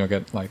 and then you'll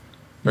get like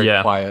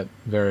very quiet,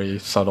 very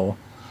subtle.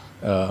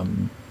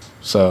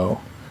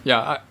 So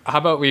yeah, how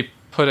about we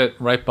put it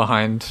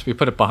behind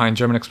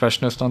German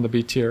Expressionist on the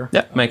B tier?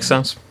 Yeah, makes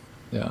sense.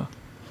 Yeah.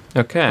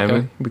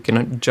 Okay. We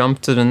can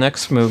jump to the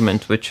next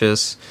movement, which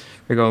is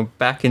we're going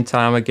back in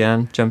time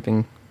again,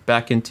 jumping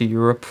back into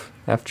Europe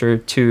after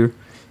two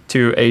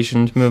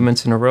Asian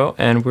movements in a row,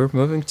 and we're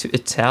moving to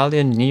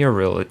Italian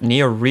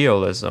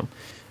neorealism.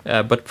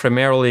 But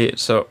primarily,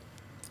 so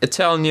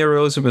Italian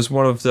neorealism is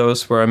one of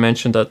those where I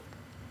mentioned that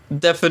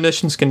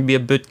definitions can be a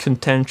bit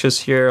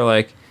contentious here.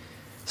 Like,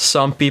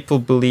 some people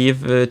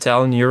believe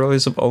Italian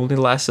neorealism only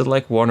lasted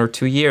like 1 or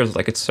 2 years.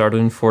 Like, it started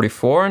in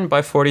 44, and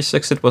by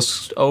 46 it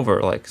was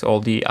over. Like, all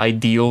the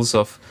ideals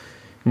of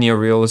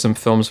neorealism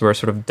films were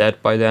sort of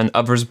dead by then.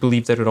 Others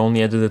believe that it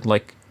only ended in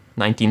like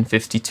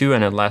 1952,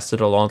 and it lasted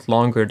a lot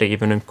longer. They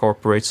even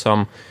incorporate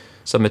some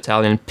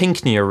Italian pink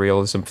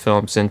neorealism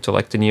films into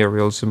like the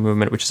neorealism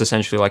movement, which is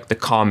essentially like the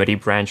comedy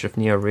branch of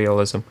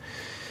neorealism.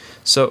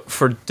 So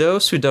for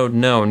those who don't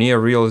know,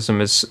 neorealism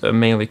is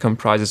mainly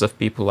comprises of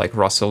people like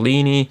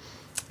Rossellini,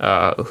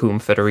 whom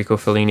Federico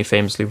Fellini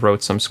famously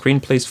wrote some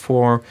screenplays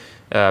for,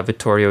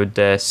 Vittorio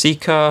De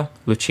Sica,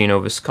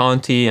 Luchino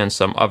Visconti, and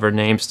some other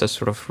names that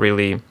sort of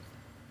really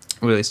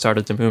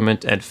started the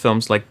movement, and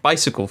films like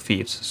Bicycle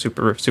Thieves,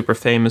 super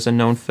famous and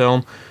known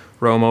film,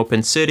 Rome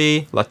Open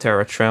City, La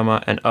Terra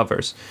Trema, and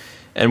others.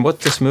 And what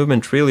this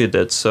movement really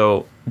did,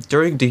 so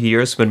during the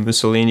years when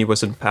Mussolini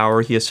was in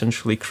power, he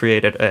essentially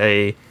created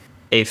a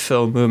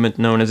film movement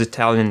known as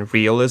Italian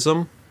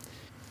realism,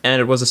 and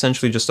it was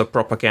essentially just a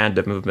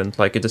propaganda movement.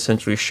 Like, it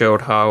essentially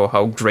showed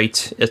how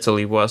great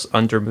Italy was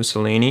under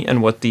Mussolini,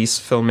 and what these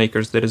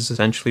filmmakers did is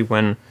essentially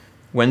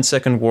when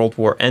Second World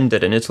War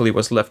ended and Italy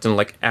was left in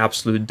like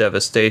absolute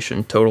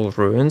devastation, total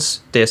ruins,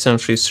 they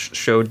essentially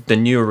showed the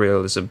new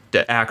realism,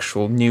 the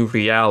actual new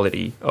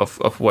reality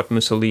of what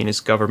Mussolini's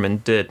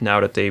government did now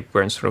that they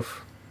were in sort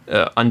of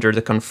under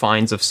the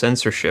confines of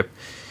censorship.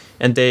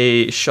 And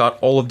they shot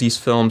all of these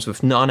films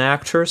with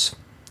non-actors.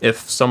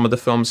 If some of the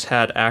films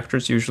had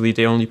actors, usually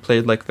they only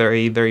played like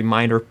very, very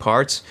minor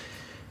parts.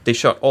 They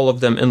shot all of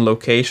them in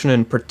location,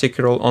 in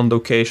particular on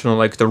location on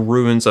like the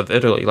ruins of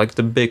Italy, like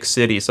the big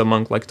cities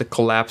among like the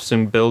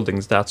collapsing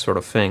buildings, that sort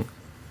of thing.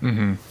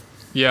 Mm-hmm.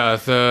 Yeah,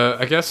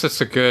 I guess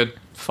it's a good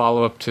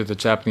follow-up to the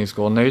Japanese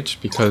Golden Age,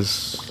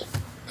 because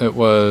it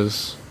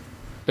was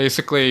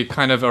basically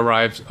kind of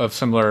arrived of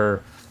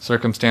similar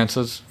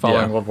circumstances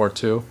following World War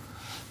II.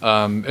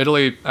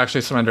 Italy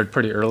actually surrendered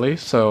pretty early,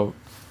 so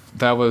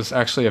that was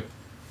actually a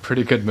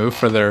pretty good move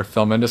for their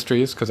film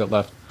industries, because it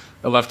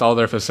left all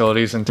their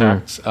facilities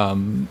intact.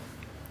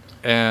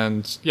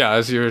 And yeah,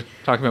 as you're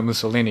talking about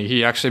Mussolini,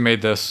 he actually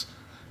made this.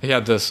 He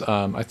had this.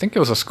 I think it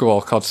was a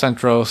school called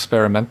Centro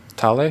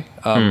Sperimentale,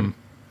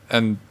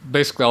 and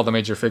basically all the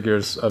major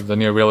figures of the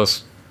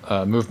neorealist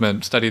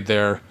movement studied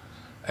there,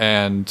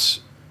 and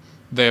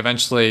they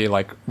eventually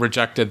like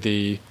rejected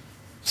the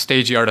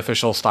stagey,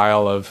 artificial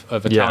style of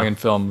Italian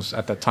films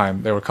at that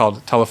time. They were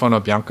called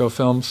Telefono Bianco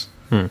films.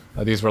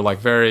 These were like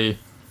very,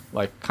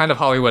 like kind of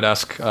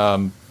Hollywood-esque,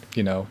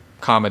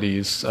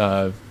 comedies,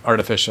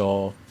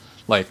 artificial,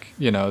 like,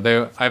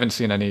 I haven't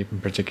seen any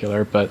in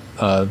particular, but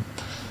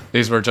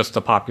these were just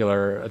the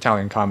popular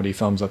Italian comedy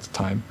films at the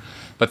time.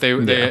 But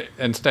they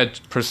instead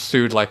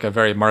pursued like a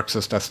very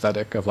Marxist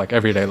aesthetic of like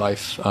everyday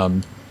life.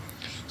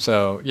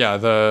 So yeah,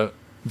 the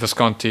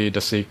Visconti, De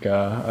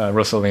Sica,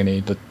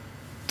 Rossellini, the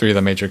three of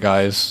the major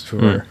guys who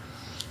were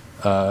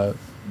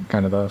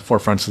kind of the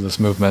forefronts of this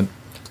movement.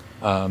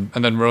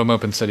 And then Rome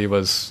Open City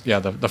was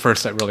the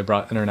first that really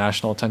brought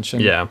international attention.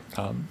 Yeah.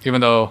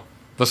 Even though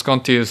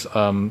Visconti's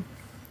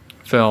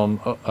film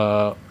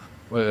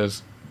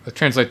was it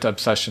translates to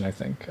obsession, I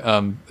think.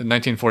 In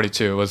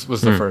 1942 was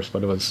the first,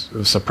 but it was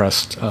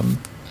suppressed.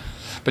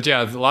 But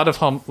yeah, a lot of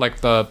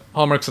the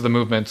hallmarks of the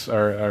movements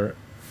are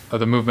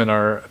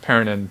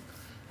apparent in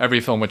every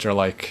film, which are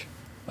like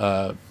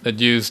it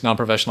used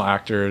non-professional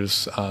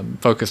actors,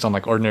 focused on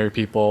like ordinary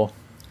people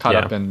caught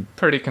up in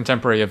pretty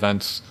contemporary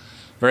events,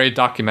 very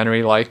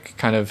documentary-like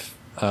kind of,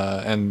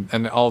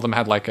 and all of them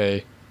had like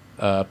a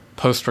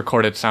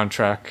post-recorded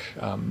soundtrack,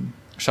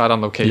 shot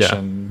on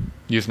location,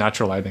 used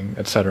natural lighting,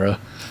 etc.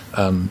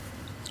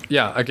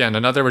 Yeah, again,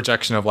 another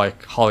rejection of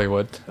like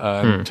Hollywood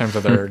in terms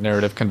of their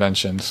narrative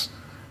conventions,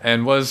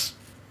 and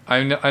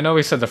I know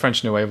we said the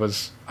French New Wave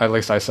was, at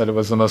least I said it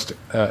was the most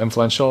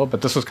influential,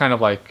 but this was kind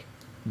of like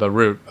the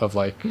root of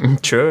like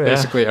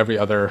basically every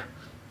other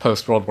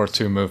post-World War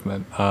II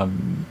movement,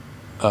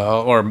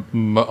 or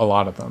a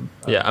lot of them.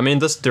 Yeah, I mean,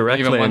 this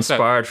directly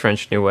inspired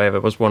French New Wave.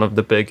 It was one of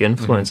the big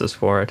influences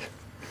for it.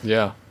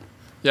 Yeah.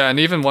 Yeah, and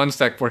even ones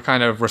that were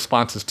kind of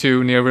responses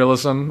to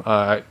neorealism,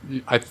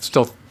 I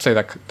still say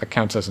that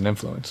counts as an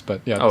influence.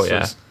 But yeah,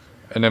 this is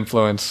an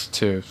influence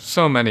to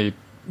so many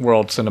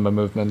world cinema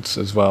movements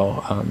as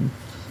well.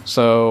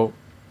 So,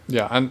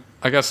 yeah, and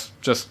I guess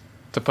just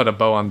to put a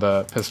bow on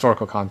the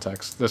historical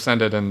context, this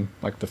ended in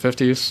like the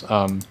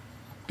 50s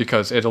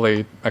because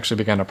Italy actually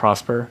began to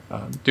prosper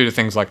due to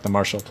things like the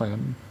Marshall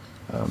Plan,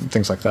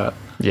 things like that.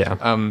 Yeah.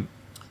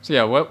 So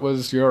yeah, what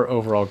was your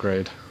overall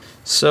grade?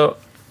 So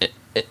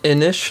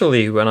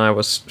initially, when I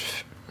was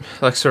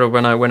like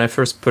when I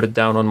first put it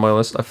down on my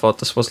list, I thought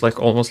this was like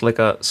almost like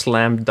a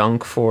slam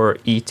dunk for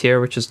E tier,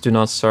 which is do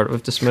not start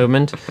with this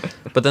movement.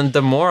 But then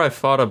the more I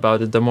thought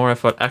about it, the more I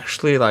thought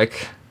actually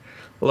like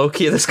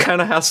low-key this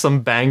kind of has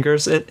some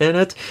bangers in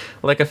it.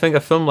 Like I think a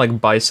film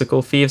like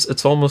Bicycle Thieves,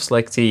 it's almost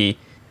like a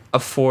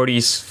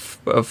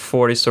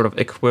 40s sort of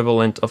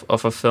equivalent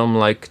of a film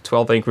like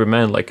 12 Angry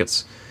Men. Like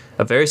it's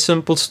a very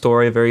simple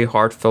story, a very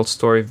heartfelt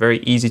story, very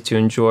easy to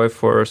enjoy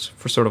for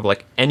sort of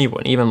like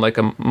anyone, even like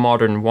a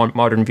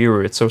modern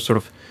viewer. It's so sort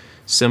of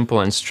simple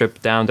and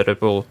stripped down that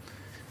it'll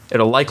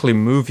likely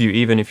move you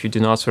even if you do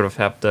not sort of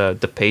have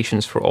the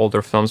patience for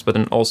older films. But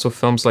then also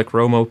films like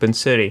Rome Open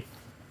City.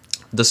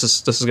 This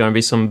is going to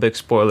be some big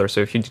spoiler,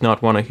 so if you do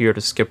not want to hear to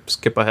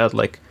skip ahead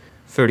like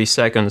 30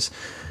 seconds.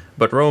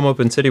 But Rome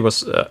Open City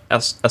was,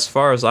 as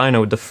far as I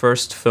know, the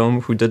first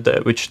film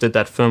which did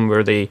that film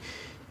where they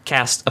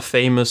cast a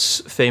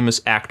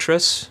famous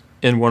actress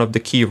in one of the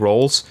key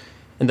roles,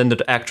 and then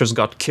the actress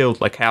got killed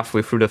like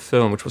halfway through the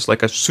film, which was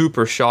like a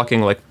super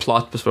shocking like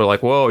plot twist. Where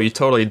like, whoa, you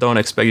totally don't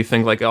expect. You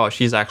think like, oh,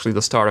 she's actually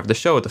the star of the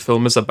show. The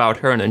film is about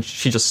her, and then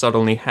she just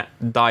suddenly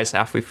dies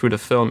halfway through the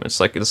film.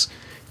 It's like this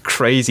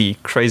crazy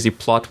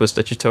plot twist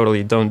that you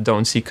totally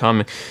don't see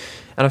coming.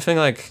 And I think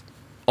like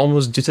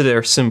almost due to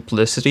their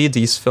simplicity,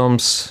 these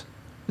films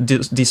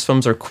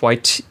are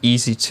quite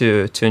easy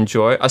to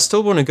enjoy. I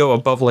still want to go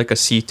above like a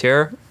C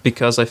tier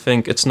because I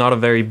think it's not a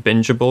very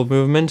bingeable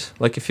movement.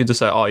 Like if you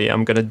decide, oh yeah,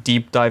 I'm gonna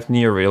deep dive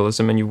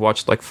neorealism, and you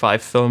watch like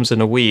 5 films in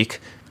a week,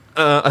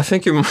 I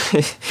think you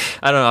might,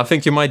 I don't know, I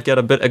think you might get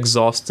a bit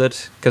exhausted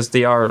because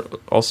they are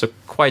also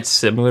quite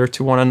similar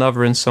to one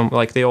another in some,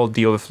 like they all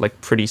deal with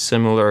like pretty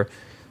similar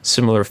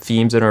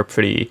themes and are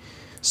pretty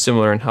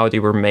similar in how they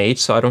were made.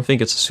 So I don't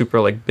think it's a super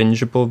like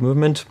bingeable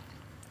movement.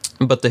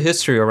 But the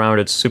history around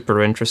it's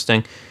super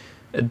interesting.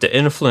 The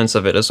influence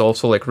of it is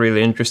also like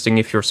really interesting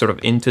if you're sort of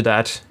into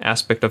that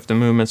aspect of the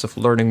movements, of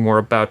learning more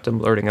about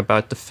them, learning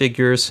about the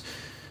figures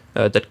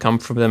that come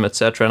from them,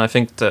 etc. And I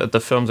think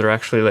the films are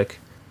actually like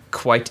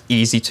quite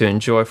easy to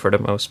enjoy for the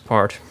most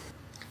part.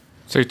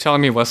 So you're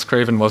telling me Wes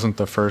Craven wasn't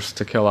the first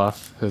to kill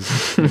off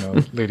his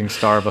leading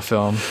star of a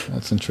film?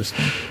 That's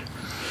interesting.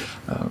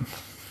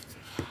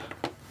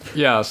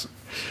 Yes.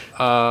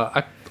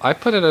 I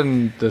put it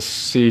in the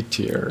C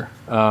tier,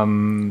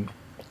 and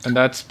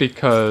that's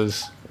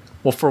because,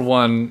 well, for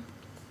one,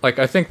 like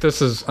I think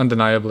this is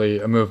undeniably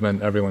a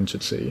movement everyone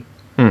should see,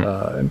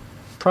 and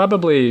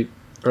probably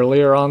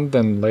earlier on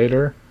than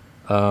later.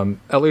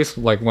 At least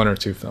like 1 or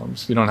 2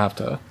 films. You don't have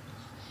to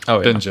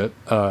binge it.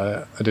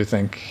 I do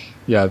think,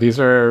 yeah, these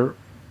are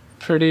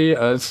pretty.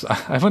 I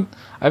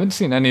haven't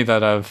seen any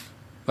that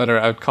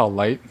I'd call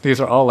light.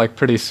 These are all like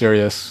pretty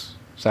serious,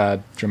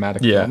 sad,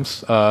 dramatic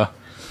films.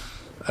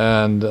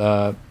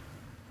 And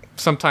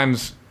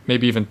sometimes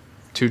maybe even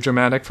too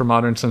dramatic for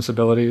modern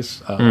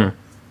sensibilities, but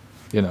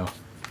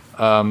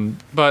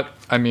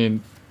I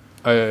mean,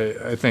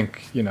 I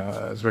think,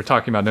 as we're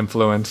talking about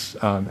influence,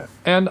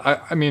 and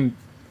I mean,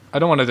 I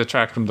don't want to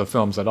detract from the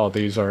films at all.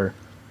 A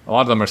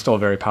lot of them are still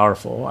very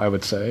powerful, I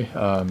would say.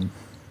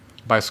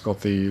 Bicycle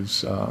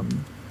Thieves,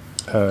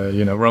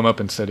 Rome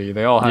Open City,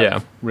 they all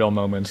have real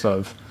moments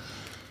of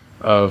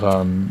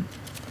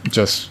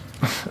there's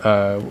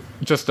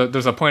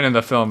a point in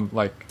the film,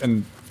 like,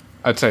 and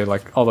I'd say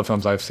like all the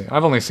films I've seen,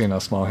 I've only seen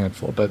a small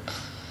handful,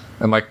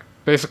 and like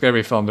basically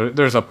every film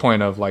there's a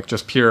point of like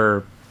just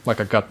pure like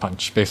a gut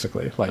punch,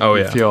 basically, like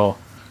you feel,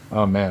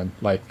 oh man,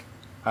 like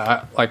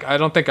I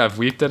don't think I've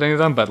weeped at any of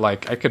them, but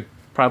like I could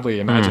probably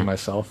imagine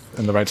myself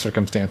in the right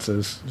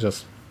circumstances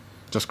just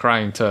just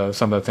crying to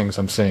some of the things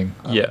I'm seeing.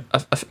 I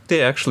think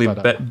they actually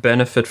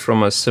benefit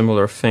from a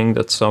similar thing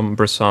that some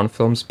Bresson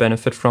films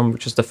benefit from,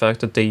 which is the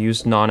fact that they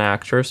use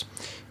non-actors.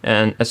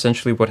 And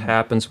essentially what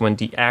happens when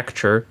the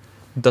actor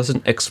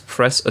doesn't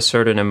express a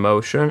certain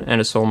emotion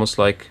and it's almost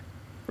like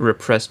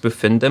repressed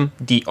within them,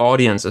 the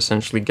audience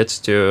essentially gets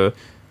to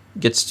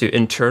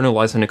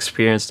internalize and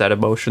experience that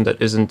emotion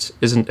that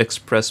isn't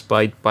expressed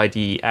by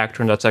the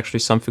actor. And that's actually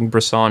something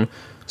Bresson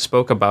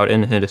spoke about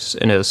in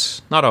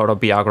his not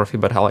autobiography,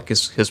 but how like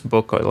his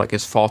book, or like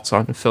his thoughts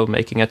on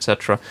filmmaking,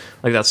 etc.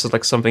 Like that's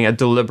like something, a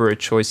deliberate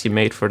choice he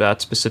made for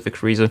that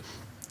specific reason.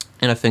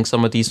 And I think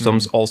some of these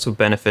films also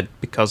benefit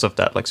because of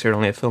that. Like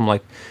certainly a film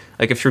like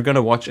if you're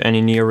gonna watch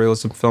any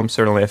neorealism film,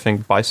 certainly I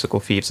think Bicycle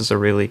Thieves is a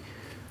really,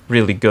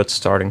 really good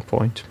starting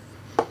point.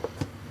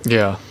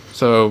 Yeah.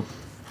 So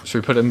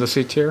should we put it in the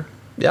C tier?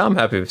 Yeah, I'm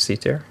happy with C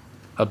tier.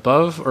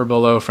 Above or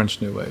below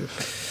French New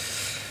Wave?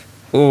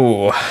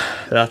 Ooh,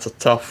 that's a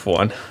tough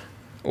one.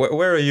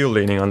 Where are you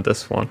leaning on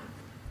this one?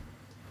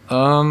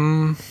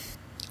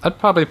 I'd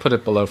probably put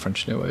it below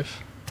French New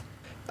Wave.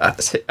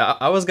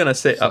 I was gonna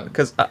say,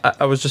 because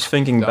I was just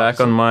thinking back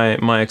on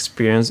my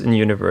experience in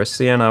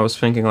university, and I was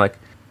thinking like,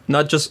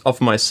 not just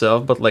of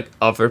myself, but like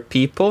other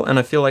people, and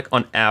I feel like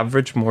on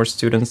average more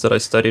students that I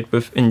studied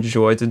with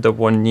enjoyed the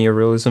one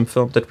neorealism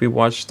film that we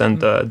watched than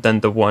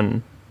the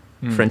one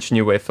French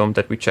New Wave film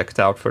that we checked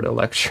out for the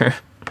lecture.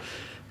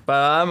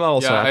 But I'm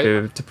also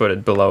happy to put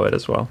it below it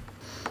as well.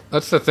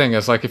 That's the thing,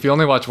 is like if you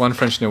only watch one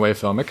French New Wave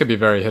film, it could be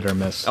very hit or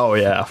miss. Oh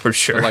yeah, for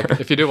sure. But like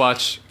if you do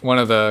watch one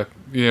of the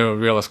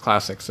realist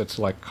classics, it's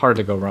like hard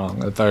to go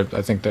wrong.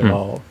 I think they've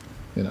all,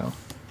 a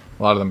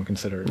lot of them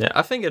considered. Yeah,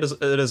 I think it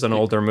is an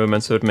older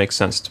movement, so it makes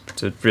sense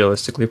to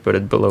realistically put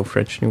it below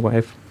French New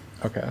Wave.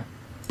 Okay.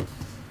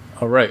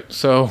 All right,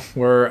 so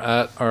we're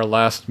at our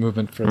last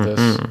movement for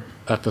this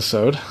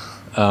episode.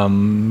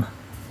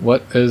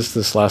 What is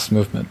this last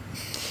movement?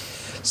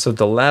 So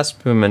the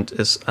last movement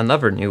is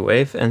another new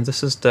wave, and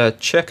this is the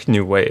Czech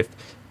New Wave.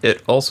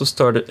 It also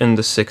started in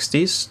the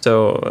 60s,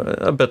 so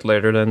a bit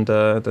later than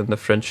the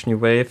French New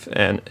Wave,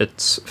 and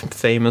it's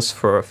famous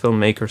for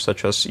filmmakers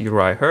such as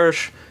Uri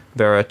Hirsch,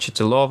 Vera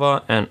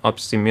Chytilova, and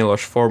Obsti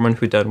Miloš Forman,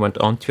 who then went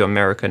on to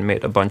America and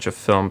made a bunch of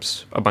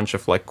films, a bunch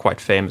of like quite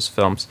famous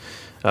films.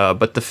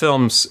 But the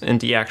films in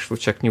the actual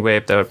Czech New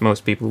Wave that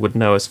most people would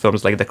know as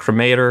films like The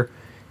Cremator,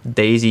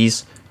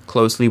 Daisies,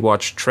 Closely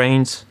Watched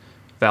Trains,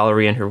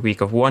 Valerie and Her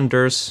Week of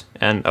Wonders,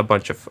 and a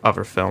bunch of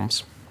other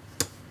films.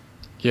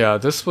 Yeah,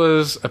 this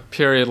was a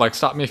period, like,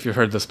 stop me if you've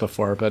heard this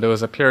before, but it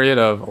was a period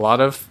of a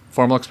lot of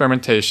formal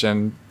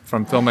experimentation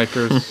from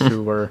filmmakers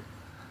who were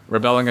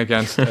rebelling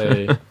against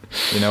a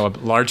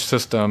large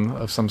system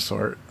of some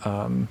sort.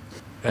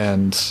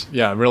 And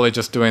yeah, really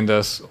just doing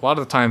this a lot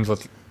of the times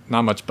with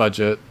not much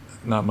budget,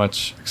 not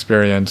much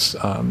experience,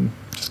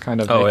 just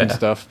kind of making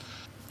stuff.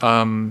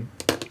 So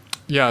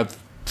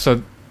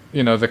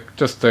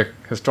the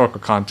historical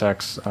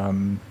context.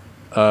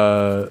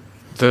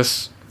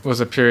 This was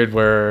a period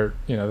where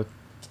the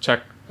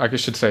Czech, I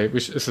should say,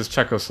 this is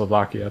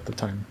Czechoslovakia at the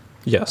time.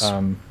 Yes.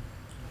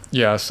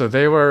 So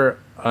they were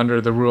under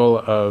the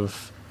rule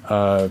of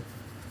the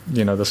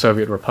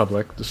Soviet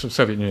Republic, the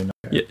Soviet Union.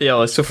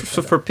 Yeah. So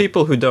for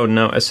people who don't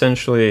know,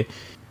 essentially,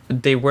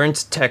 they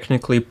weren't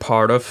technically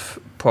part of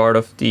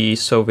the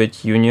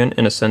Soviet Union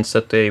in a sense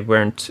that they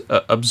weren't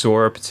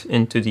absorbed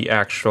into the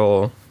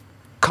actual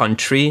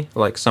country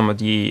like some of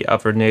the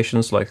other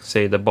nations, like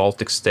say the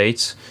Baltic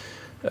states,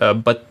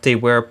 but they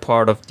were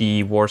part of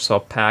the Warsaw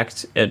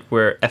Pact and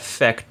were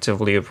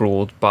effectively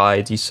ruled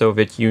by the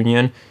Soviet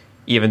Union,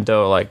 even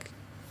though like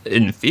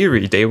in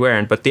theory they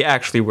weren't, but they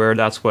actually were.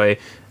 That's why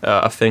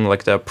a thing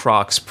like the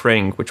Prague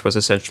Spring, which was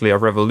essentially a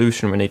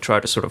revolution when they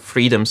tried to sort of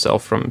free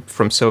themselves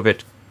from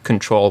Soviet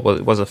control,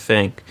 was a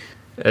thing.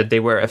 They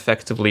were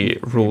effectively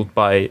ruled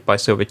by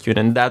Soviet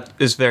Union. That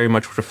is very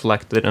much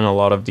reflected in a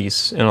lot of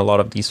these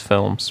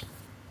films.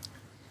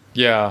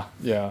 They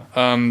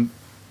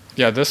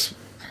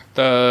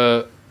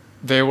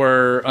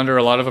were under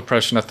a lot of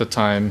oppression at the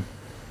time,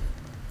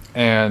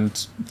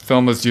 and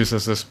film was used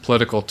as this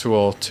political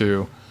tool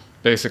to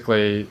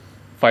basically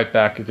fight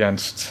back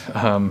against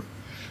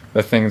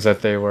the things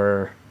that they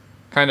were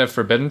kind of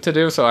forbidden to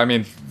do. So I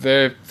mean,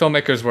 the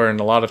filmmakers were in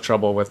a lot of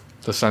trouble with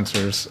the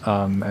censors,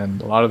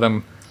 and a lot of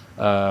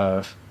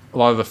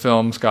the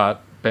films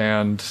got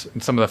banned,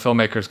 and some of the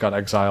filmmakers got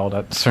exiled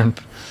at certain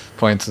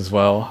points as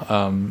well.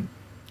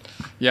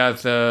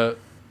 The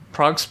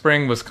Prague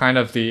Spring was kind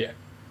of the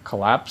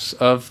collapse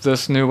of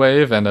this new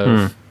wave and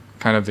of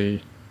kind of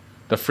the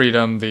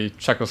freedom, the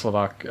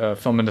Czechoslovak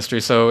film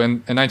industry. So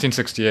in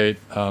 1968,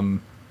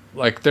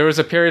 there was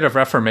a period of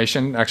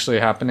reformation actually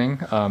happening,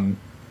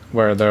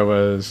 where there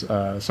was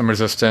some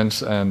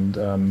resistance,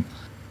 and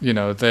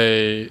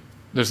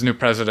there's a new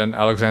president,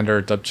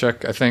 Alexander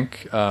Dubček, I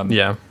think.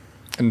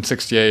 In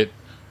 68.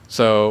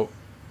 So,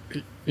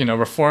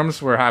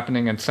 reforms were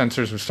happening and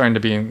censors were starting to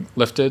be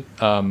lifted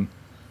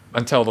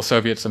until the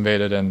Soviets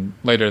invaded, and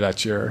later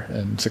that year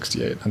in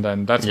 68. And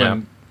then that's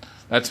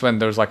that's when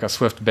there's like a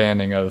swift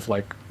banning of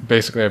like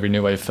basically every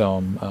new wave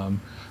film.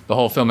 The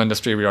whole film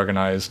industry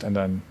reorganized, and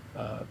then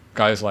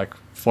guys like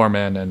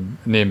Foreman and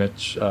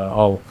Nemec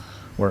all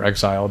were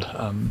exiled,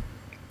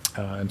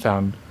 and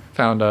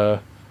found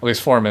at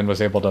least Foreman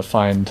was able to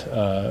find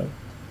a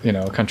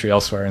country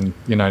elsewhere in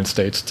the United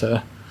States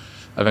to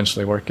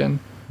eventually work in.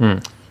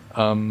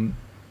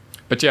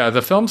 But yeah,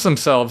 the films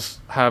themselves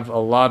have a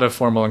lot of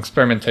formal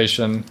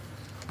experimentation.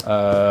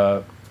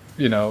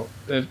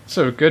 It's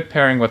a good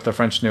pairing with the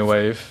French New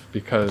Wave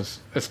because,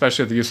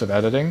 especially the use of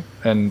editing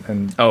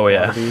and a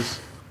lot of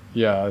these,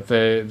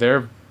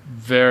 they're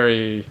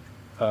very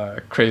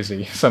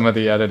crazy. Some of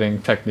the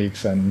editing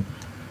techniques and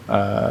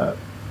a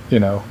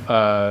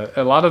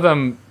lot of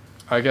them.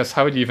 I guess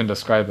how would you even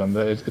describe them?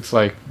 It's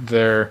like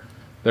they're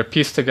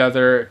pieced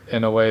together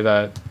in a way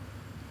that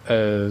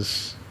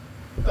is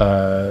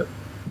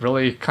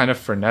really kind of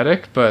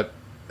frenetic, but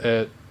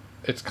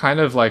it's kind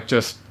of like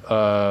just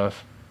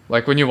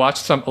like when you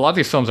watch a lot of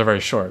these films are very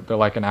short. They're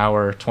like an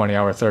hour, 20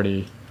 hour,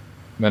 30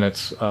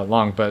 minutes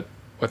long, but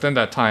within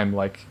that time,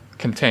 like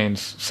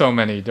contains so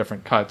many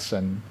different cuts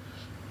and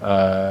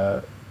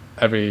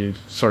every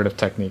sort of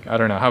technique. I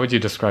don't know. How would you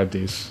describe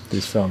these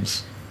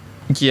films?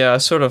 Yeah,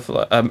 sort of.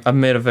 I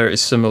made a very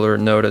similar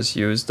note as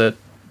you, is that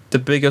the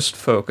biggest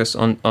focus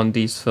on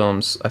these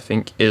films, I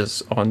think,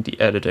 is on the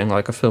editing.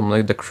 Like a film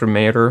like The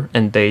Cremator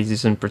and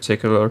Daisies in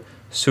particular,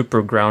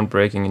 super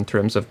groundbreaking in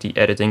terms of the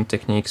editing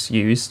techniques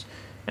used.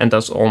 And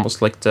that's almost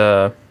like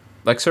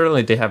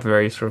certainly they have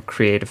very sort of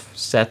creative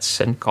sets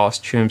and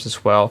costumes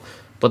as well.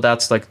 But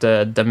that's like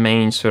the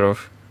main sort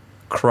of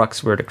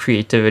crux where the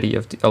creativity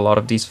of a lot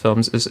of these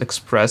films is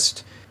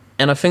expressed.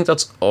 And I think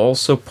that's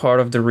also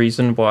part of the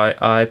reason why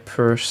I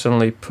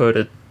personally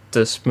put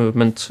this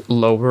movement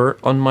lower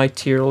on my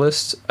tier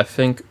list. I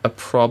think a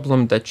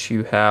problem that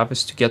you have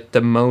is to get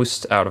the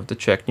most out of the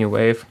Czech New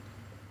Wave.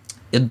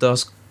 It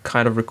does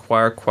kind of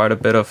require quite a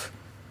bit of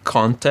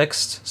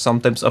context,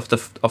 sometimes of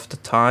the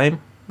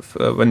time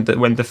when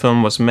the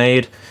film was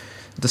made,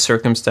 the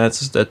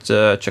circumstances that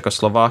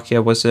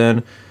Czechoslovakia was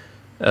in.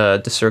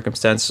 The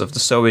circumstances of the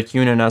Soviet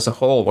Union as a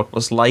whole, what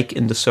was like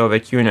in the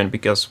Soviet Union,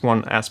 because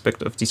one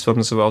aspect of these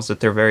films as well is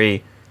that they're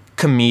very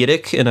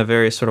comedic in a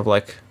very sort of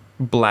like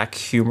black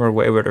humor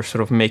way, where they're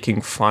sort of making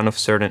fun of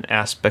certain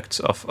aspects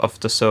of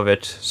the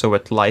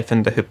Soviet life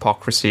and the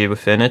hypocrisy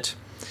within it.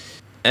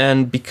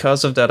 And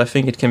because of that, I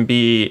think it can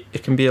be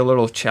a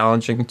little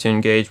challenging to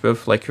engage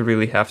with. Like, you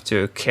really have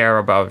to care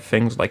about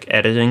things like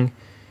editing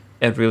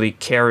and really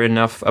care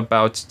enough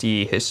about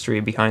the history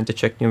behind the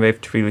Czech New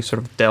Wave to really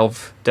sort of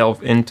delve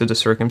into the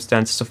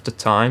circumstances of the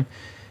time.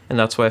 And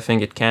that's why I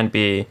think it can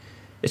be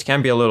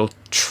a little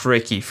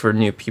tricky for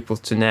new people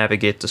to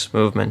navigate this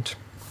movement.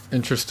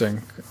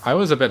 Interesting. I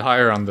was a bit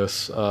higher on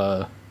this.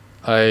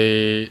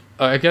 I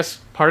guess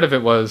part of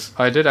it was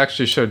I did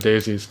actually show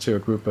Daisies to a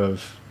group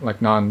of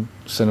like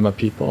non-cinema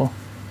people,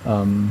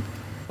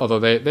 although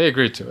they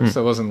agreed to it.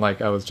 So it wasn't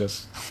like I was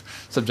just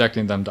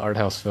subjecting them to art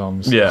house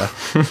films. Yeah.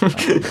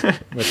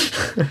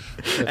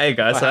 Hey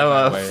guys,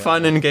 have a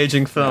fun,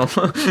 engaging film.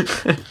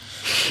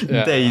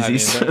 Yeah,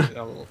 Daisies.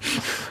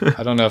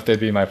 I don't know if they'd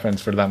be my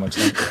friends for that much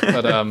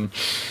longer. But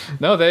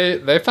no,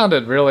 they found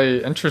it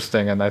really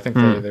interesting, and I think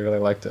they really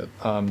liked it.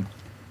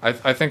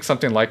 I think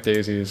something like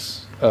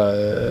Daisies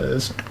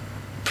is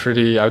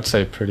pretty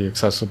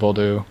accessible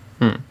to,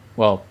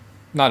 well,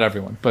 not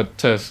everyone, but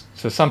to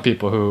some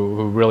people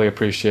who really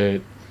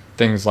appreciate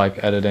things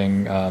like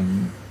editing. I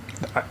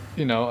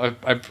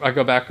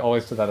go back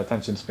always to that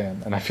attention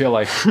span, and I feel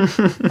like,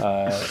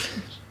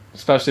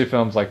 especially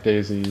films like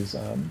Daisies,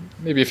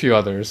 maybe a few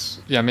others.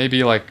 Yeah,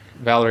 maybe like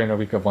Valerie and a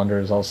Week of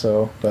Wonders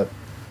also. But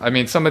I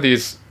mean, some of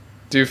these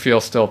do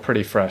feel still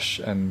pretty fresh,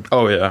 and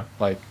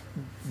like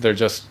they're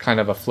just kind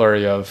of a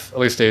flurry of, at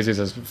least Daisies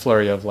is a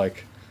flurry of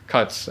like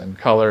cuts and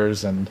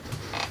colors and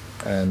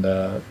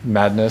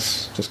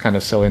madness, just kind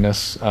of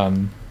silliness.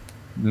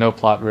 No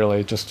plot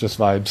really, just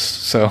vibes.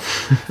 So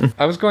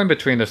I was going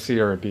between a C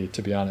or a B,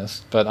 to be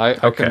honest, but I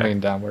can lean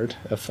downward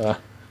if you want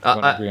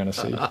to agree on a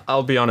C.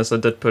 I'll be honest, I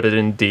did put it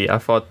in D. I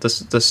thought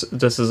this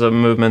is a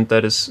movement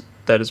that is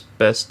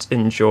best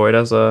enjoyed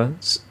as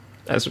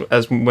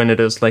when it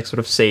is like sort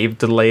of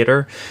saved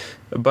later.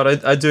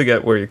 But I do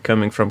get where you're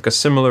coming from, because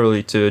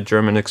similarly to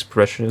German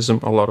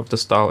Expressionism, a lot of the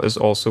style is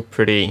also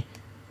pretty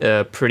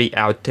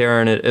out there,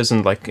 and it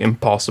isn't like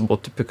impossible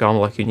to become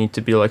like you need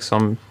to be like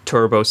some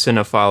turbo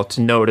cinephile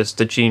to notice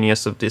the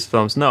genius of these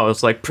films. No,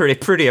 it's like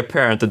pretty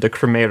apparent that The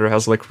Cremator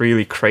has like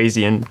really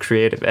crazy and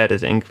creative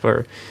editing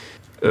for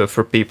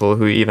people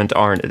who even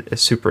aren't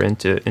super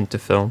into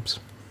films.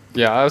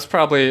 Yeah, I was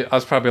probably a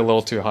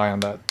little too high on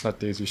that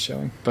Daisy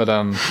showing, but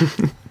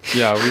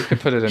yeah, we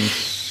could put it in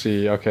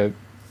C. Okay.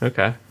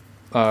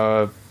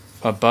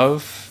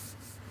 Above,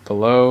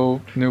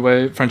 below New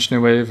Wave, French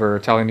New Wave, or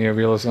Italian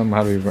Neorealism?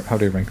 How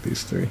do you rank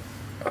these three?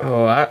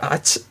 Oh,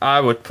 I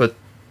would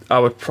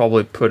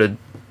probably put it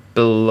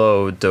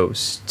below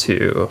those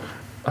two.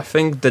 I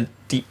think that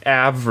the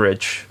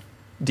average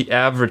the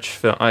average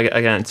film,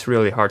 again, it's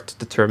really hard to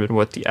determine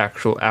what the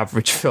actual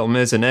average film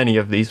is in any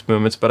of these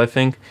movements, but I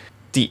think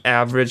the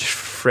average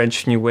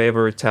French New Wave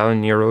or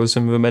Italian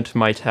Neorosa movement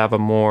might have a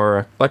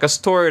more, like a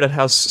story that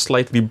has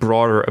slightly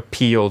broader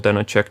appeal than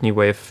a Czech New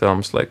Wave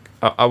films. Like,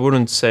 I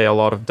wouldn't say a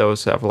lot of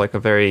those have like a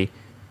very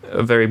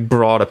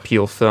broad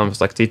appeal films.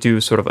 Like, they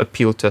do sort of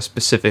appeal to a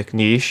specific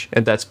niche,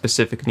 and that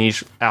specific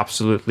niche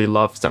absolutely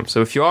loves them.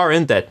 So if you are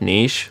in that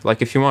niche,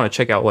 like if you want to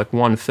check out like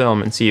one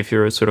film and see if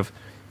you're sort of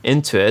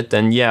into it,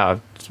 then yeah,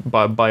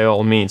 by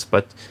all means.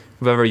 But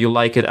whether you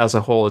like it as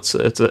a whole, it's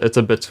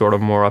a bit sort of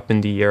more up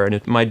in the air, and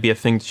it might be a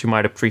thing that you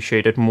might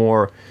appreciate it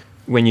more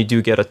when you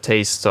do get a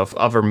taste of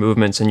other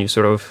movements and you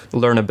sort of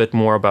learn a bit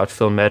more about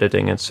film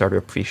editing and start to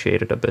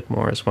appreciate it a bit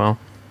more as well.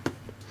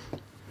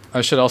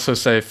 I should also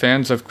say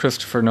fans of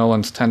Christopher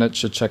Nolan's Tenet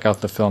should check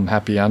out the film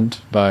Happy End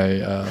by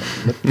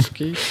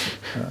Lipsky.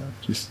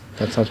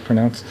 That's how it's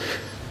pronounced.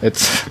 It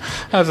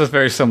has a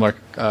very similar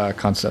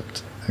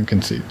concept and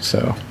conceit.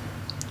 So,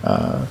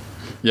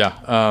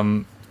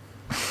 yeah.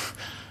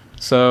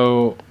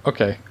 So,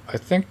 okay. I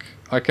think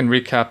I can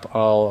recap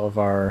all of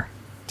our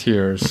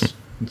tiers.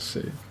 Let's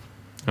see.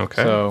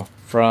 Okay. So,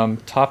 from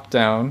top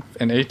down,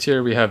 in A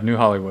tier we have New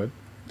Hollywood,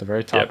 the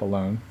very top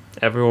alone.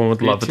 Everyone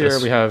would love this. B tier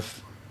we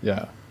have,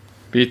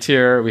 B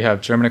tier we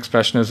have German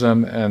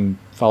Expressionism, and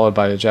followed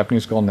by a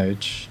Japanese Golden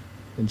Age.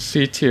 In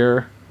C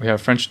tier we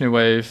have French New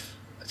Wave,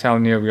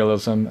 Italian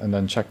Neorealism, and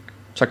then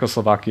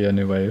Czechoslovakia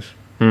New Wave.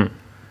 And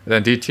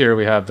then D tier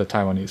we have the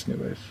Taiwanese New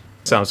Wave.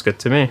 Sounds good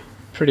to me.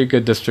 Pretty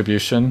good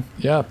distribution.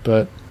 Yeah,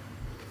 but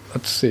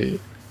let's see.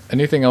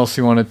 Anything else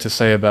you wanted to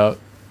say about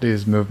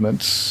these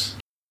movements?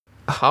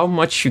 How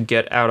much you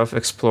get out of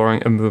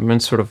exploring a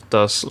movement sort of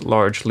does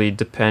largely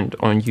depend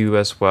on you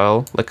as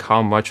well. Like,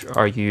 how much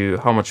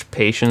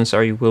patience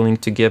are you willing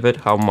to give it?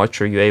 How much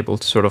are you able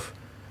to sort of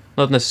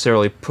not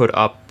necessarily put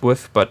up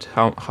with, but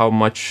how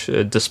much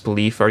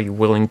disbelief are you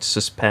willing to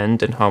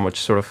suspend, and how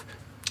much sort of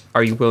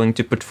are you willing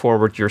to put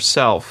forward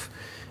yourself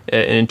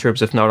in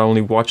terms of not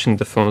only watching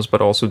the films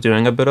but also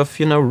doing a bit of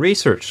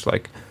research,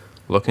 like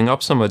looking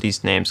up some of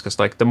these names, because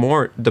like the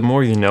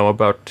more you know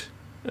about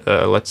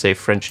let's say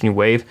French New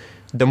Wave,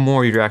 the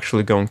more you're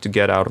actually going to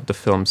get out of the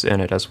films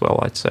in it as well,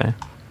 I'd say.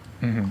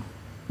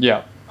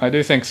 Yeah, I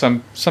do think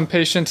some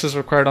patience is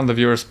required on the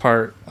viewer's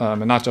part,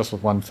 and not just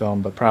with one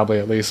film, but probably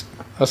at least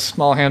a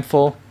small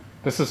handful.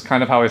 This is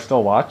kind of how I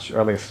still watch, or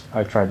at least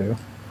I try to.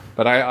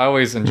 But I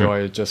always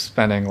enjoy just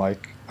spending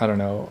like, I don't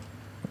know,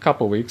 a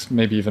couple weeks,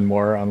 maybe even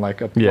more, on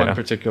like one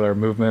particular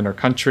movement or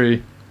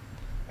country,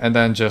 and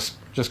then just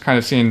kind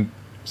of seeing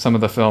some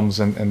of the films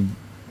and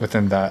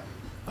within that.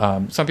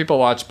 Some people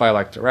watch by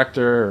like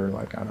director or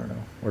like, I don't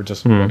know, or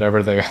just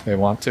whatever they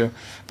want to.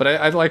 But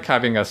I like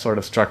having a sort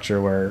of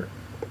structure where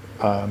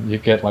you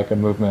get like a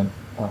movement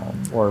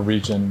or a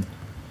region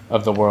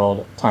of the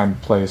world, time,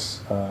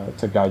 place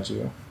to guide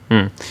you.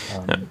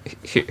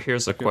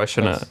 Here's a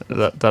question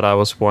that I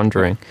was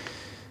wondering.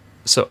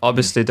 So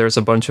obviously there's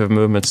a bunch of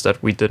movements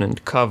that we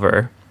didn't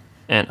cover,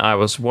 and I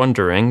was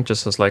wondering,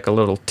 just as like a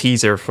little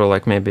teaser for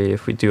like maybe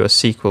if we do a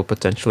sequel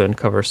potentially and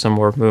cover some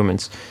more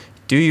movements,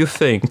 do you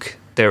think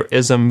there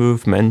is a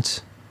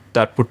movement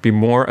that would be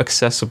more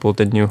accessible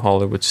than New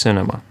Hollywood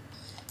cinema?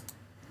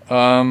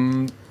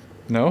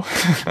 No.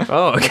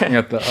 Oh, okay.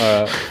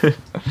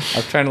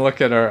 I'm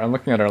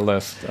looking at our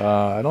list.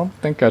 I don't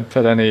think I'd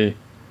put any.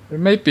 There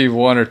may be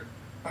one or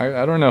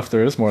I don't know if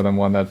there is more than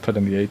one that I'd put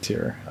in the A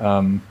tier.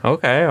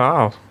 Okay.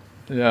 Wow.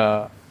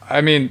 Yeah.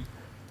 I mean,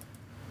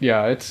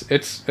 yeah.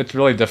 It's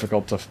really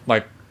difficult to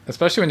like,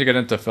 especially when you get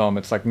into film.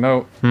 It's like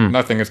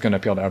nothing is going to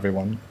appeal to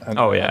everyone. And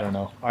I don't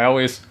know.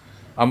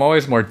 I'm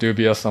always more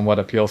dubious on what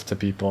appeals to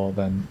people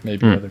than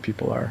maybe other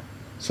people are.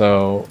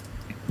 So,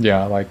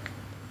 yeah, like,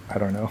 I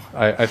don't know.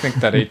 I think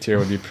that A tier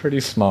would be pretty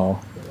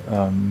small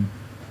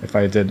if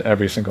I did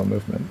every single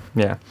movement.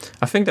 Yeah.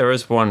 I think there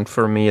is one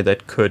for me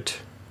that could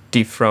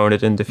dethrone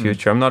it in the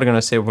future. I'm not going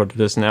to say what it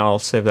is now. I'll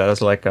save that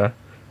as like a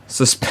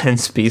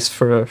suspense piece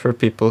for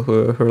people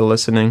who are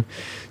listening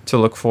to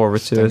look forward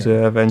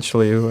to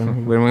eventually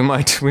when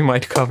we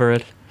might cover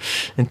it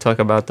and talk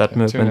about that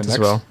movement as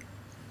well.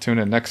 Tune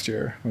in next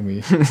year when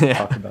we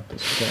talk about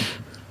this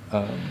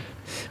again.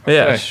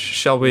 Yeah,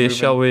 shall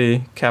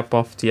we cap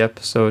off the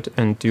episode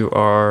and do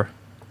our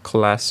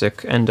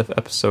classic end of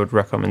episode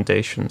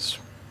recommendations?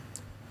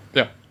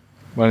 Yeah.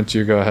 Why don't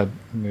you go ahead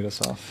and lead us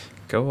off?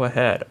 Go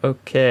ahead.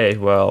 Okay,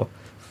 well,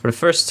 for the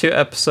first two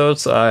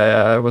episodes,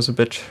 I was a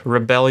bit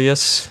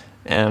rebellious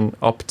and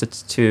opted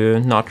to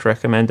not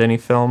recommend any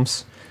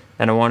films,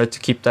 and I wanted to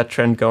keep that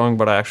trend going,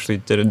 but I actually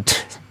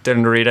didn't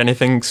read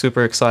anything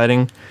super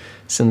exciting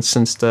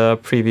since the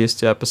previous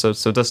two episodes.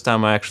 So this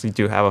time I actually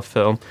do have a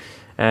film,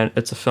 and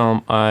it's a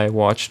film I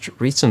watched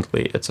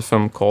recently. It's a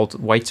film called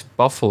White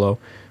Buffalo,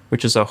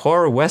 which is a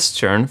horror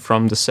western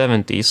from the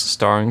 70s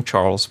starring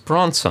Charles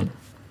Bronson.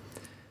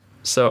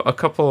 So a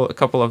couple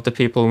of the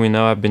people we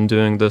know have been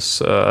doing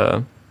this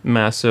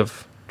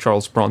massive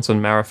Charles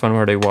Bronson marathon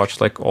where they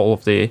watch like all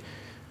of the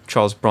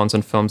Charles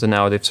Bronson films, and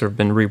now they've sort of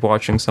been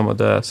rewatching some of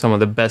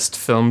the best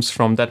films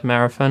from that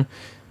marathon,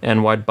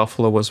 and White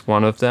Buffalo was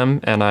one of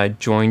them. And I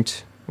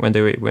joined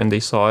when they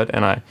saw it,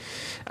 and I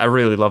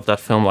really love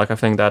that film. Like, I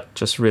think that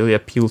just really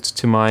appealed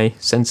to my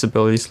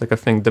sensibilities. Like, I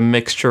think the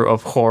mixture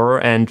of horror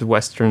and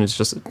Western is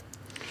just,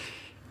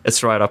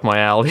 it's right up my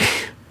alley.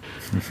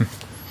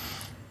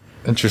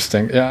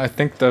 Interesting. Yeah, I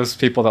think those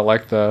people that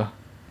like the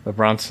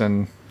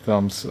Bronson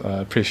films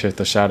appreciate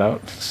the shout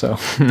out. So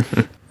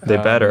they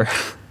better.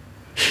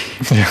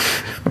 Yeah.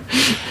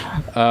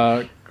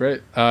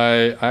 Great.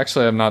 I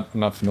actually am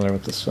not familiar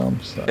with this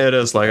film. So. It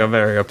is like a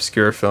very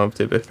obscure film,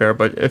 to be fair.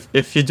 But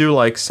if you do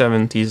like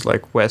 70s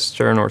like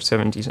Western or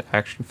 70s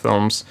action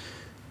films,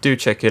 do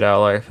check it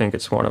out. Like, I think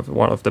it's one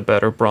of the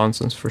better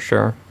Bronsons for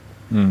sure.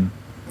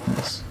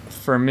 Yes.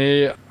 For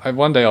me,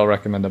 one day I'll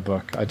recommend a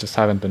book. I just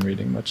haven't been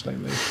reading much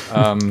lately.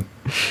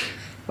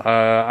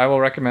 I will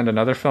recommend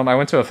another film. I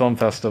went to a film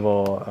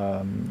festival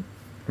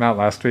not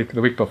last week,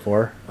 the week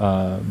before.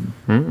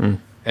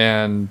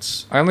 And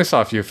I only saw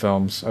a few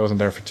films. I wasn't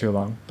there for too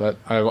long. But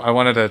I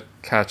wanted to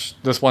catch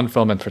this one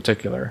film in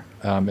particular.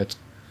 It's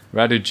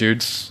Radu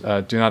Jude's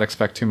Do Not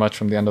Expect Too Much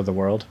from the End of the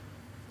World.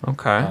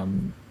 Okay.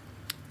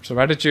 So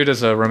Radu Jude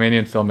is a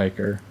Romanian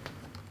filmmaker.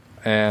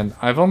 And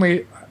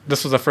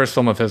this was the first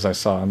film of his I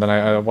saw. And then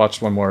I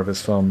watched one more of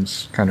his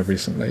films kind of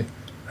recently.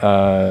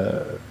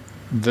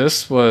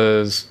 This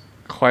was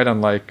quite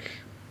unlike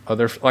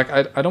other... Like,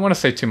 I don't want to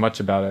say too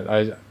much about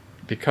it.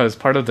 Because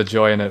part of the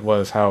joy in it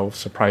was how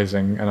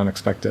surprising and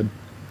unexpected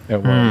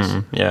it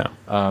was. Yeah.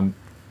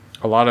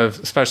 A lot of,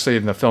 especially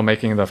in the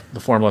filmmaking, the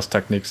formalist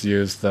techniques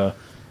used.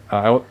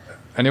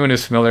 Anyone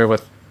who's familiar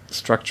with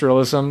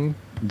structuralism,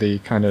 the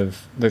kind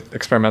of the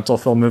experimental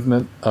film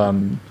movement,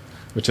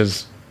 which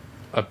is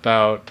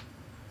about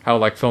how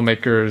like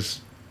filmmakers,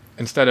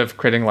 instead of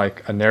creating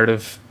like a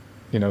narrative,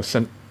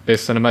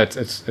 based cinema,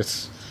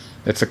 it's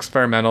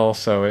experimental.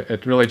 So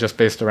it really just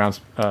based around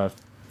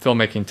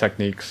filmmaking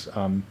techniques.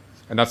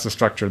 And that's the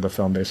structure of the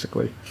film,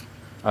 basically.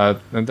 And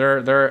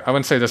I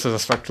wouldn't say this is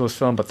a structuralist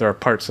film, but there are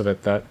parts of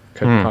it that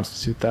could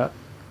constitute that.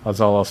 That's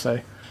all I'll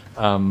say.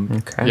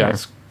 Okay. Yeah,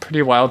 it's a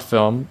pretty wild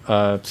film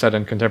set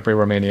in contemporary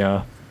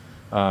Romania,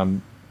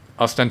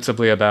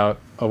 ostensibly about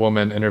a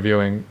woman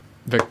interviewing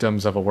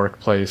victims of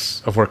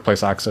workplace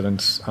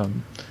accidents.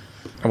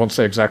 I won't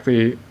say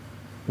exactly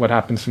what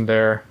happens from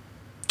there.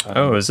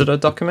 Is it a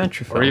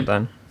documentary film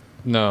then?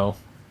 No,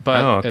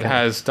 but it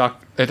has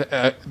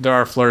there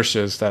are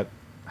flourishes that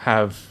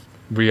have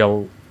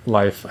real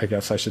life, I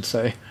guess I should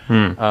say.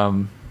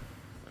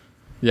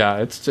 Yeah,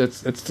 it's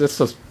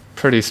just a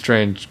pretty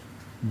strange,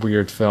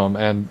 weird film,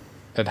 and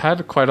it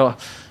had quite a.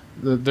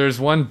 There's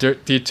one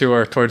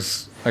detour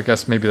towards, I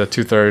guess, maybe the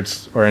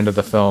 2/3 or end of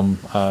the film,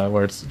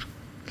 where it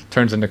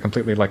turns into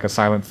completely like a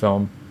silent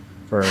film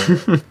for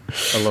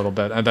a little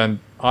bit, and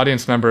then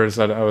audience members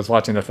that I was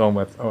watching the film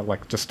with,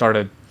 just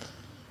started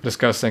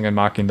discussing and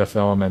mocking the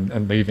film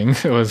and leaving.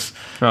 It was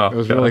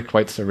really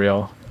quite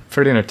surreal.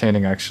 Pretty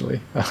entertaining,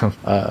 actually.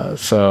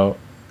 So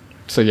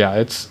yeah,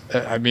 it's,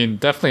 I mean,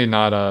 definitely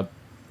not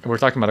we're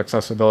talking about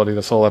accessibility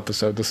this whole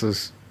episode. This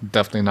is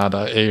definitely not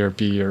A or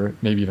B or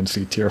maybe even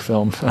C tier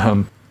film.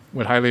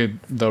 Would highly,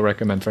 though,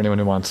 recommend for anyone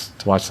who wants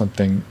to watch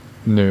something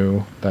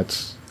new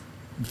that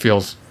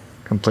feels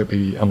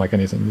completely unlike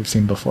anything you've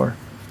seen before.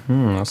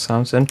 That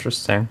sounds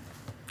interesting.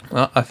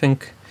 Well, I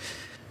think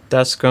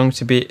that's going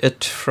to be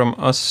it from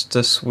us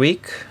this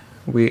week.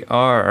 We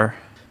are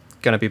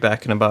going to be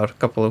back in about a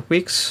couple of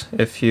weeks.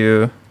 If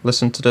you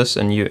listened to this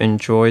and you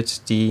enjoyed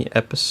the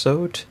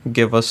episode,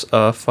 give us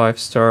a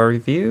 5-star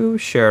review,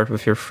 share it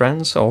with your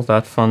friends, all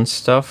that fun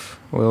stuff.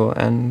 We'll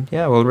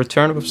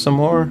return with some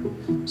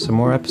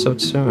more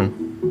episodes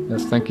soon.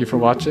 Yes, thank you for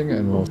watching,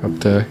 and we'll hope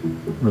to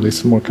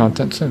release some more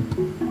content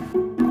soon.